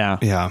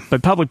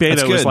 But Public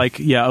Beta was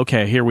like,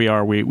 okay, here we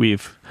are.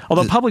 We've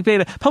although Public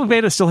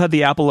Beta still had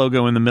the Apple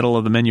logo in the middle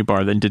of the menu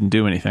bar that didn't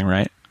do anything,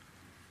 right?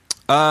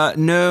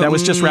 No, that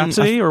was just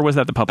Rhapsody, or was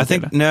that the public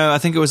beta? No, I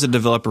think it was a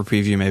developer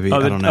preview. Maybe I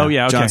don't know. Oh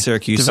yeah, okay. John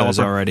Syracuse is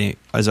already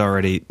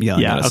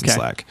yelling at us in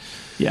Slack.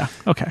 Yeah,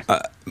 okay.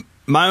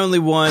 My only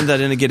one that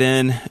didn't get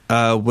in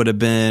would have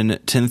been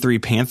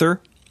 10.3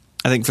 Panther.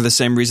 I think for the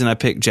same reason I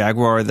picked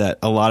Jaguar, that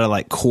a lot of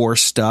like core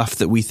stuff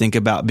that we think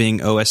about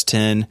being OS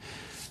 10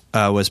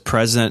 was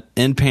present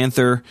in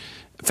Panther.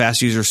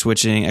 Fast user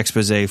switching,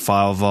 expose,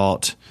 file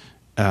vault,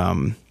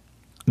 the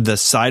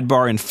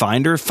sidebar and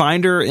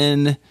Finder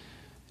in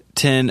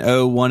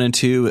 10.01 and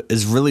 2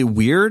 is really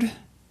weird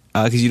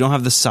because you don't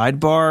have the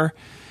sidebar,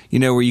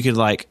 where you could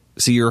like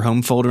see your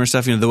home folder and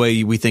stuff. The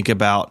way we think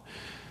about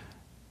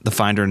the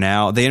Finder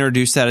now, they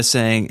introduced that as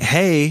saying,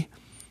 hey,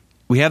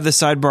 we have the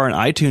sidebar in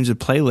iTunes with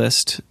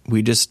playlist.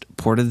 We just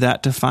ported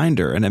that to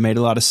Finder, and it made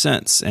a lot of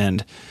sense.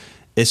 And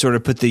it sort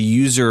of put the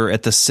user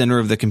at the center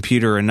of the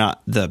computer and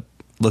not the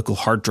local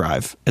hard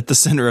drive at the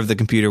center of the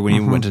computer when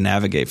you went to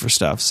navigate for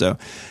stuff. So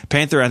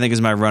Panther, I think,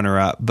 is my runner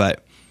up,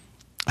 but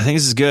I think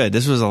this is good.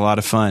 This was a lot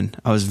of fun.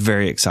 I was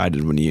very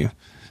excited when you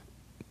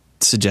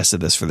suggested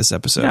this for this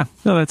episode. Yeah,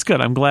 no, that's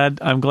good. I'm glad.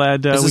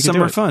 This is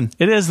summer fun.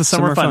 It is the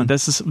summer fun.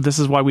 This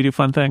is why we do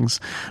fun things.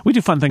 We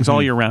do fun things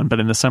all year round, but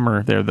in the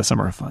summer, they're the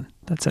summer of fun.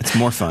 That's it. It's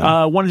more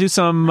fun. Want to do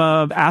some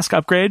Ask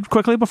Upgrade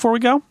quickly before we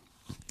go?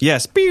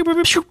 Yes. Boop,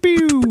 boop,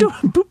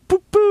 boop,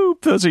 boop,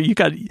 boop. Those are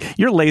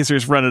your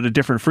lasers run at a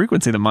different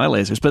frequency than my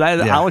lasers, but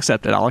I'll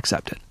accept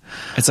it.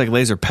 It's like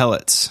laser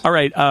pellets. All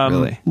right.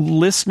 Really.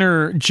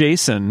 Listener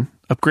Jason,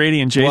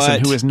 Upgradian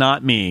Jason, who is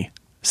not me,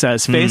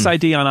 says Face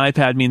ID on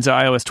iPad means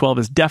iOS 12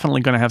 is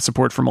definitely going to have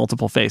support for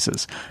multiple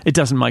faces. It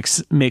doesn't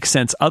make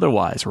sense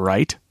otherwise,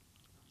 right?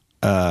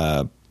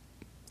 I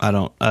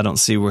don't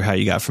see how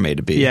you got from A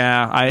to B.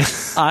 Yeah,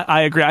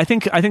 I agree. I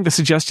think the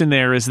suggestion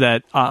there is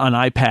that on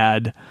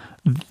iPad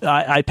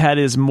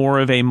is more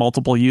of a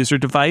multiple user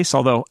device,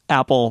 although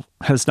Apple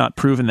has not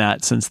proven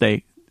that, since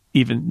they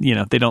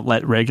they don't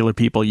let regular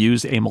people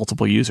use a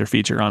multiple user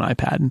feature on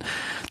iPad. And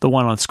the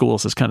one on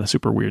schools is kind of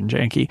super weird and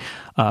janky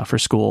for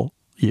school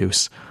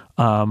use.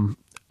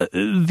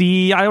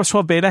 The iOS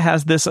 12 beta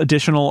has this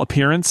additional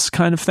appearance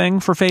kind of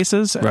thing for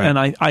faces. Right. And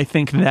I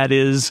think that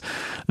is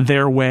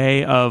their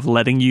way of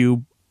letting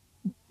you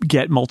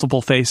get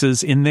multiple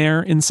faces in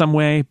there in some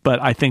way,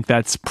 but I think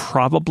that's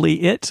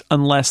probably it,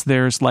 unless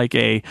there's like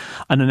an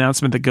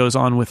announcement that goes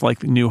on with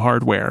like new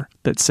hardware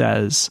that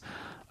says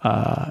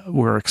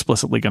we're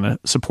explicitly going to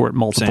support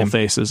multiple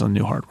faces on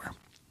new hardware.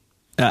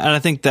 And I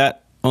think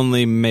that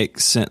only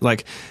makes sense.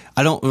 Like,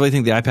 I don't really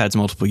think the iPad's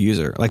multiple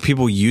user. Like,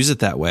 people use it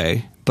that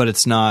way, but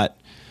it's not.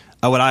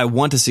 What I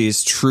want to see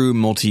is true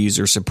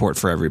multi-user support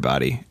for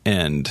everybody,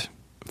 and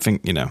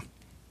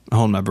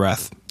hold my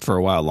breath for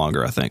a while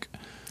longer, I think.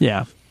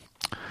 Yeah.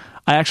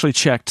 I actually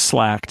checked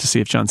Slack to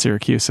see if John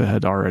Syracuse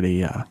had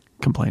already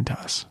complained to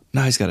us.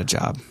 No, he's got a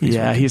job.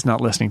 He's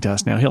not listening to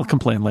us now. He'll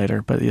complain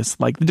later, but it's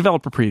like the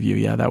developer preview.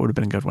 Yeah, that would have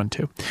been a good one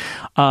too.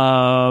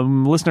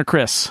 Listener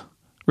Chris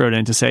wrote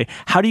in to say,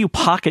 how do you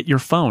pocket your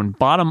phone?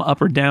 Bottom,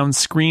 up, or down,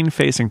 screen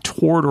facing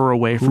toward or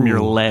away from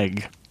your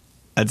leg?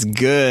 That's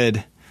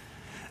good.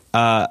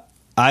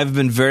 I've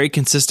been very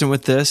consistent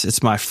with this.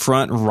 It's my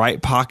front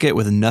right pocket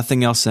with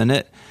nothing else in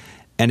it,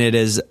 and it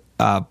is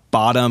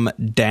bottom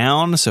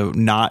down, so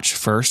notch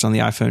first on the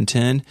iPhone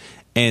 10,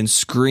 and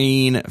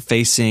screen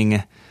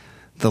facing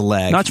the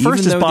leg. Notch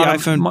first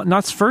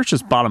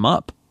is bottom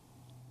up.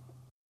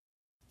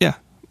 Yeah.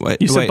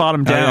 You said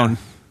bottom down.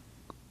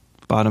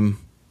 Yeah.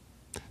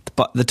 The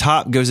the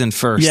top goes in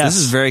first. Yes.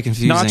 This is very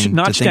confusing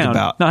to think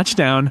about. Notch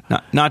down.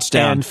 Notch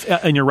down.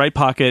 And in your right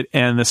pocket,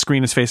 and the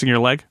screen is facing your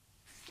leg.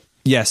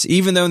 Yes,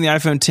 even though in the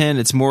iPhone 10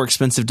 it's more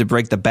expensive to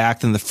break the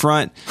back than the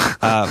front,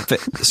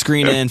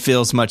 screen in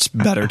feels much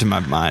better to my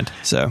mind.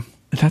 So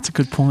that's a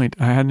good point.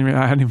 I hadn't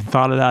even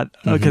thought of that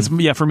because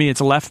for me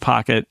it's a left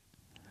pocket,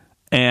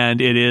 and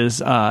it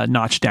is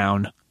notched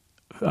down,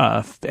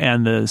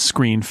 and the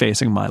screen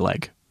facing my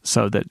leg,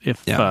 so that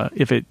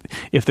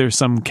if there's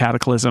some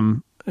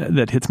cataclysm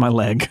that hits my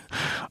leg,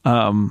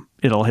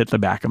 it'll hit the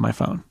back of my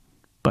phone.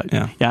 But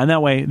and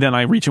that way, then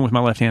I reach in with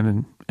my left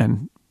hand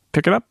and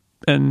pick it up.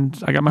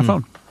 And I got my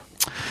phone.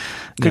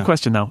 Good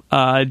question, though.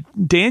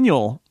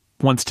 Daniel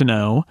wants to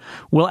know,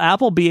 will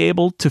Apple be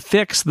able to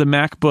fix the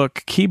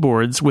MacBook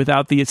keyboards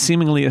without the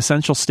seemingly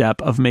essential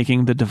step of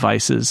making the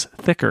devices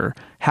thicker?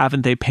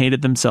 Haven't they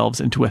painted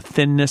themselves into a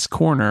thinness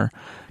corner?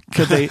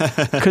 Could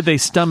they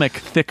stomach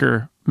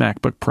thicker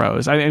MacBook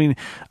Pros? I mean,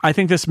 I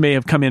think this may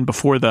have come in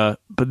before the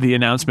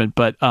announcement,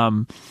 but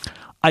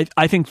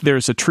I think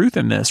there's a truth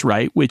in this,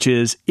 right? Which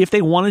is, if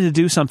they wanted to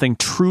do something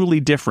truly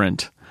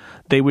different,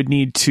 they would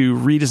need to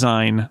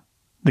redesign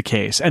the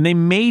case. And they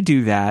may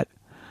do that.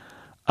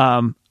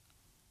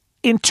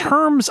 In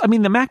terms, I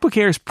mean, the MacBook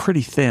Air is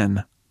pretty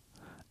thin,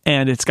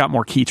 and it's got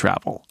more key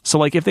travel. So,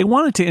 like, if they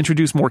wanted to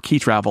introduce more key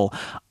travel,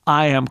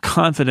 I am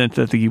confident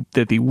that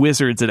the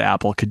wizards at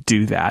Apple could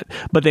do that.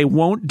 But they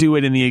won't do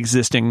it in the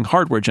existing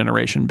hardware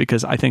generation,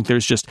 because I think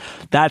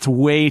that's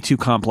way too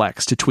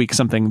complex to tweak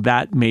something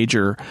that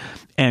major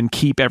and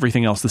keep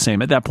everything else the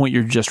same. At that point,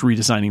 you're just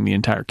redesigning the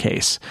entire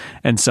case.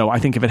 And so I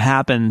think if it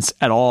happens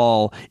at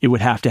all, it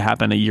would have to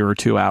happen a year or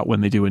two out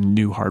when they do a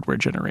new hardware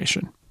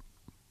generation.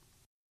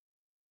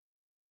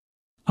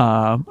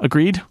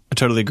 Agreed? I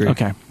totally agree.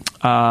 Okay.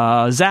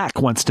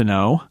 Zach wants to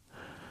know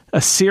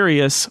a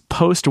serious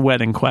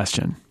post-wedding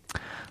question.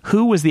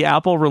 Who was the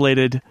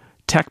Apple-related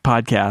tech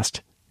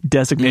podcast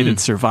designated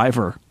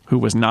survivor who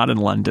was not in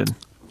London?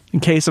 In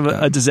case of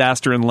a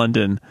disaster in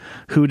London,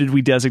 who did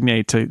we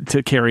designate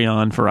to carry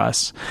on for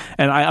us?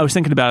 And I was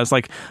thinking about it,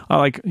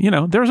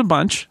 it's there's a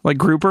bunch, like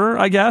Grouper,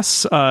 I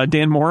guess,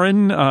 Dan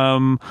Morin,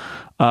 Merlin.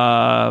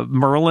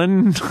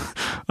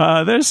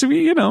 There's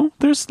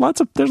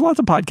lots of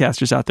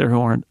podcasters out there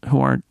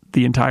who aren't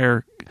the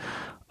entire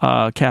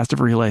cast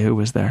of Relay who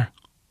was there.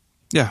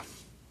 Yeah,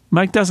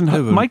 Mike doesn't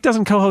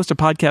co-host a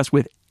podcast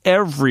with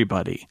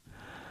everybody.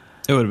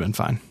 It would have been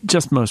fine.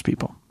 Just most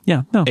people.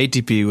 Yeah, no.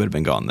 ATP would have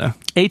been gone, though.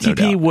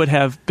 ATP would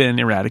have been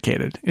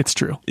eradicated. It's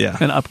true. Yeah.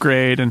 An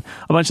Upgrade and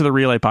a bunch of the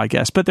Relay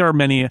podcasts. But there are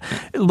many.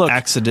 Look.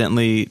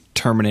 Accidentally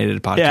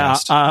terminated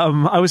podcasts.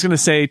 Yeah. I was going to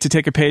say, to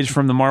take a page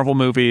from the Marvel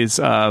movies,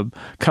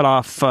 cut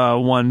off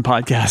one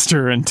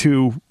podcaster and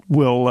two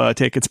will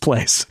take its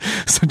place.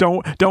 So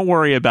don't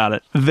worry about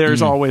it.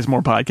 There's always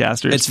more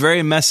podcasters. It's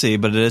very messy,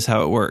 but it is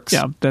how it works.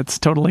 Yeah, that's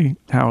totally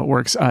how it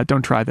works.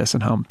 Don't try this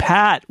at home.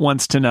 Pat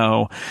wants to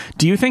know,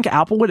 do you think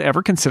Apple would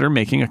ever consider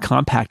making a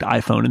compact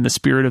iPhone in the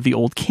spirit of the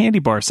old candy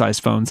bar size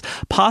phones,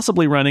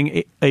 possibly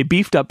running a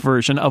beefed up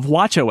version of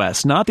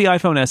watchOS, not the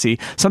iPhone SE,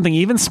 something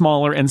even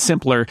smaller and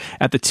simpler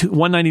at the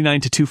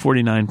 $199 to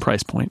 $249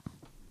 price point?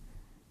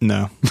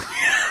 No.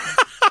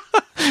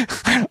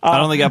 I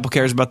don't think Apple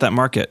cares about that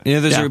market.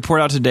 There's a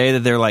report out today that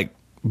they're like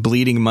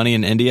bleeding money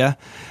in India.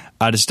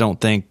 I don't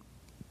think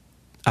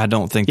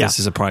this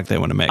is a product they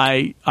want to make.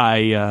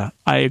 I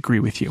agree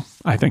with you.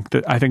 I think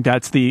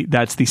that's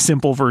the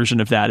simple version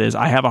of that. Is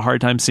I have a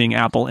hard time seeing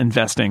Apple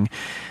investing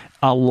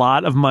a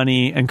lot of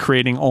money and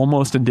creating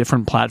almost a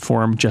different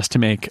platform just to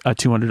make a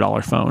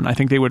 $200 phone. I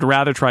think they would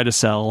rather try to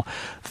sell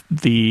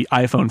the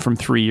iPhone from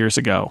 3 years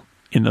ago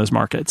in those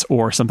markets,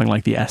 or something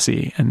like the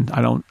SE, and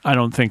I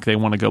don't think they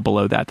want to go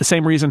below that. The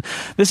same reason,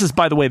 this is,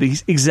 by the way, the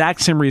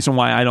exact same reason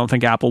why I don't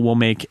think Apple will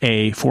make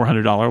a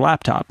 $400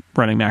 laptop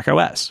running Mac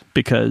OS,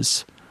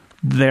 because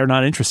they're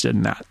not interested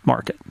in that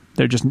market.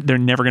 They're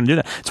never going to do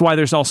that. It's why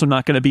there's also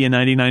not going to be a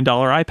 $99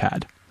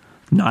 iPad.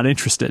 Not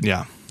interested.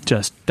 Yeah,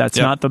 just that's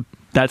not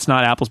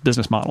Apple's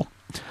business model.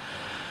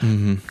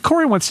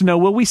 Corey wants to know,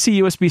 will we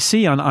see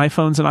USB-C on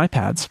iPhones and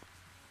iPads?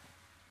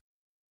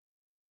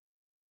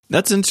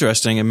 That's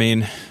interesting. I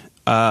mean,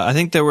 I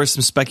think there was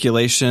some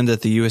speculation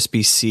that the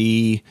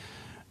USB-C,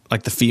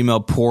 like the female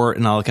port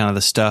and all kind of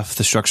the stuff,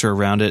 the structure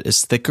around it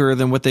is thicker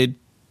than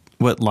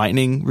what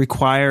Lightning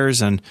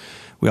requires, and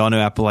we all know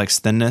Apple likes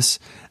thinness.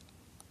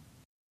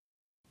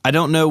 I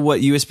don't know what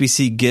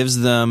USB-C gives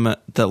them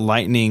that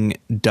Lightning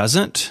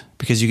doesn't,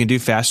 because you can do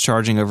fast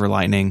charging over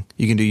Lightning.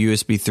 You can do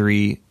USB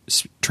 3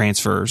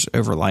 transfers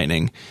over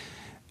Lightning.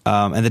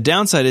 And the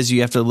downside is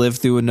you have to live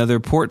through another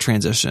port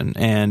transition.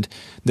 And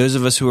those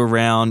of us who were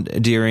around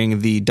during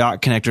the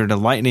dock connector to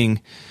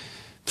Lightning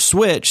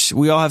switch,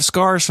 we all have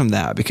scars from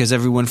that because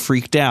everyone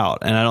freaked out.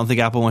 And I don't think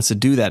Apple wants to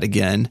do that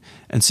again.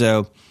 And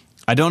so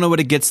I don't know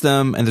what it gets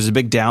them, and there's a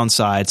big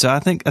downside. So I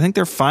think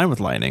they're fine with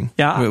Lightning.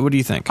 Yeah. What do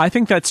you think? I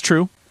think that's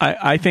true.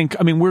 I think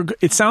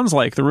it sounds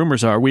like the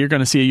rumors are we are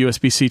going to see a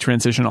USB-C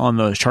transition on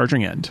the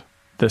charging end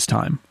this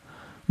time,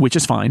 which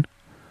is fine.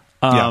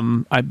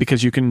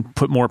 because you can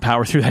put more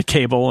power through that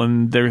cable,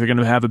 and they're going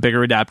to have a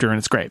bigger adapter, and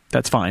it's great.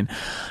 That's fine.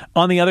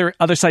 On the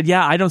other side,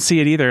 yeah, I don't see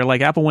it either.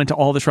 Like, Apple went to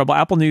all the trouble.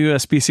 Apple knew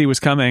USB-C was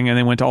coming, and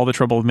they went to all the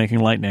trouble of making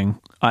Lightning.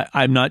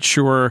 I'm not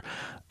sure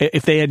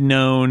if they had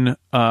known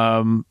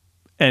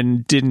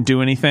and didn't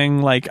do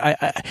anything. Like,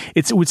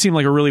 it would seem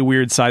like a really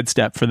weird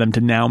sidestep for them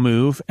to now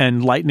move,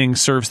 and Lightning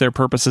serves their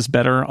purposes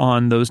better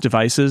on those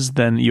devices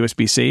than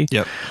USB-C.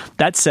 Yep.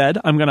 That said,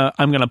 I'm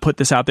gonna put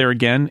this out there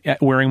again,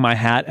 wearing my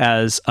hat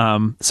as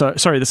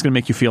sorry, this is gonna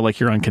make you feel like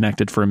you're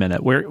unconnected for a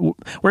minute. Wearing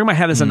my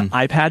hat as an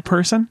iPad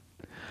person.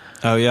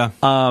 Oh yeah.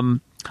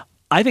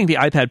 I think the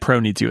iPad Pro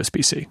needs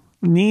USB-C.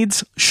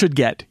 Should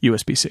get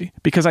USB-C,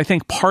 because I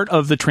think part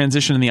of the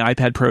transition in the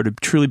iPad Pro to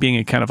truly being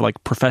a kind of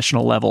like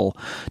professional level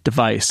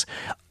device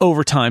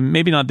over time,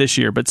 maybe not this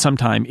year, but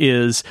sometime,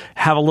 is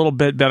have a little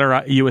bit better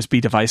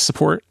USB device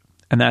support,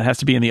 and that has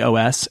to be in the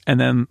OS, and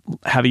then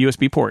have a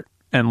USB port.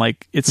 And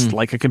like, it's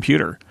like a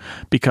computer,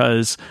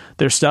 because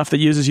there's stuff that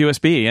uses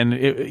USB, and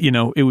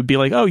it would be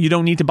like, oh, you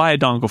don't need to buy a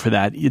dongle for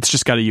that. It's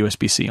just got a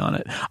USB-C on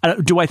it.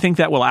 Do I think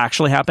that will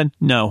actually happen?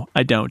 No,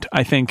 I don't.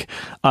 I think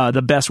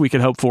the best we could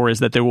hope for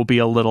is that there will be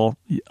a little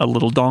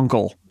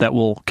dongle that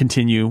will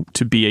continue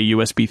to be a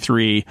USB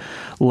 3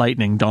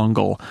 Lightning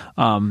dongle.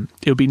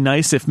 It would be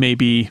nice if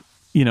maybe...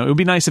 it would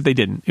be nice if they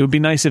didn't. It would be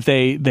nice if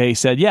they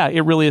said, yeah, it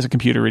really is a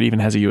computer. It even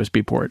has a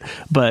USB port.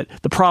 But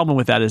the problem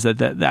with that is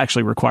that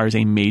actually requires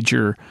a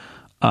major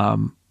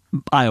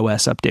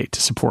iOS update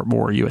to support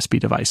more USB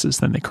devices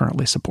than they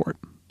currently support.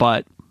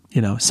 But,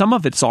 some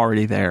of it's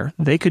already there.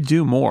 They could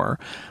do more,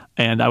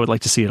 and I would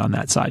like to see it on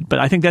that side. But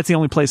I think that's the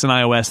only place in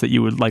iOS that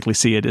you would likely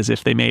see it, is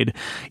if they made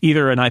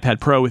either an iPad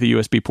Pro with a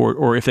USB port,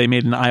 or if they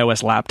made an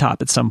iOS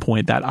laptop at some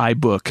point, that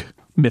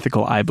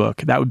mythical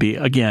iBook, that would be,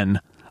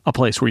 again, a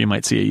place where you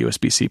might see a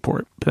USB-C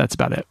port. But that's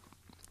about it.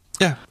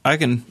 Yeah, I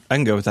can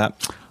go with that.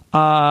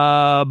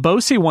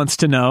 Bosie wants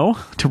to know,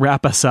 to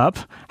wrap us up,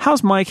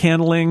 how's Mike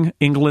handling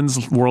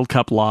England's World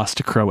Cup loss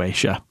to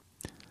Croatia?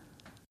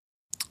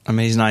 I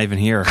mean, he's not even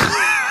here.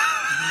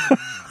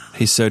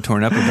 He's so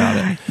torn up about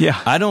it.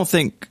 Yeah. I don't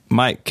think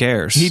Mike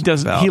cares. He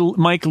does.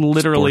 Mike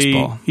literally,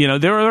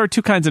 there are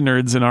two kinds of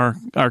nerds in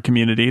our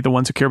community: the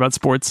ones who care about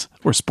sports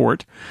or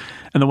sport,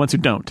 and the ones who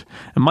don't.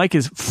 And Mike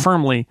is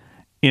firmly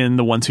in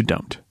the ones who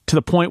don't, to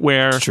the point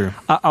where,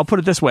 I'll put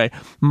it this way,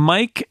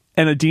 Mike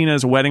and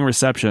Adina's wedding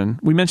reception,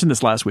 we mentioned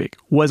this last week,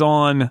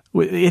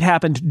 it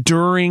happened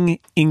during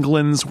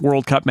England's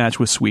World Cup match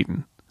with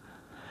Sweden.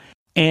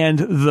 And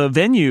the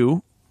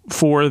venue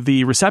for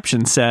the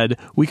reception said,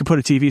 we could put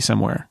a TV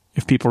somewhere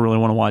if people really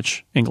want to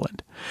watch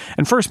England.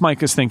 And first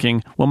Mike is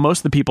thinking, well, most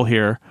of the people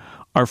here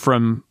are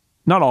from,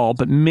 not all,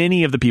 but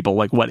many of the people,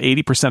 like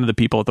 80% of the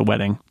people at the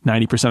wedding,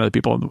 90% of the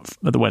people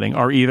at the wedding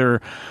are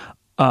either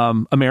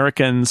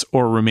Americans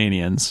or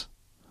Romanians,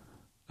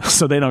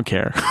 so they don't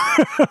care.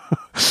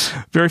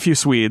 Very few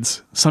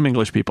Swedes, some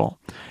English people.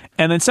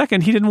 And then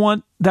second, he didn't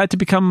want that to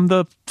become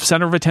the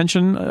center of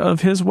attention of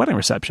his wedding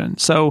reception.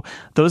 So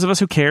those of us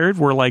who cared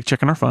were like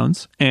checking our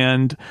phones.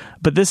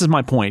 But this is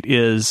my point,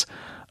 is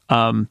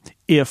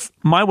if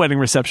my wedding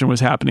reception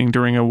was happening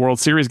during a World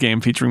Series game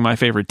featuring my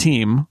favorite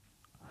team,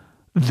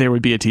 there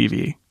would be a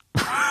TV.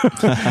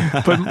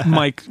 But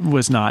Mike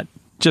was not.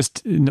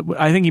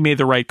 I think he made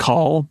the right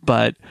call,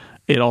 but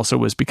it also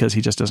was because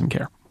he just doesn't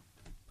care.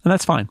 And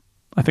that's fine.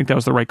 I think that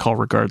was the right call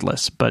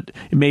regardless, but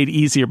it made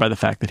easier by the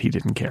fact that he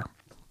didn't care.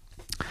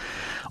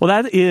 Well,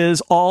 that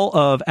is all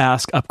of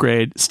Ask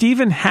Upgrade.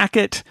 Stephen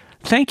Hackett,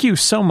 thank you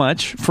so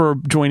much for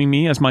joining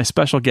me as my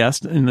special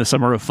guest in the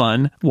Summer of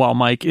Fun while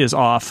Mike is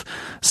off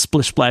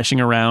splish-splashing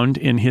around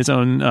in his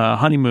own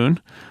honeymoon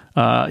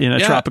in a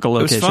tropical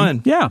location. It was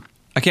fun. Yeah.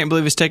 I can't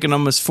believe it's taken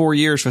almost 4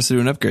 years for us to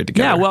do an upgrade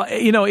together. Yeah, well,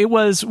 it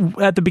was,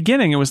 at the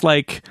beginning, it was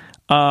like,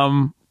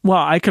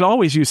 I could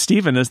always use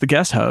Steven as the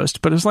guest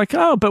host, but it was like,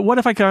 but what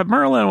if I got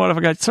Merlin? What if I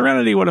got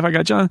Serenity? What if I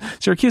got John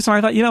Syracuse? And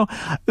I thought,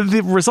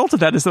 the result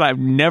of that is that I've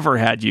never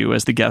had you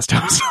as the guest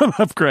host on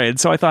Upgrade.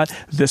 So I thought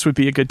this would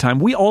be a good time.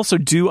 We also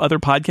do other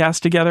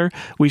podcasts together.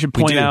 We should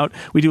point out,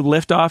 we do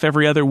Liftoff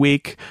every other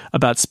week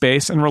about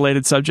space and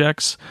related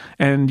subjects.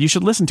 And you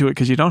should listen to it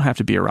because you don't have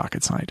to be a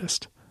rocket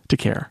scientist to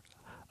care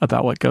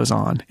about what goes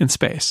on in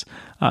space.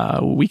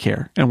 We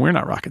care, and we're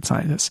not rocket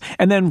scientists.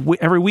 And then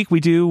every week we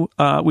do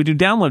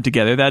Download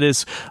together. That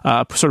is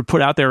sort of put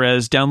out there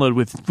as Download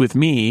with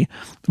me,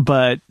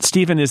 but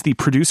Stephen is the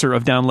producer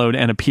of Download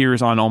and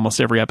appears on almost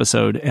every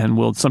episode and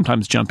will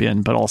sometimes jump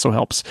in, but also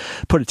helps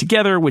put it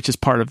together, which is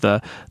part of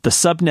the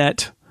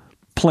subnet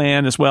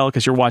plan as well,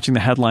 because you're watching the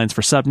headlines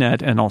for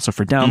subnet and also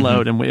for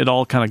Download, and it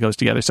all kind of goes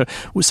together. So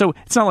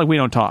it's not like we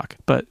don't talk,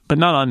 but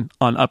not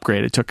on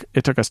Upgrade. It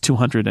took us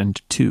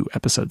 202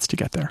 episodes to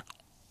get there.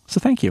 So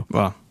thank you.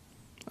 Well,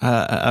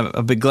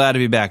 I'll be glad to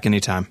be back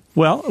anytime.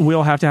 Well,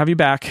 we'll have to have you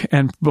back,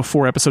 and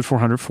before episode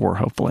 404,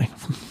 hopefully.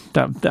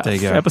 There you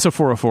go. Episode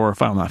 404,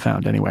 file not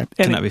found anyway.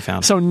 Cannot be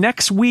found. So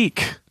next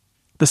week,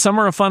 the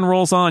Summer of Fun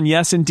rolls on.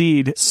 Yes,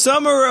 indeed.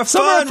 Summer of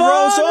Fun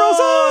rolls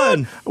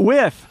on!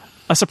 With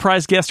a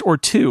surprise guest or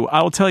two.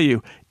 I will tell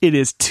you, it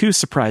is 2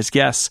 surprise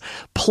guests,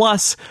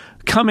 plus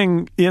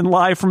coming in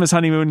live from his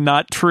honeymoon,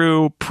 not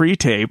true,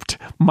 pre-taped,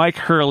 Mike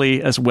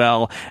Hurley as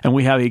well. And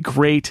we have a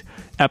great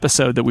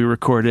episode that we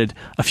recorded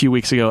a few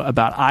weeks ago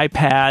about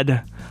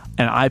iPad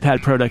and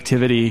iPad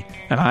productivity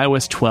and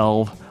iOS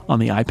 12 on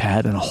the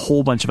iPad and a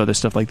whole bunch of other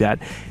stuff like that.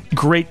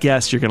 Great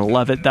guest. You're going to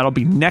love it. That'll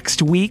be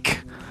next week.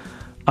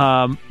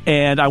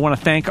 And I want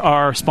to thank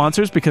our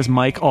sponsors because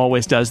Mike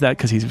always does that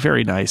because he's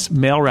very nice.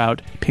 MailRoute,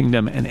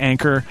 Pingdom, and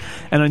Anchor.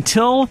 And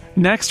until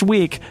next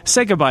week,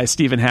 say goodbye,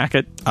 Stephen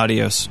Hackett.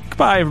 Adios.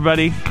 Goodbye,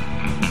 everybody.